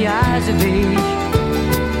be the eyes of age.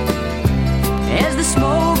 As the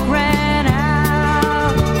smoke ran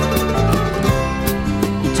out,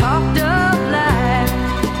 he talked of life,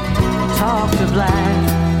 talked of life.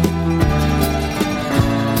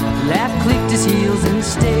 Laugh clicked his heels and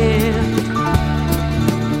stepped.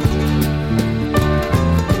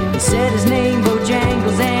 He said his name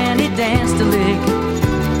Bojangles and he danced a lick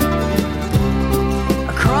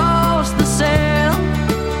across the cell.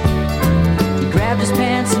 He grabbed his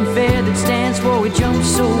pants and feathered stance for he jumped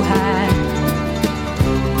so high.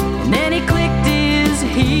 And then he clicked his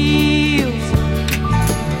heels.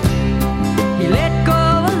 He let go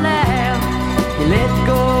a laugh, he let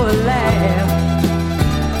go a laugh.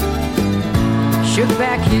 Shook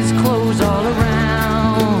back his clothes all around.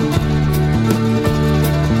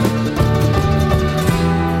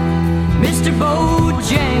 Mr.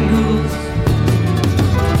 Bojangles,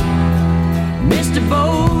 Mr.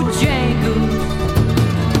 Bojangles,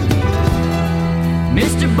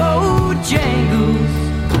 Mr. Bojangles,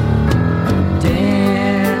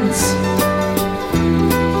 dance.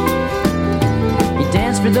 He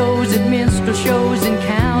danced for those at minstrel shows and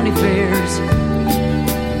county fairs.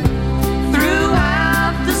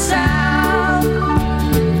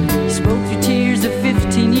 Spoke through tears of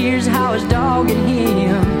 15 years how his dog and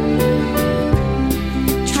him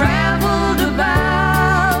traveled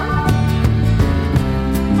about.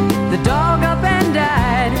 The dog up and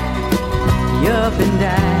died, he up and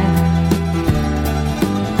died.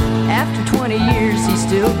 After 20 years he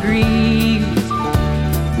still grieves.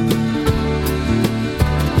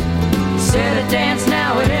 Said I dance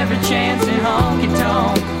now at every chance in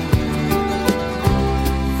honky-tonk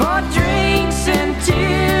for drinks and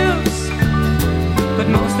tips, but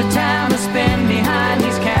most of the time I spend behind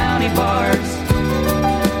these county bars,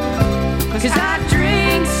 'cause I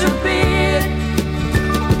drinks a bit.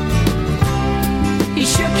 He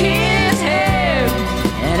shook his head,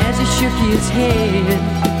 and as he shook his head,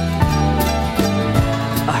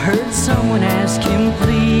 I heard someone ask him,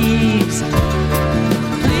 please,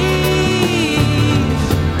 please,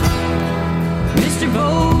 Mr.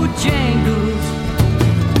 Bojangles,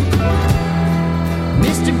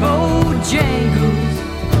 Mr. Bojangles,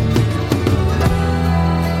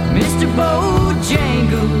 Mr.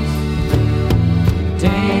 Bojangles,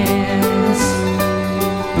 dance.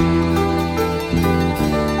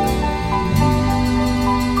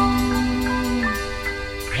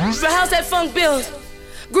 So how's that funk build?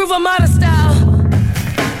 Groove Armada style.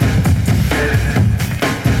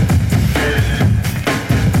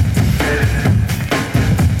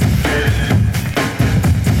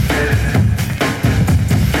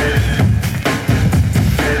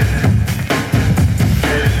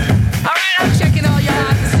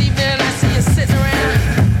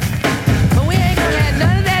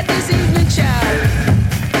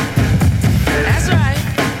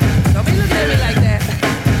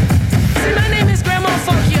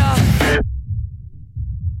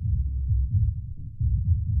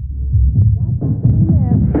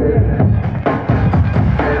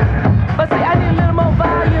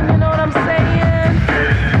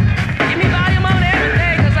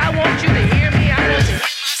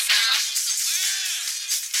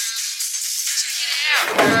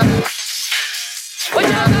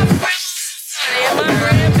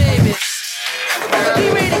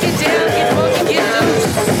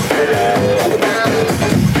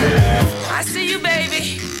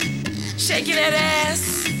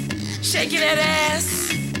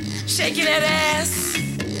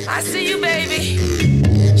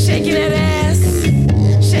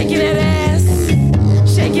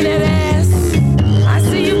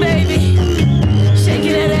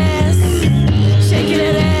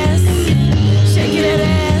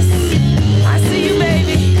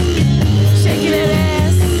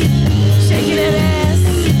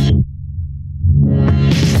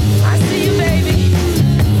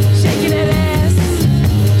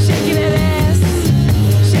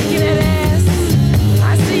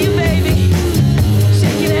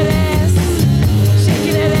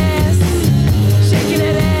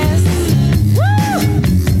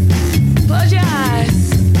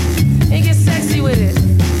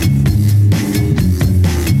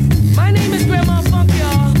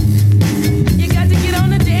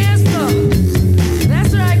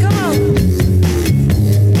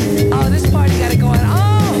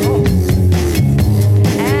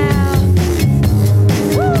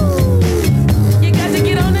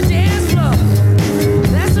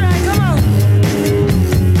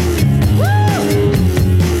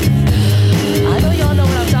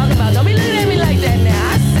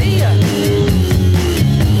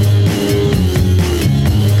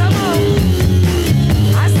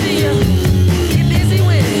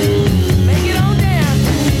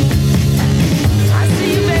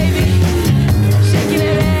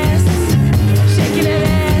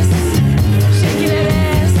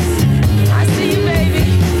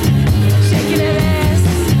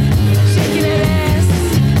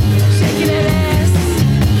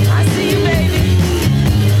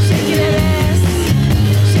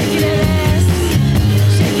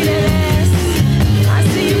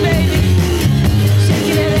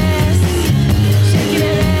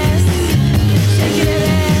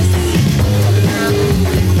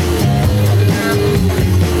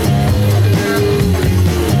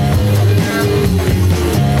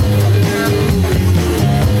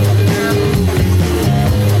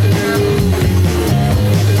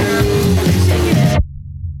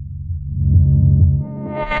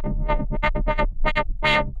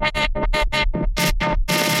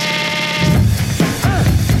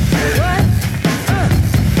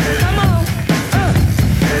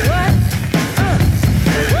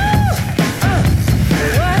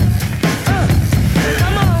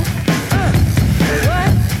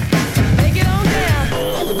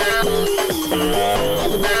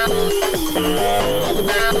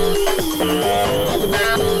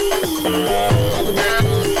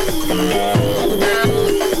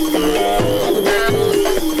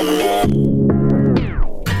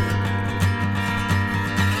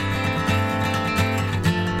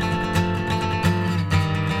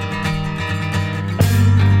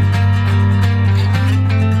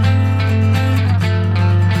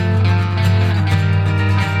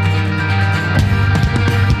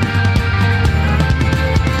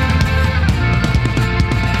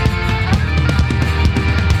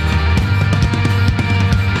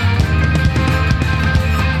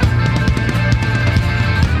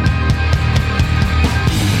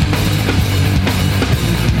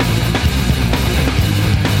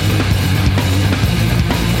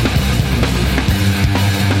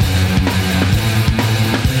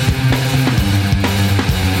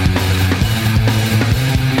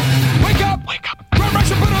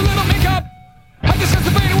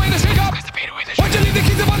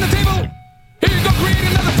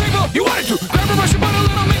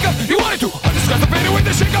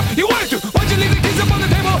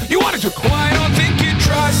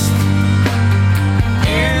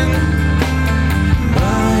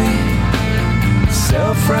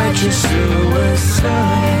 self-righteous suicide.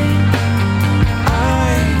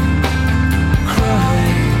 I cry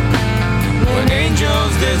when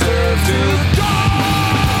angels deserve to die.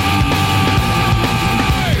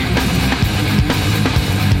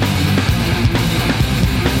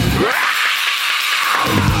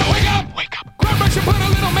 Wake up! Grab brush and put a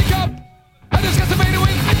little makeup. I discuss the fade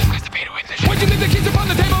away. Why'd you leave the keys upon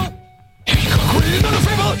the table? Here you go. Create another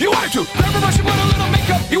fable. You wanted to. Grab a brush and put a little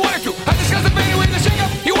makeup. You wanted to. I discuss the fade away, the shake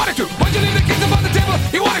up. You wanted to. Why'd you leave the keys upon the table?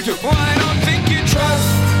 You wanted to. Well, I don't think you trust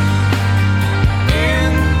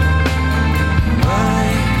in my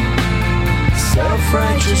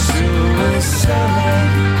self-righteous suicide.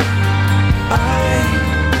 I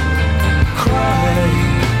cry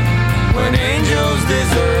when angels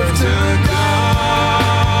deserve to die.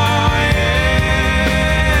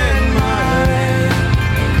 In my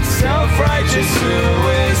self-righteous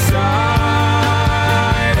suicide,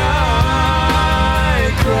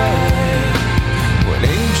 I cry when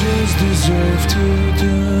angels deserve to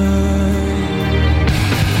die.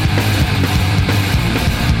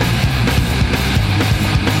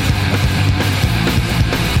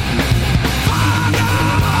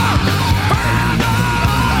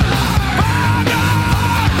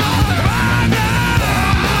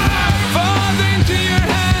 Father, into your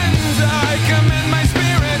hands I commend my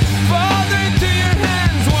spirit. Father, into your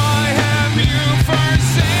hands. Why have you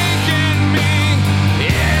forsaken me?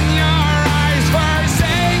 In your eyes,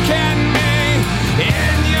 forsaken me.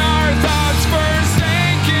 In your thoughts,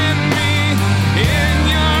 forsaken me. In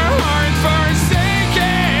your heart,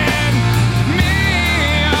 forsaken me.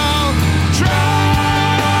 Oh,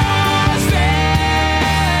 trust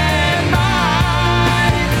in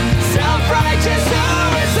my self-righteous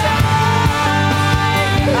suicide.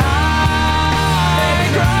 I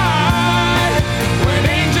cry when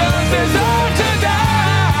angels deserve to die.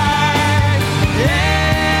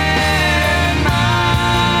 In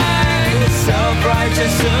my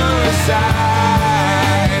self-righteous suicide,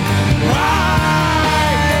 I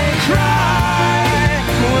cry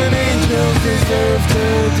when angels deserve to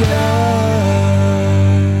die.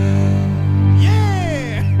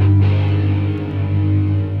 Yeah.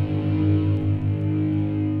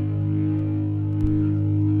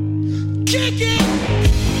 Kick it!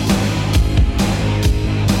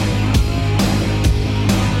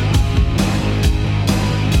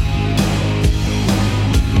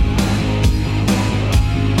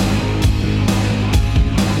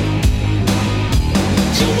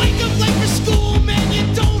 You wake up late for school, man, you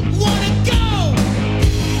don't wanna go.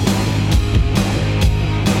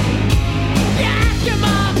 You ask your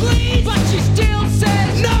mom, please, but she still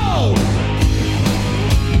says no.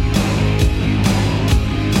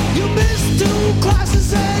 You missed 2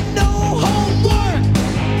 classes and no homework.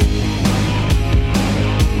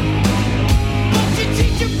 But your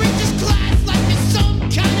teacher preaches class like you're some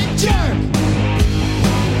kind of jerk.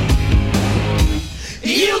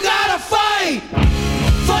 You gotta fight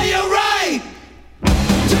for your right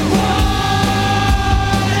to party.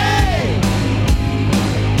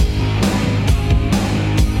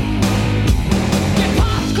 Your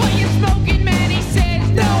pops caught you smoking, man, he says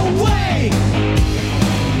no way.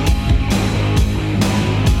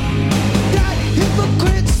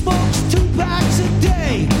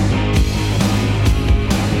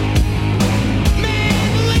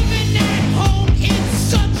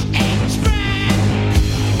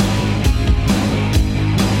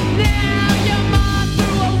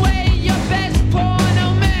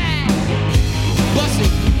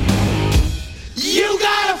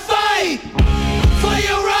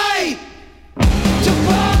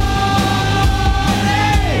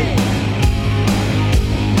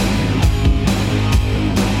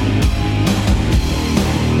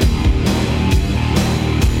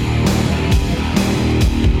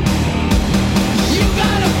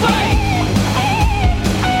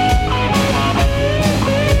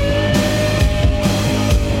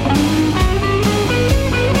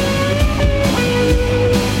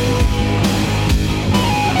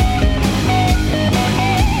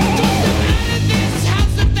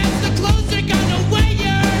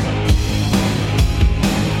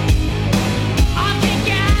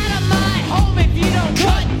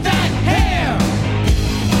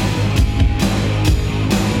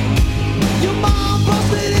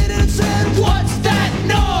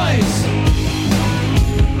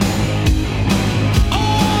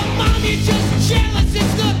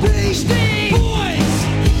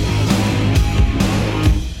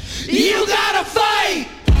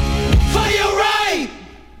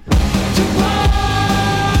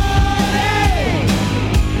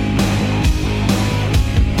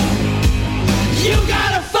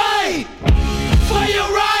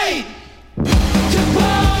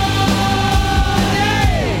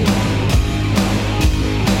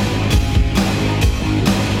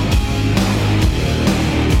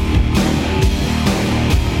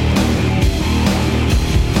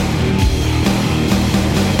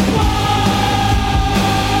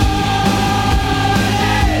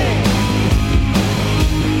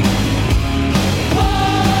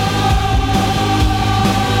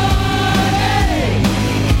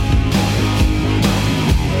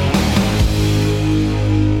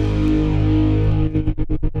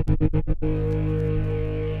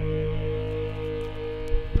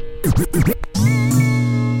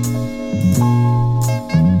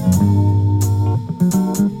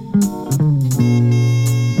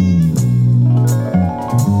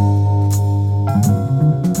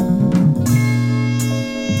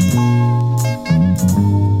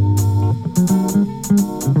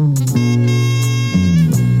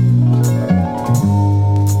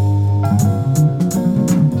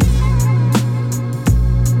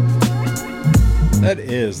 That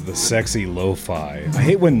is the sexy lo-fi. I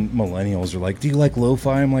hate when millennials are like, do you like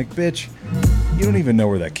lo-fi? I'm like, bitch, you don't even know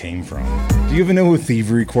where that came from. Do you even know who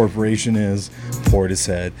Thievery Corporation is?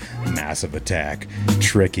 Portishead, Massive Attack,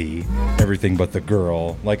 Tricky, Everything But the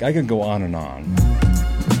Girl. Like, I can go on and on.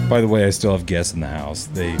 By the way, I still have guests in the house.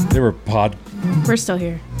 They were We're still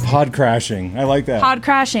here. pod crashing. I like that. Pod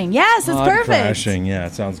crashing. Yes, it's Pod perfect. crashing. Yeah,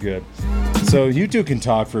 it sounds good. So you two can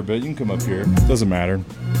talk for a bit. You can come up here. Doesn't matter.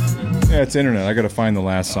 Yeah, it's internet. I gotta find the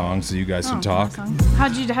last song so you guys can talk.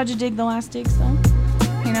 How'd you dig the last digs though?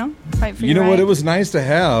 You know, fight for You know your what? It right. was nice to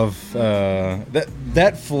have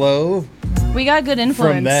that flow We got good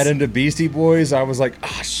influence. from that into Beastie Boys. I was like,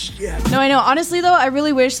 ah, shit. No, I know. Honestly, though, I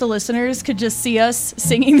really wish the listeners could just see us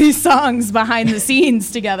singing these songs behind the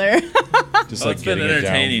scenes together. Just It's been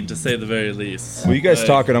entertaining to say the very least. Well, you guys Like,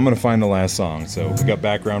 talking. I'm gonna find the last song. So we got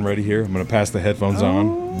background ready here. I'm gonna pass the headphones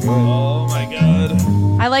on. Oh my god.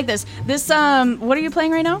 I like this. This what are you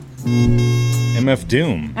playing right now? MF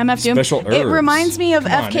Doom. MF Doom. Special Herbs. It reminds me of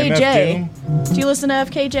Come on, FKJ. MF Doom. Do you listen to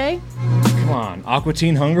FKJ? Come on, Aqua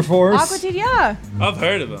Teen Hunger Force. Aqua Teen, yeah. I've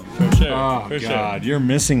heard of them for sure. Oh for God, you're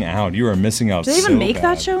missing out. You are missing out. Do they even so make bad.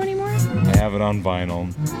 that show anymore? I have it on vinyl.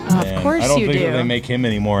 Of course I don't you think do. that they make him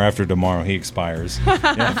anymore after tomorrow. He expires.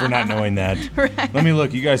 Yeah, for not knowing that. Let me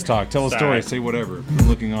look. You guys talk. Tell a story. Sorry. Say whatever. I'm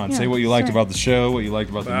looking on. Yeah, Say what you liked sorry. about the show. What you liked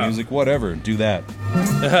about the Wow. music. Whatever. Do that.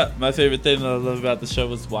 My favorite thing that I love about the show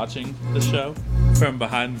was watching the show from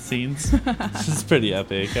behind the scenes. It's pretty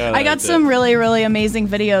epic. I got some really, really amazing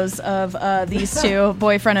videos of these two,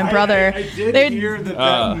 boyfriend and brother. I did hear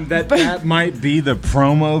that might be the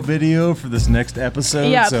promo video for this next episode.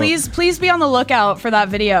 Yeah, so please be on the lookout for that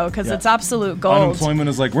video because Yeah. it's absolute gold. Unemployment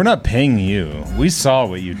is like, we're not paying you. We saw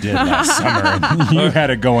what you did last summer. You had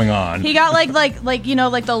it going on. He got like you know,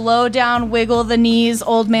 like the low down wiggle the knees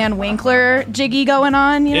old man Winkler jiggy going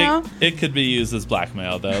on, you know? It could be used as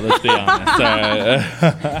blackmail, though. Let's be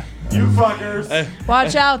honest. You fuckers.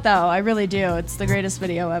 Watch out though, I really do. It's the greatest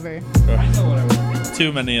video ever.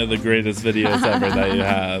 Too many of the greatest videos ever that you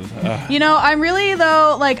have. Ugh. You know, I'm really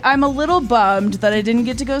though I'm a little bummed that I didn't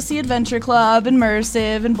get to go see Adventure Club and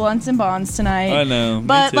Immersive and Blunts and Bonds tonight. I know. me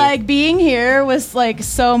But too. like being here was like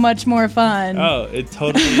so much more fun. Oh, it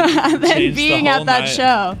totally than changed being the at whole that night.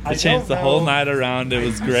 show. It changed the whole night around. It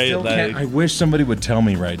was great. Still Like, can't- I wish somebody would tell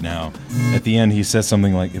me right now. At the end, he says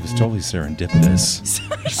something like, "It was totally serendipitous."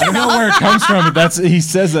 I don't know where it comes from, but he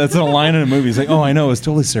says that's a line in a movie. He's like, "Oh, I know, it's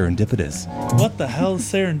totally serendipitous." what the hell is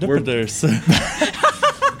serendipitous?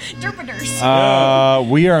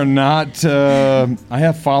 We are not. I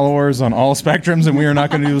have followers on all spectrums, and we are not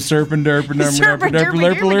going to do serpent. So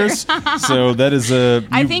that is a.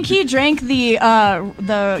 I think he drank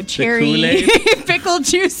the cherry Kool-Aid? pickle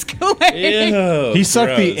juice Kool-Aid. He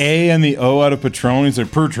sucked the A and the O out of Patron. He's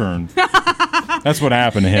like, per turn. That's what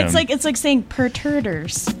happened to him. It's like saying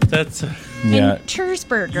perturters. That's yeah.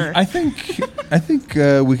 Cheeseburger. I think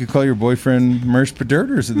we could call your boyfriend Mersh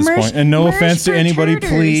Pedurters at this Mersh- point. And no Mersh offense to anybody, Pedurters.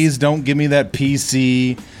 please don't give me that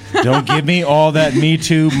PC. Don't give me all that Me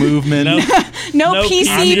Too movement. No PC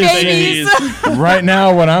I'm just babies. saying, right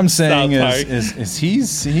now, what I'm saying South is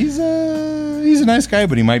he's a nice guy,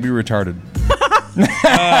 but he might be retarded.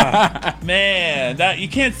 man, that you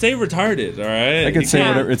can't say retarded. All right, I could say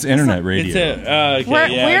whatever. It's internet radio. It's okay, We're,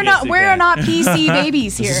 yeah, I we're guess not you we're can. not PC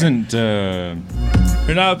babies here. This isn't.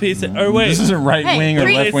 We're not a piece of, or wait. This isn't right wing or What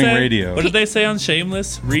did they left wing say? radio. What did they say on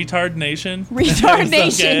Shameless? Retard Nation? Retard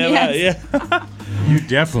Nation, Okay, yes. yeah. You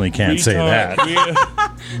definitely can't say that.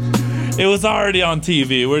 It was already on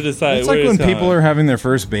TV. We're just like, It's like when people are having their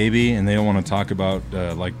first baby and they don't want to talk about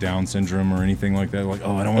like Down syndrome or anything like that. Like,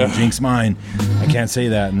 oh, I don't want to jinx mine. I can't say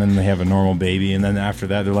that. And then they have a normal baby, and then after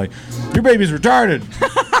that, they're like, your baby's retarded.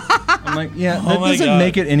 I'm like, yeah, that Oh my doesn't God.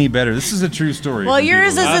 make it any better. This is a true story. Well, from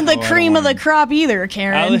yours people. isn't the cream of the crop either,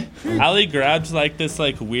 Karen. Allie grabbed like this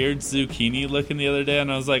like weird zucchini looking the other day,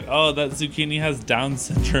 and I was like, "Oh, that zucchini has Down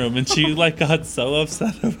syndrome," and she like got so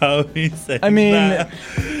upset about me saying I mean, that.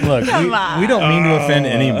 look, we don't mean to offend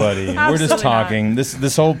anybody. We're just Absolutely talking.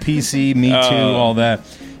 This whole PC, Me Too, all that.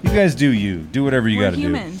 You guys do you. Do whatever you got to do.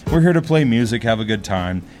 human. We're here to play music, have a good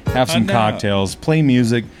time, have I some know. cocktails, play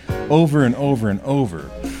music over and over and over.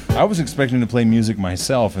 I was expecting to play music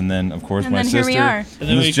myself, and then of course And my then here sister we are. And and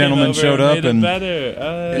then we this came gentleman over showed and up, made it and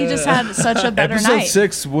better. He just had such a better episode night.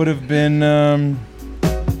 6 would have been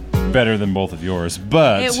better than both of yours,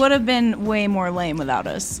 but It would have been way more lame without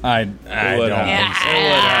us. I don't think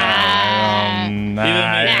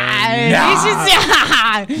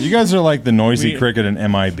so. You guys are like the noisy cricket and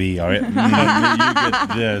MIB. All right? You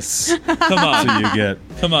get this. Come on. So you get.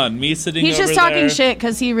 Come on, me sitting He's over just talking there. shit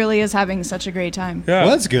because he really is having such a great time. Well,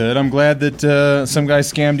 that's good. I'm glad that some guy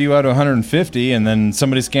scammed you out of 150, and then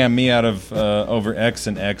somebody scammed me out of over X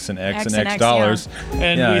and X and X and X dollars.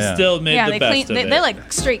 And we still made the they best of it. They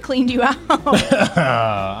like straight cleaned you out.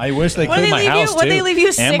 I wish they What did cleaned they my leave you- house what too. did they leave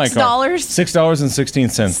you, and my car. $6?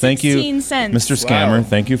 $6.16. Thank you, 16 cents. Mr. Scammer. Wow.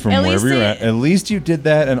 Thank you from At wherever least you're they- at. At least you did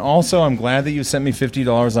that, and also I'm glad that you sent me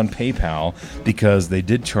 $50 on PayPal because they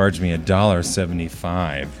did charge me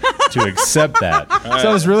 $1.75 to accept that. So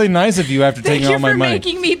it was really nice of you after Thank taking you all my for money.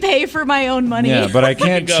 making me pay for my own money. Yeah, but I You can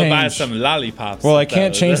can't go buy change. some lollipops. Well, I with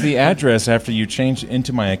can't those. change the address after you change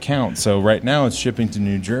into my account. So right now it's shipping to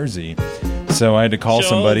New Jersey. So I had to call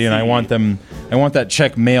somebody, and I want that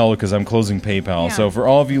check mailed because I'm closing PayPal. Yeah. So for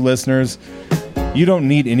all of you listeners, you don't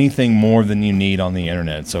need anything more than you need on the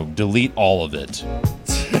internet. So delete all of it.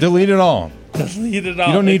 Delete it all. Delete it all.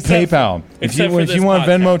 You don't need except- PayPal. If except you for if this you want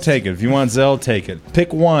podcast. Venmo, take it. If you want Zelle, take it.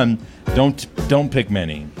 Pick one. Don't pick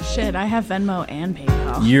many. Shit, I have Venmo and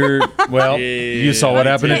PayPal. You're well. You saw what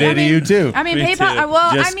happened today to you too. I mean, Me PayPal. too.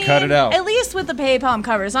 Well, Just I mean, cut it out. At least with the PayPal, I'm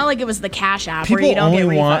covered. It's not like it was the Cash App where People you don't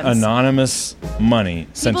only get want refunds. anonymous money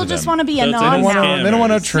sent People to them. just want to be So it's anon They don't now. They don't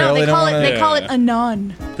want to trail. No, they don't want they call it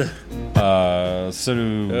anon. So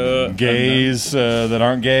do gays that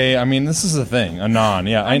aren't gay. I mean, this is a thing. Anon.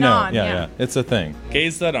 Yeah, I know. Anon, yeah. It's a thing.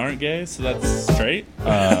 Gays that aren't gay, so that's straight.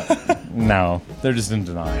 No, they're just in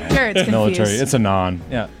denial. Jared's Military. confused. It's a non.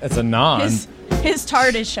 Yeah, it's a non. His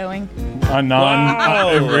tart is showing. A non.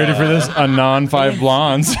 Wow. Ready for this? A non 5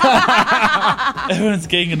 blondes. Everyone's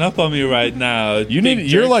ganging up on me right now.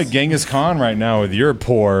 You're like Genghis Khan right now with your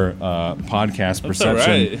poor podcast That's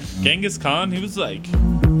perception. all right. Genghis Khan, he was like,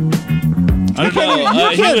 I don't know.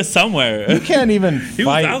 He was somewhere. You can't even He was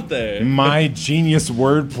fight out there. my genius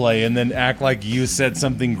wordplay and then act like you said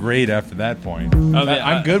something great after that point.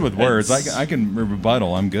 I'm good with words. I can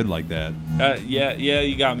rebuttal. I'm good like that. Yeah,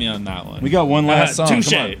 you got me on that one. We got one last song. Touche.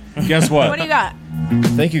 Come on. Guess what? What do you got?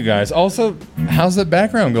 Thank you guys. Also, how's the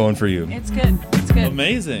background going for you? It's good. It's good.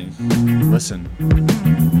 Amazing. Listen.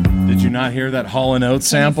 Did you not hear that Hall & Oates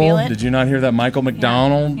sample? feel it? Did you not hear that Michael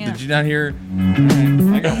McDonald? Yeah. Did you not hear?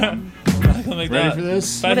 I got one. Ready for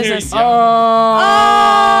this? What is this?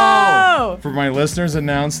 Oh! For my listeners,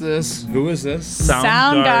 announce this. Who is this?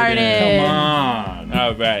 Soundgarden. Come on.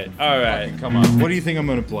 All right. Come on. What do you think I'm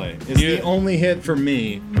going to play? It's the only hit for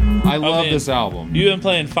me. I love this album. You've been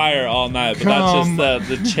playing Fire all night, but Come- that's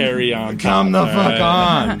just the cherry on top. Come the all fuck right?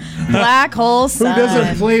 on. Black Hole Sun. Who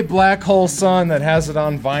doesn't play Black Hole Sun that has it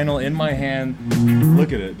on vinyl in my hand?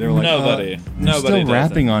 Look at it. They're like, Nobody. There's Nobody still does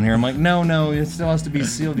rapping on here. I'm like, no, it still has to be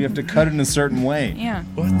sealed. You have to cut it in a certain way. Yeah.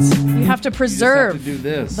 What? You have to preserve do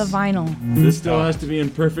this. the vinyl. This still has to be in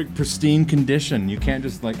perfect, pristine condition. You can't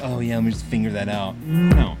just like, oh yeah, let me just finger that out.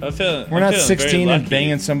 No. We're not 16 and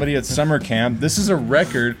banging somebody at summer camp. This is a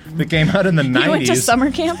record that came out in the 90s. You went to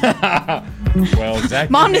summer camp? Well,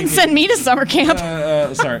 exactly. Mom didn't send me to summer camp.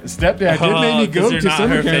 Sorry, stepdad did make me go to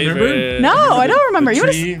summer camp. Remember? No, I don't remember. The You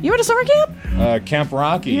went tree. to summer camp? Camp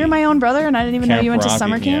Rocky. You're my own brother, and I didn't even know Camp you went to Rocky,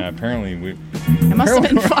 summer Yeah, camp. apparently we. It must have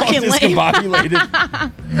been we're all fucking lame.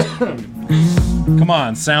 discombobulated. Come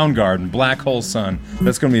on, Soundgarden, Black Hole Sun.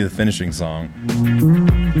 That's going to be the finishing song.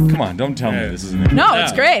 Come on, don't tell me this isn't it. No,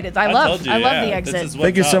 it's great. I love the This exit. is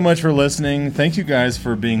Thank you what's so up. much for listening. Thank you guys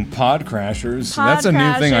for being pod crashers. That's a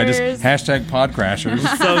new thing. I just hashtag pod crashers.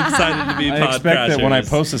 So excited to be I pod expect that when I crashers.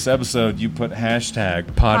 post this episode, you put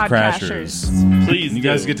hashtag pod crashers. Please, you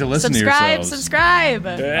guys get to listen to yourselves. Subscribe.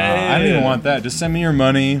 I don't even want that. Just send me your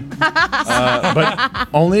money, but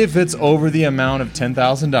only if it's over the amount of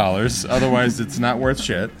 $10,000. Otherwise, it's not worth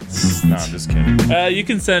shit. No, I'm just kidding. You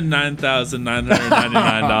can send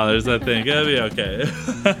 $9,999. I think it'll be okay.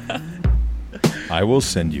 I will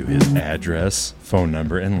send you his address, phone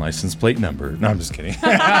number, and license plate number. No, I'm just kidding.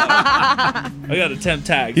 I got a temp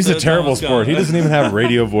tag. He's so a it's terrible almost sport. He gone. doesn't even have a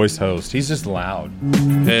radio voice host. He's just loud.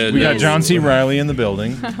 Yeah, We got no. John C. Riley in the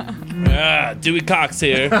building. Dewey Cox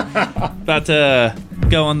here. About to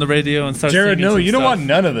go on the radio and start Jared, singing no, some you don't stuff. want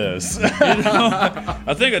none of this.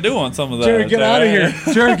 I think I do want some of that. Jared, get out of here.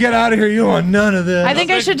 Jared, get out of here. You don't want none of this. I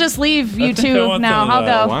think I should just leave you think I two want now. some of I'll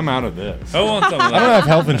that. go. Oh, I'm out of this. I want some of I that. don't have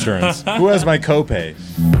health insurance. Who has my copay?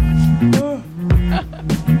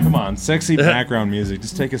 Come Come on, sexy background music.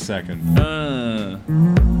 Just take a second.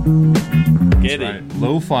 Get That's it. right.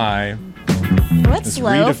 Lo-fi. What's It's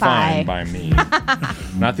lo-fi? redefined by me.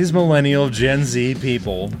 Not these millennial Gen Z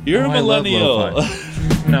people. You're a I love millennial. lo-fi.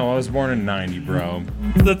 No, I was born in 90, bro.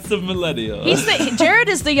 That's the millennial. Jared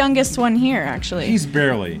is the youngest one here, actually. He's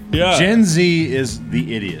barely. Yeah. Gen Z is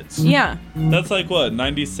the idiots. Yeah. That's like what,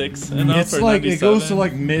 96 and up It's or like 97? it goes to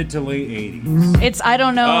like mid to late 80s. It's I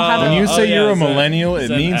don't know how to. When you say you're a so millennial, it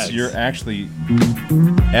it's an means X. you're actually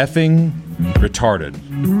effing retarded.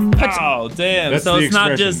 Oh, damn. That's so the it's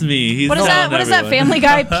not expression. just me. He's What is that? telling What is that? everyone. Family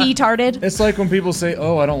Guy P-tarded? It's like when people say,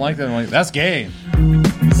 "Oh, I don't like that." I'm like, "That's gay."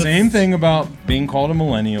 Same thing about being called a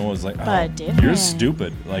millennial is like, "Oh, But different. you're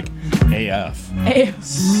stupid." Like AF.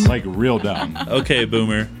 Like real dumb. Okay,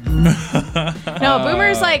 boomer. No,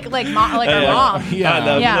 boomer's like our mom. Yeah, I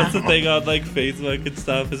know. Yeah. That's the thing on like Facebook and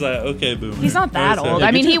stuff. Is like, okay, boomer. He's not that Or so- old.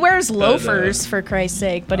 I mean, he wears loafers for Christ's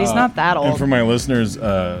sake, but he's not that And old. for my listeners,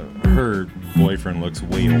 her boyfriend looks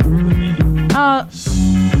way older than me.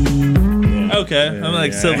 Okay, I'm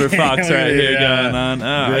like Yeah. Silver Fox right here Yeah. going on.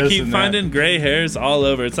 I This keep and finding gray hairs all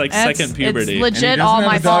over. It's like That's- second puberty. it's legit And he all doesn't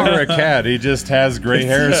my have a dog fault. or a cat. He just has gray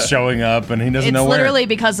hairs showing up, and he doesn't It's know where. literally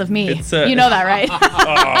because of me. It's, you know that, right?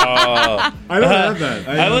 Oh. I don't have that.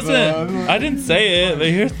 I wasn't. I didn't say it, but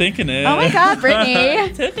you're thinking it. Oh my God, Brittany.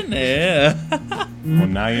 Thinking it. Well,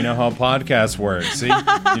 now you know how podcasts work. See,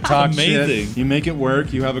 you talk Amazing. shit, you make it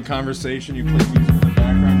work, you have a conversation, you play music in the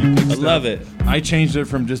background, you pick I stuff. love it. I changed it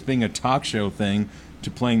from just being a talk show thing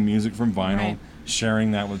to playing music from vinyl, Right.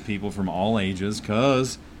 sharing that with people from all ages,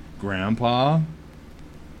 because grandpa,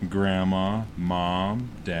 grandma, mom,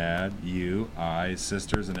 dad, you, I,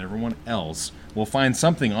 sisters, and everyone else will find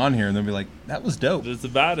something on here and they'll be like, that was dope. It's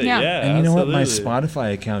about it. Yeah. Yeah. And you know what? My absolutely.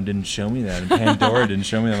 Spotify account didn't show me that, and Pandora didn't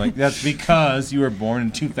show me that. I'm like, that's because you were born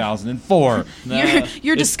in 2004. No,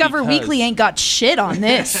 your it's Discover because- Weekly ain't got shit on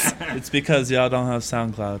this. It's because y'all don't have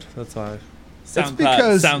SoundCloud. That's why. It's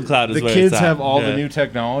because SoundCloud is the where kids it's at. have all Yeah. the new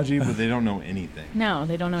technology, but they don't know anything. No,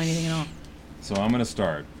 they don't know anything at all. So I'm gonna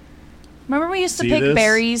start. Remember we used to See pick this?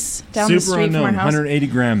 berries down Super the street unknown, from our house? 180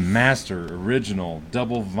 gram master, original,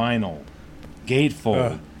 double vinyl,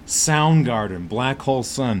 gatefold, Soundgarden, Black Hole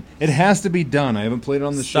Sun. It has to be done. I haven't played it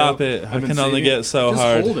on the show. Stop it. I I've been can only saving get it. so Just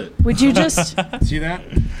hard. Hold it. Would you just... See that?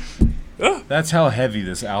 That's how heavy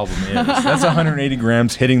this album is. That's 180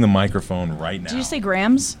 grams hitting the microphone right now. Did you say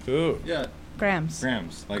grams? Ooh. Yeah. Grams.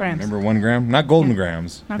 Grams. Like, Grams. remember 1 gram? Not golden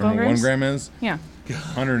grams. Not remember golden what 1 grams? gram is? Yeah.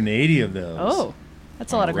 180 of those. Oh,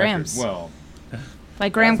 that's a on lot of record. grams. Well,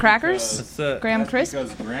 Like graham crackers? That's Graham crisp?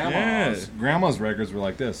 because grandma's records were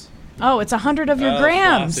like this. Oh, it's 100 of your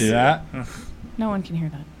grams. See that? No one can hear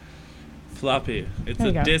that. Floppy. It's There a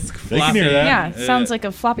you go. disc They floppy. can hear that. Yeah, it sounds like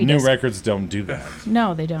a floppy New disk. records don't do that.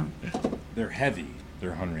 No, they don't. They're heavy. They're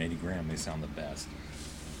 180 gram. They sound the best.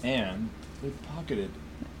 And they're pocketed,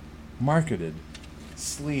 marketed,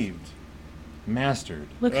 sleeved, mastered.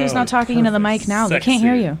 Look who's not talking into the mic now. They can't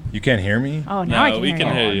hear you. You can't hear me? Oh, now I can hear you. hear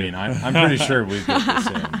I you. mean, I'm pretty sure we've got this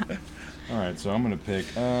in. All right, so I'm going to pick,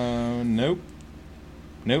 nope,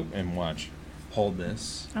 and watch. Hold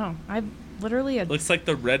this. Oh, I literally... Looks like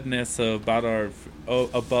the redness about our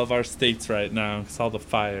above our states right now. It's all the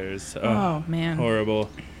fires. Oh, man. Horrible.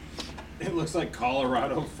 It looks like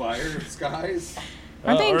Colorado fire skies.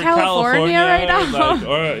 Aren't they in Or California right now? like,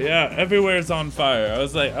 or yeah, everywhere's on fire. I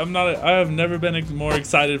was like, I have never been more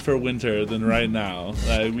excited for winter than right now.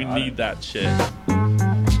 Like, we need that shit.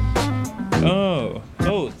 Oh,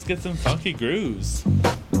 let's get some funky grooves.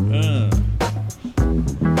 I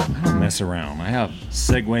don't mess around. I have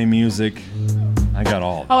segue music. I got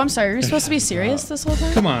all. Oh, I'm sorry. You're supposed to be serious this whole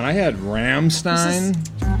time? Come on, I had Rammstein.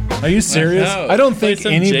 Are you serious? know. I don't Play think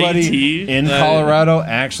some anybody JT. in Like- Colorado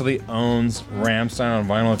actually owns Rammstein on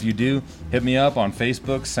vinyl. If you do, hit me up on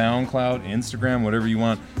Facebook, SoundCloud, Instagram, whatever you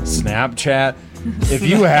want, Snapchat. If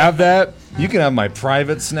you have that, you can have my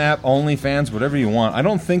private Snap, OnlyFans, whatever you want. I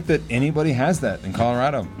don't think that anybody has that in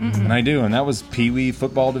Colorado, and I do. And that was Pee Wee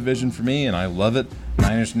football division for me, and I love it.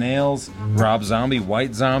 Nine Inch Nails, Rob Zombie,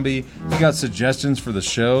 White Zombie. If you got suggestions for the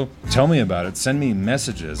show, tell me about it. Send me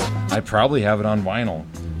messages. I probably have it on vinyl.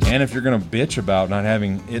 And if you're going to bitch about not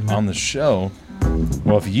having it on the show,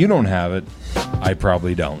 well, if you don't have it, I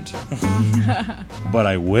probably don't. But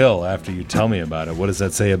I will after you tell me about it. What does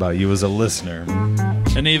that say about you as a listener?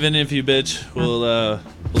 And even if you bitch, we'll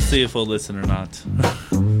see if we'll listen or not.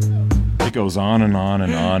 It goes on and on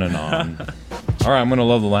and on and on. All right, I'm going to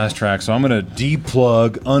love the last track, so I'm going to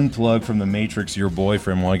unplug from the Matrix your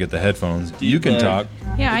boyfriend while I get the headphones. You can talk.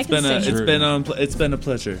 Yeah, I can sing. It's been a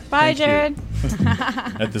pleasure. Bye, Thank you.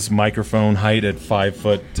 Jared. At this microphone height at 5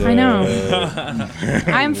 foot. I know.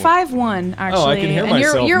 I'm 5'1", actually. Oh, I can hear and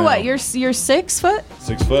myself you're now. what? You're 6 foot?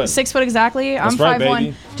 6 foot. 6 foot exactly. That's I'm right, 5'1".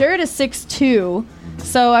 baby. Jared is 6'2".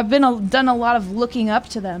 So I've done a lot of looking up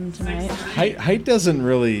to them tonight. Height doesn't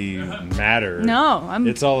really matter. No,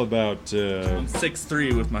 It's all about. I'm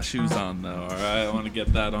 6'3" with my shoes on, though. All right, I want to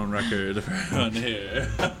get that on record for everyone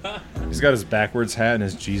here. He's got his backwards hat and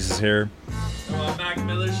his Jesus hair. Mac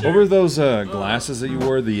Miller shirt. What were those glasses that you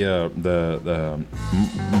wore? The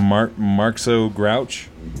Marxo Grouch?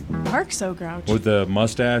 Marxo Grouch. With the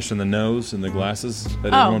mustache and the nose and the glasses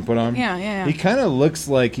that Oh, everyone put on? yeah. He kind of looks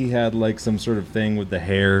like he had like some sort of thing with the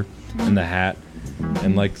hair and the hat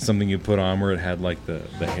and like something you put on where it had like the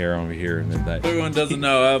hair over here and then that. Everyone doesn't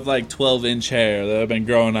know I have like 12-inch hair that I've been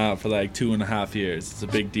growing out for like 2.5 years. It's a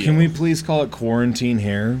big deal. Can we please call it quarantine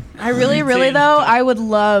hair? I really, though, I would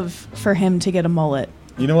love for him to get a mullet.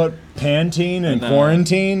 You know what? Pantene and No.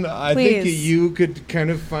 quarantine. I think Please. you could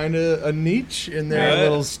kind of find a niche in there, Right. a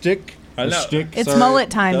little stick. I know. It's mullet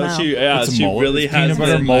time, No, though. she really It's has peanut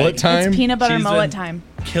butter been, mullet like, time. It's peanut butter She's mullet been time.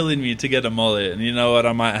 killing me to get a mullet, and you know what?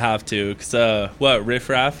 I might have to, cause what Riff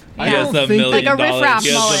Raff? Yeah. He I has don't a think- million Like a Riff dollar. Raff He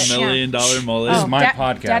has mullet, a $1 million yeah. mullet. This is my Da-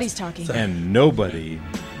 podcast. Daddy's talking. And nobody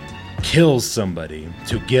kills somebody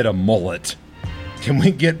to get a mullet. Can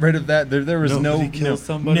we get rid of that? There was Nobody no kills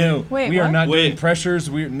somebody? No, Wait, we are what? not doing Wait. pressures.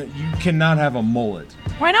 You cannot have a mullet.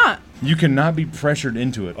 Why not? You cannot be pressured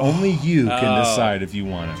into it. Only you can Oh. decide if you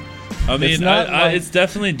want it. I mean, It's not like- it's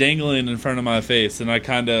definitely dangling in front of my face, and I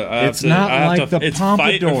kind of. It's not like the it's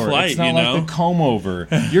fight or pompadour. flight, It's not you like know? the comb over.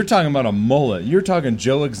 You're talking about a mullet. You're talking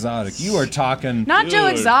Joe Exotic. You are talking. Not Joe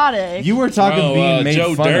Dude. Exotic. You were talking being made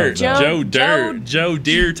Joe fun Dirt, of. though. Joe Dirt, Joe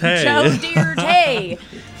Dirtay. Joe Dirtay.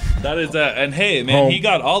 That is and hey, man, Home- he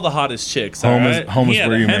got all the hottest chicks. Home all is right? home He is had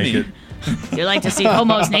where a you Hemi. make it. You like to see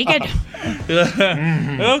homos naked?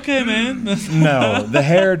 Okay, man. No, the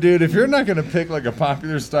hair, dude. If you're not gonna pick like a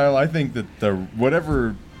popular style, I think that the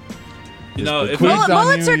whatever. You know, if bequeathed on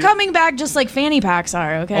Mullets you, are coming back just like fanny packs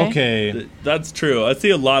are, okay? Okay, that's true. I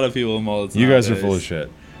see a lot of people with mullets. you guys are nowadays. full of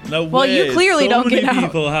shit. No Well, way. you clearly so don't many get out.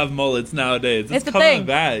 people have mullets nowadays. It's a coming thing.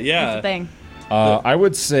 back. Yeah. It's a thing. I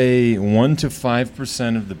would say 1 to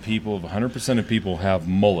 5% of the people, of 100% of people, have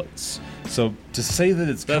mullets. So to say that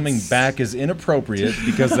it's coming back is inappropriate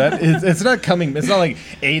because it's not coming. It's not like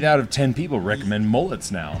 8 out of 10 people recommend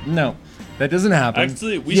mullets now. No, that doesn't happen.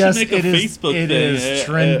 Actually, we Yes, should make a it is- Facebook It thing. is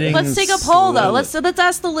trending. Let's take a poll though. slowly. Let's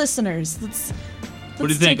ask the listeners. Let's What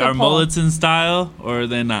do you think? take a Are poll. mullets in style or are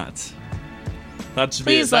they not? That should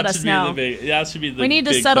Please be, let that us should know. Be the big, that should be the We need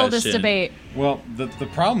to big settle this question. debate. Well, the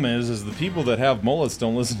problem is the people that have mullets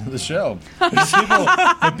don't listen to the show.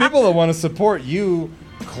 The people that want to support you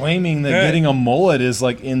claiming that Hey. getting a mullet is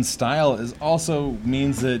like in style is also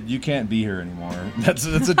means that you can't be here anymore. That's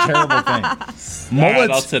a terrible thing. All right,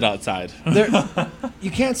 Mullets, I'll sit outside.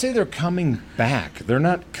 you can't say they're coming back. They're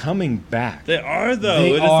not coming back. They are though.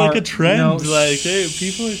 They It's like are- a trend. no, like, hey,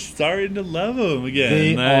 people are starting to love them again.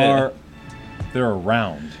 They Like, are. They're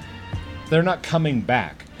around. They're not coming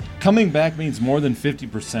back. Coming back means more than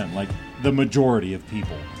 50%, like the majority of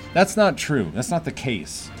people. That's not true. That's not the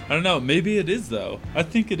case. I don't know. Maybe it is though. I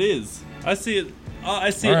think it is. I see it. I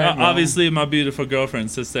see. All right, well. Obviously, my beautiful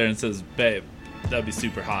girlfriend sits there and says, "Babe, that'd be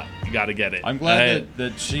super hot. You got to get it." I'm glad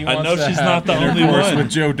that she I wants know to she's have not the only intercourse one. with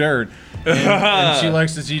Joe Dirt. And she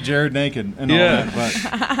likes to see Jared naked and all that,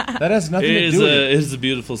 but that has nothing to do with it. It is a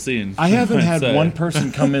beautiful scene. I haven't I'd had say. one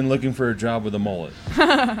person come in looking for a job with a mullet.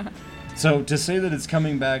 So to say that it's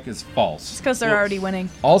coming back is false. It's because they're already winning.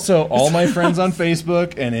 Also, all my friends on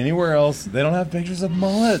Facebook and anywhere else, they don't have pictures of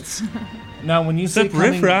mullets. Now, when you say Except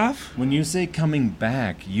Riff Raff. when you say coming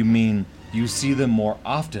back, you mean you see them more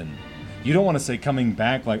often. You don't want to say coming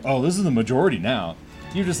back like, oh, this is the majority now.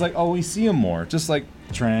 You're just like, oh, we see them more. Just like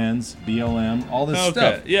trans, BLM, all this Okay.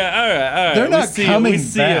 stuff. Yeah. All right. They're not coming We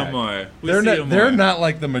see back. them more. They're not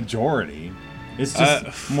like the majority. It's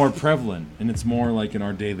just more prevalent, and it's more like in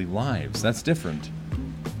our daily lives. That's different.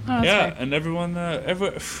 Yeah, and everyone,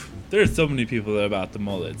 there are so many people that are about the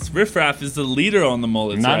mullets. Riff Raff is the leader on the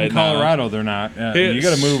mullets Not right in Colorado, they're not. Here- You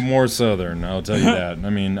got to move more southern. I'll tell you that. I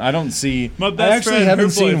mean, I don't see. My I best actually friend, haven't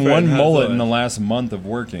her seen boyfriend one has mullet one. in the last month of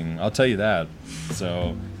working. I'll tell you that.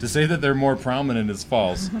 So to say that they're more prominent is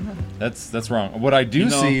false. That's wrong. What I do You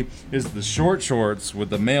know- see is the short shorts with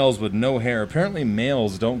the males with no hair. Apparently,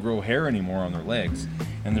 males don't grow hair anymore on their legs,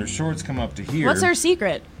 and their shorts come up to here. What's their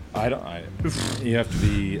secret? You have to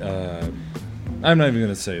be I'm not even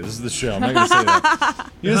gonna say it. This is the show. I'm not gonna say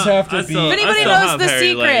that. You just have to be. If anybody knows the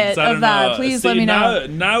secret of that, please let me know.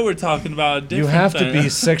 Now we're talking about a different You have to thing. be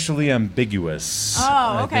sexually ambiguous.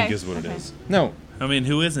 Oh, okay. I think is what it is. No, I mean,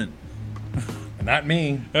 who isn't? not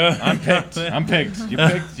me. I'm picked. I'm picked. You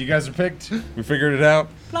picked. You guys are picked. We figured it out.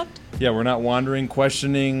 Plucked. Yeah, we're not wandering,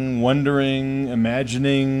 questioning, wondering,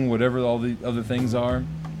 imagining, whatever all the other things are.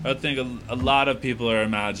 I think a lot of people are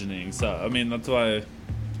imagining. So I mean, that's why.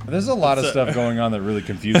 There's a lot of It's stuff going on that really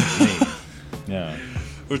confuses me. Yeah.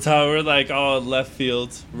 We're like all left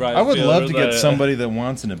field, right. I would field, love to we're get like- somebody that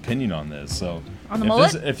wants an opinion on this. So On the if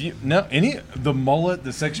mullet? if you the mullet,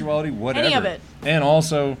 the sexuality, whatever. Any of it. And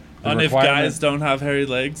also the And if requirement- guys don't have hairy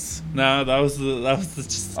legs, no, that was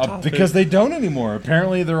just topic. because they don't anymore.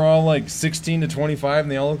 Apparently they're all like 16 to 25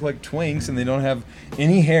 and they all look like twinks and they don't have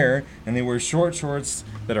any hair and they wear short shorts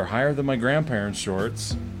that are higher than my grandparents'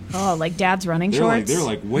 shorts. Oh, like dad's running They're shorts?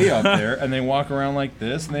 like way up there and they walk around like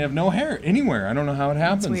this and they have no hair anywhere. I don't know how it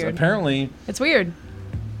happens. weird. Apparently It's weird.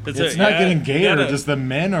 it's not getting gayer, just the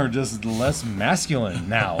men are just less masculine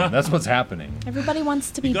now. That's what's happening. Everybody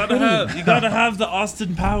wants to be You gotta pretty. have the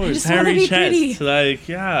Austin I Powers just wanna hairy be chest. pretty. Like,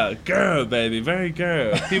 yeah, girl, baby, very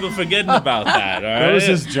girl. People forgetting about that. All right. That was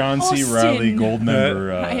his John C. Austin. Riley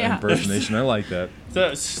Goldmember Yeah. impersonation. I like that.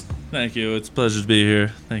 So, thank you. It's a pleasure to be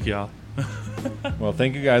here. Thank y'all. Well,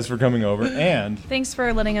 thank you guys for coming over. And Thanks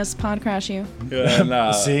for letting us pod crash you. Yeah,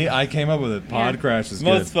 nah. see, I came up with it. Pod Yeah. crash is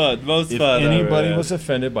Most good. fun. Most if fun. anybody ever, was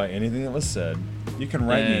offended by anything that was said, you can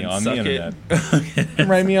write me And on the suck it. internet. You can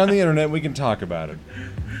write me on the internet. We can talk about it.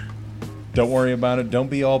 Don't worry about it. Don't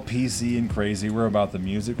be all PC and crazy. We're about the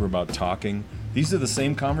music. We're about talking. These are the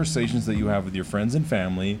same conversations that you have with your friends and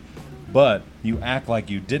family, but you act like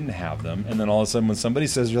you didn't have them, and then all of a sudden when somebody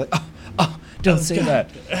says, you're like, oh, don't say that.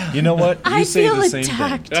 You know what? You I say feel the same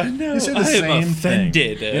attacked. thing. I know. You say the I am same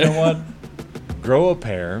offended. thing. You know what? Grow a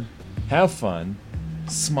pair, have fun,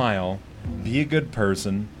 smile, be a good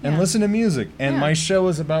person, and Yeah. listen to music. And Yeah. my show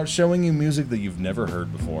is about showing you music that you've never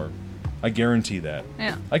heard before. I guarantee that.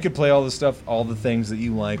 Yeah. I could play all the stuff, all the things that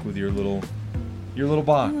you like with your little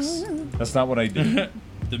box. That's not what I do.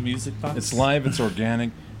 The music box. It's live, it's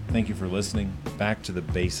organic. Thank you for listening. Back to the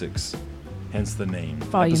basics. Hence the name.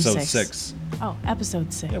 Volume Episode 6. Oh,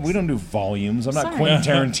 episode 6. Yeah, we don't do volumes. I'm not Sorry. Quentin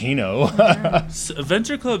Tarantino.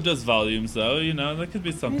 Venture Club does volumes, though. You know, that could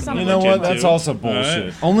be something. something You to know look what? into. That's also All bullshit.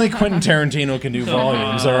 right? Only Quentin Tarantino can do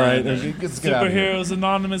volumes, all right? Let's get out of here. Superheroes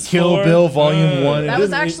Anonymous. Kill 4. Bill Volume 1. That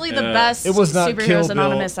was actually the best It was not Superheroes Kill Bill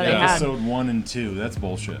Anonymous that they had. Episode 1 and 2. That's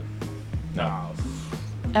bullshit. No.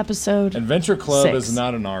 Episode Adventure Club 6. is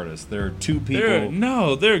not an artist. There are two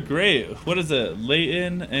people. They're great. What is it?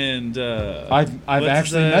 Leighton and I've what's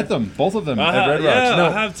actually that? met them, both of them at Uh-huh, Red Rocks. yeah, No,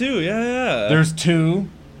 I have too. Yeah. there's two.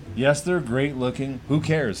 Yes, they're great looking. Who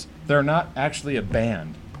cares? They're not actually a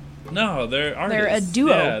band. No, they're artists. They're a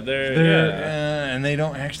duo. Yeah, And they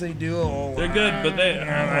don't actually do a whole They're good, but I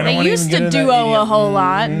they. They wanna used even to get into duo that a whole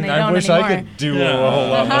lot, and they I don't wish anymore. I could duo a whole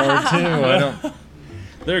lot more too. I don't.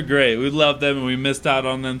 They're great. We love them, and we missed out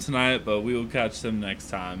on them tonight, but we will catch them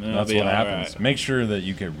next time. And That's it'll be what all happens. right. Make sure that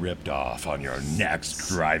you get ripped off on your next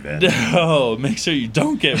drive-in. No, make sure you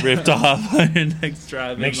don't get ripped off on your next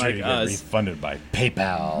drive. Make sure like you get us. refunded by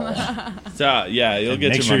PayPal. So, yeah, you'll And get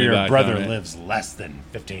make your sure money your back. brother on it. lives less than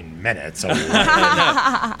 15 minutes away.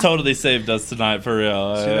 Totally saved us tonight for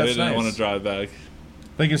real. See, We that's didn't nice. want to drive back.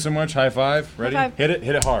 Thank you so much. High five. Ready? five. Hit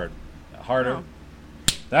it hard. Harder.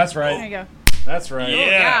 That's right. There you go. That's right.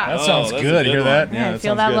 Yeah. That Oh, sounds that's a good. good Hear one. that? Yeah, feel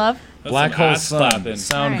sounds that good. love? That's Black some Hole ass Sun, slapping.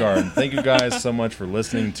 Soundgarden. Thank you guys so much for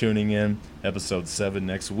listening, tuning in. Episode 7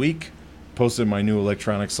 next week. Posted my new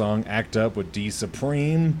electronic song, Act Up with D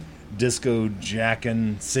Supreme. Disco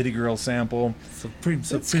Jackin' City Girl sample. Supreme,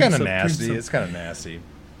 It's kind of nasty. It's kind of nasty.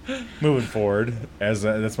 Moving forward, as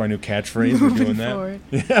that's my new catchphrase. We're doing that. forward.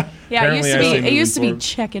 Yeah. Yeah, it Apparently used to I be. say It moving used to be. forward.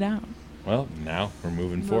 Check it out. Well, now we're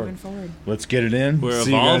moving Moving forward. forward. Let's get it in. We're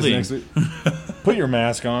See evolving. you guys next week. Put your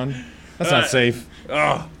mask on. That's not safe.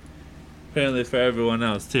 Oh, apparently for everyone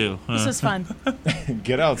else too. This was fun.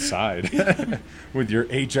 Get outside with your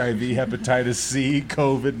HIV, hepatitis C,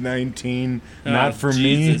 COVID-19. Not for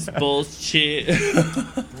Jesus me. bullshit.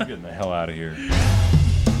 We're getting the hell out of here.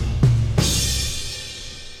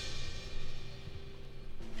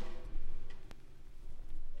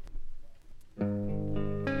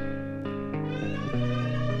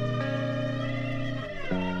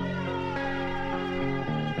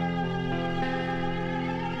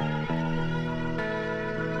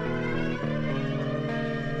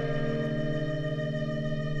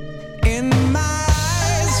 In my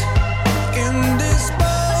eyes,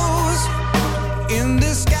 indisposed, in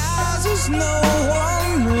disguise as no one.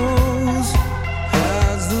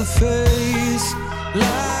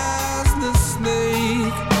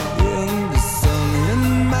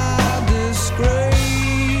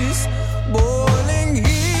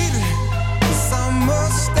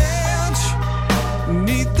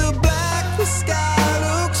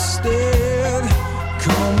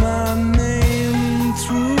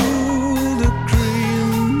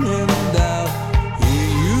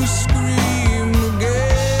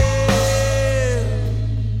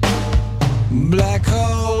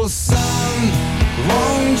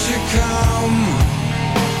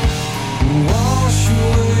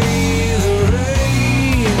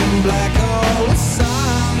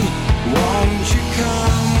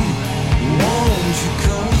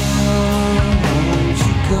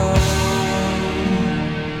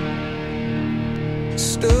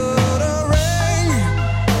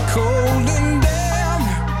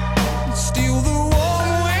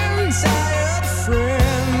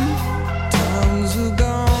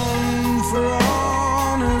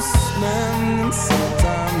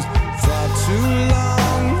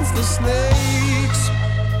 the snakes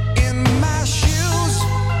in my shoes,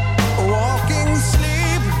 walking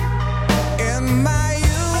sleep in my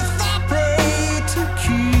youth. I pray to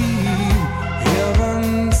keep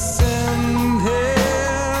heaven send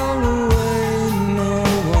hell away. No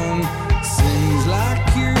one sings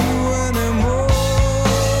like you anymore.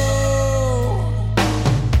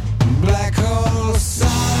 Black hole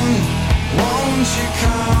sun, won't you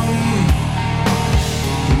come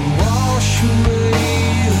and wash away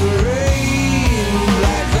the rain?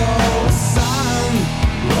 Black hole sun,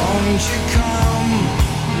 won't you come?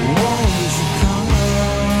 Won't you come?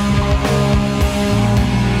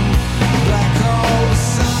 Black hole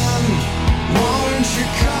sun, won't you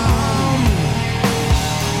come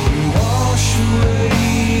and wash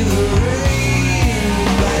away the rain?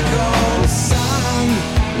 Black hole sun,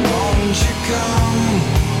 won't you come?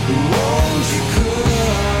 Won't you come?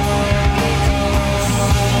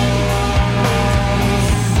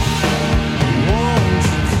 Won't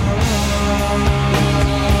you come? Won't you come?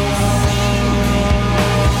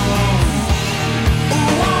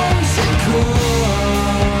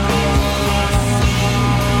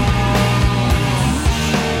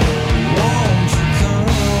 Won't you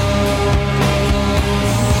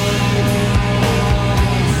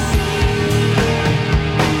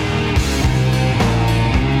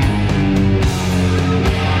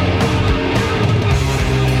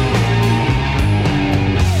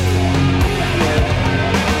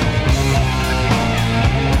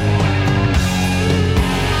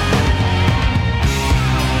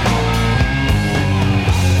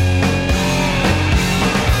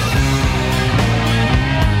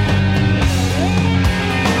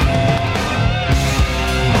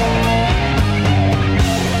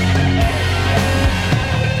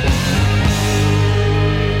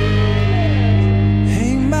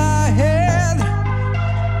hang my head,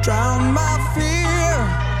 drown my fear,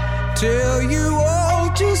 till you all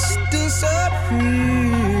just disappear.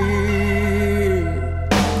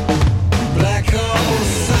 Black hole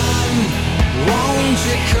sun, won't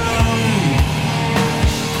you come?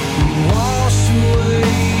 Wash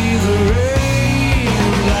away the rain.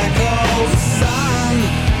 Black hole sun,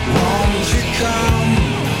 won't you come?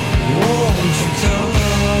 Won't you come?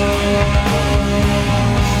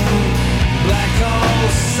 Black hole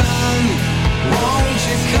sun, won't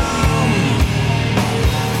you come?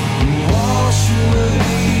 Wash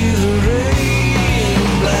away the rain.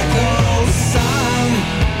 Black hole sun,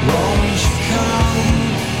 won't you come?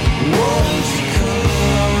 Won't you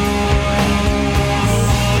come?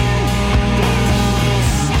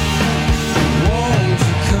 Won't you come? Won't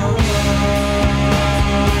you come? Won't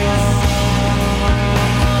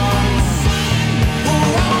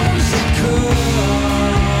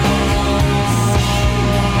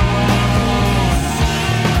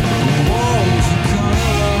you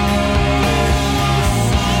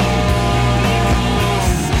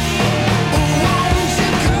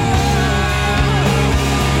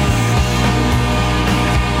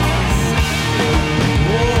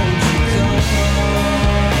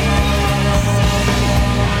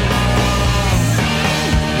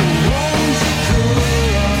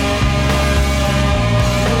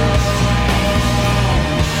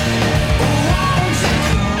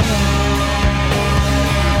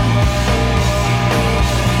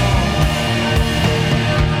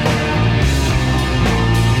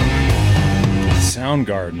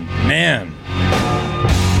Soundgarden. Man.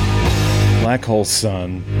 Black Hole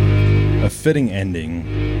Sun. A fitting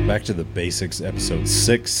ending. Back to the Basics, episode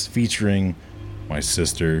 6, featuring my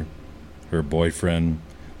sister, her boyfriend,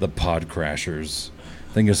 the Pod Crashers.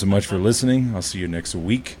 Thank you so much for listening. I'll see you next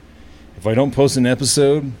week. If I don't post an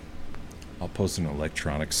episode, I'll post an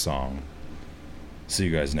electronic song. See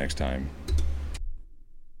you guys next time.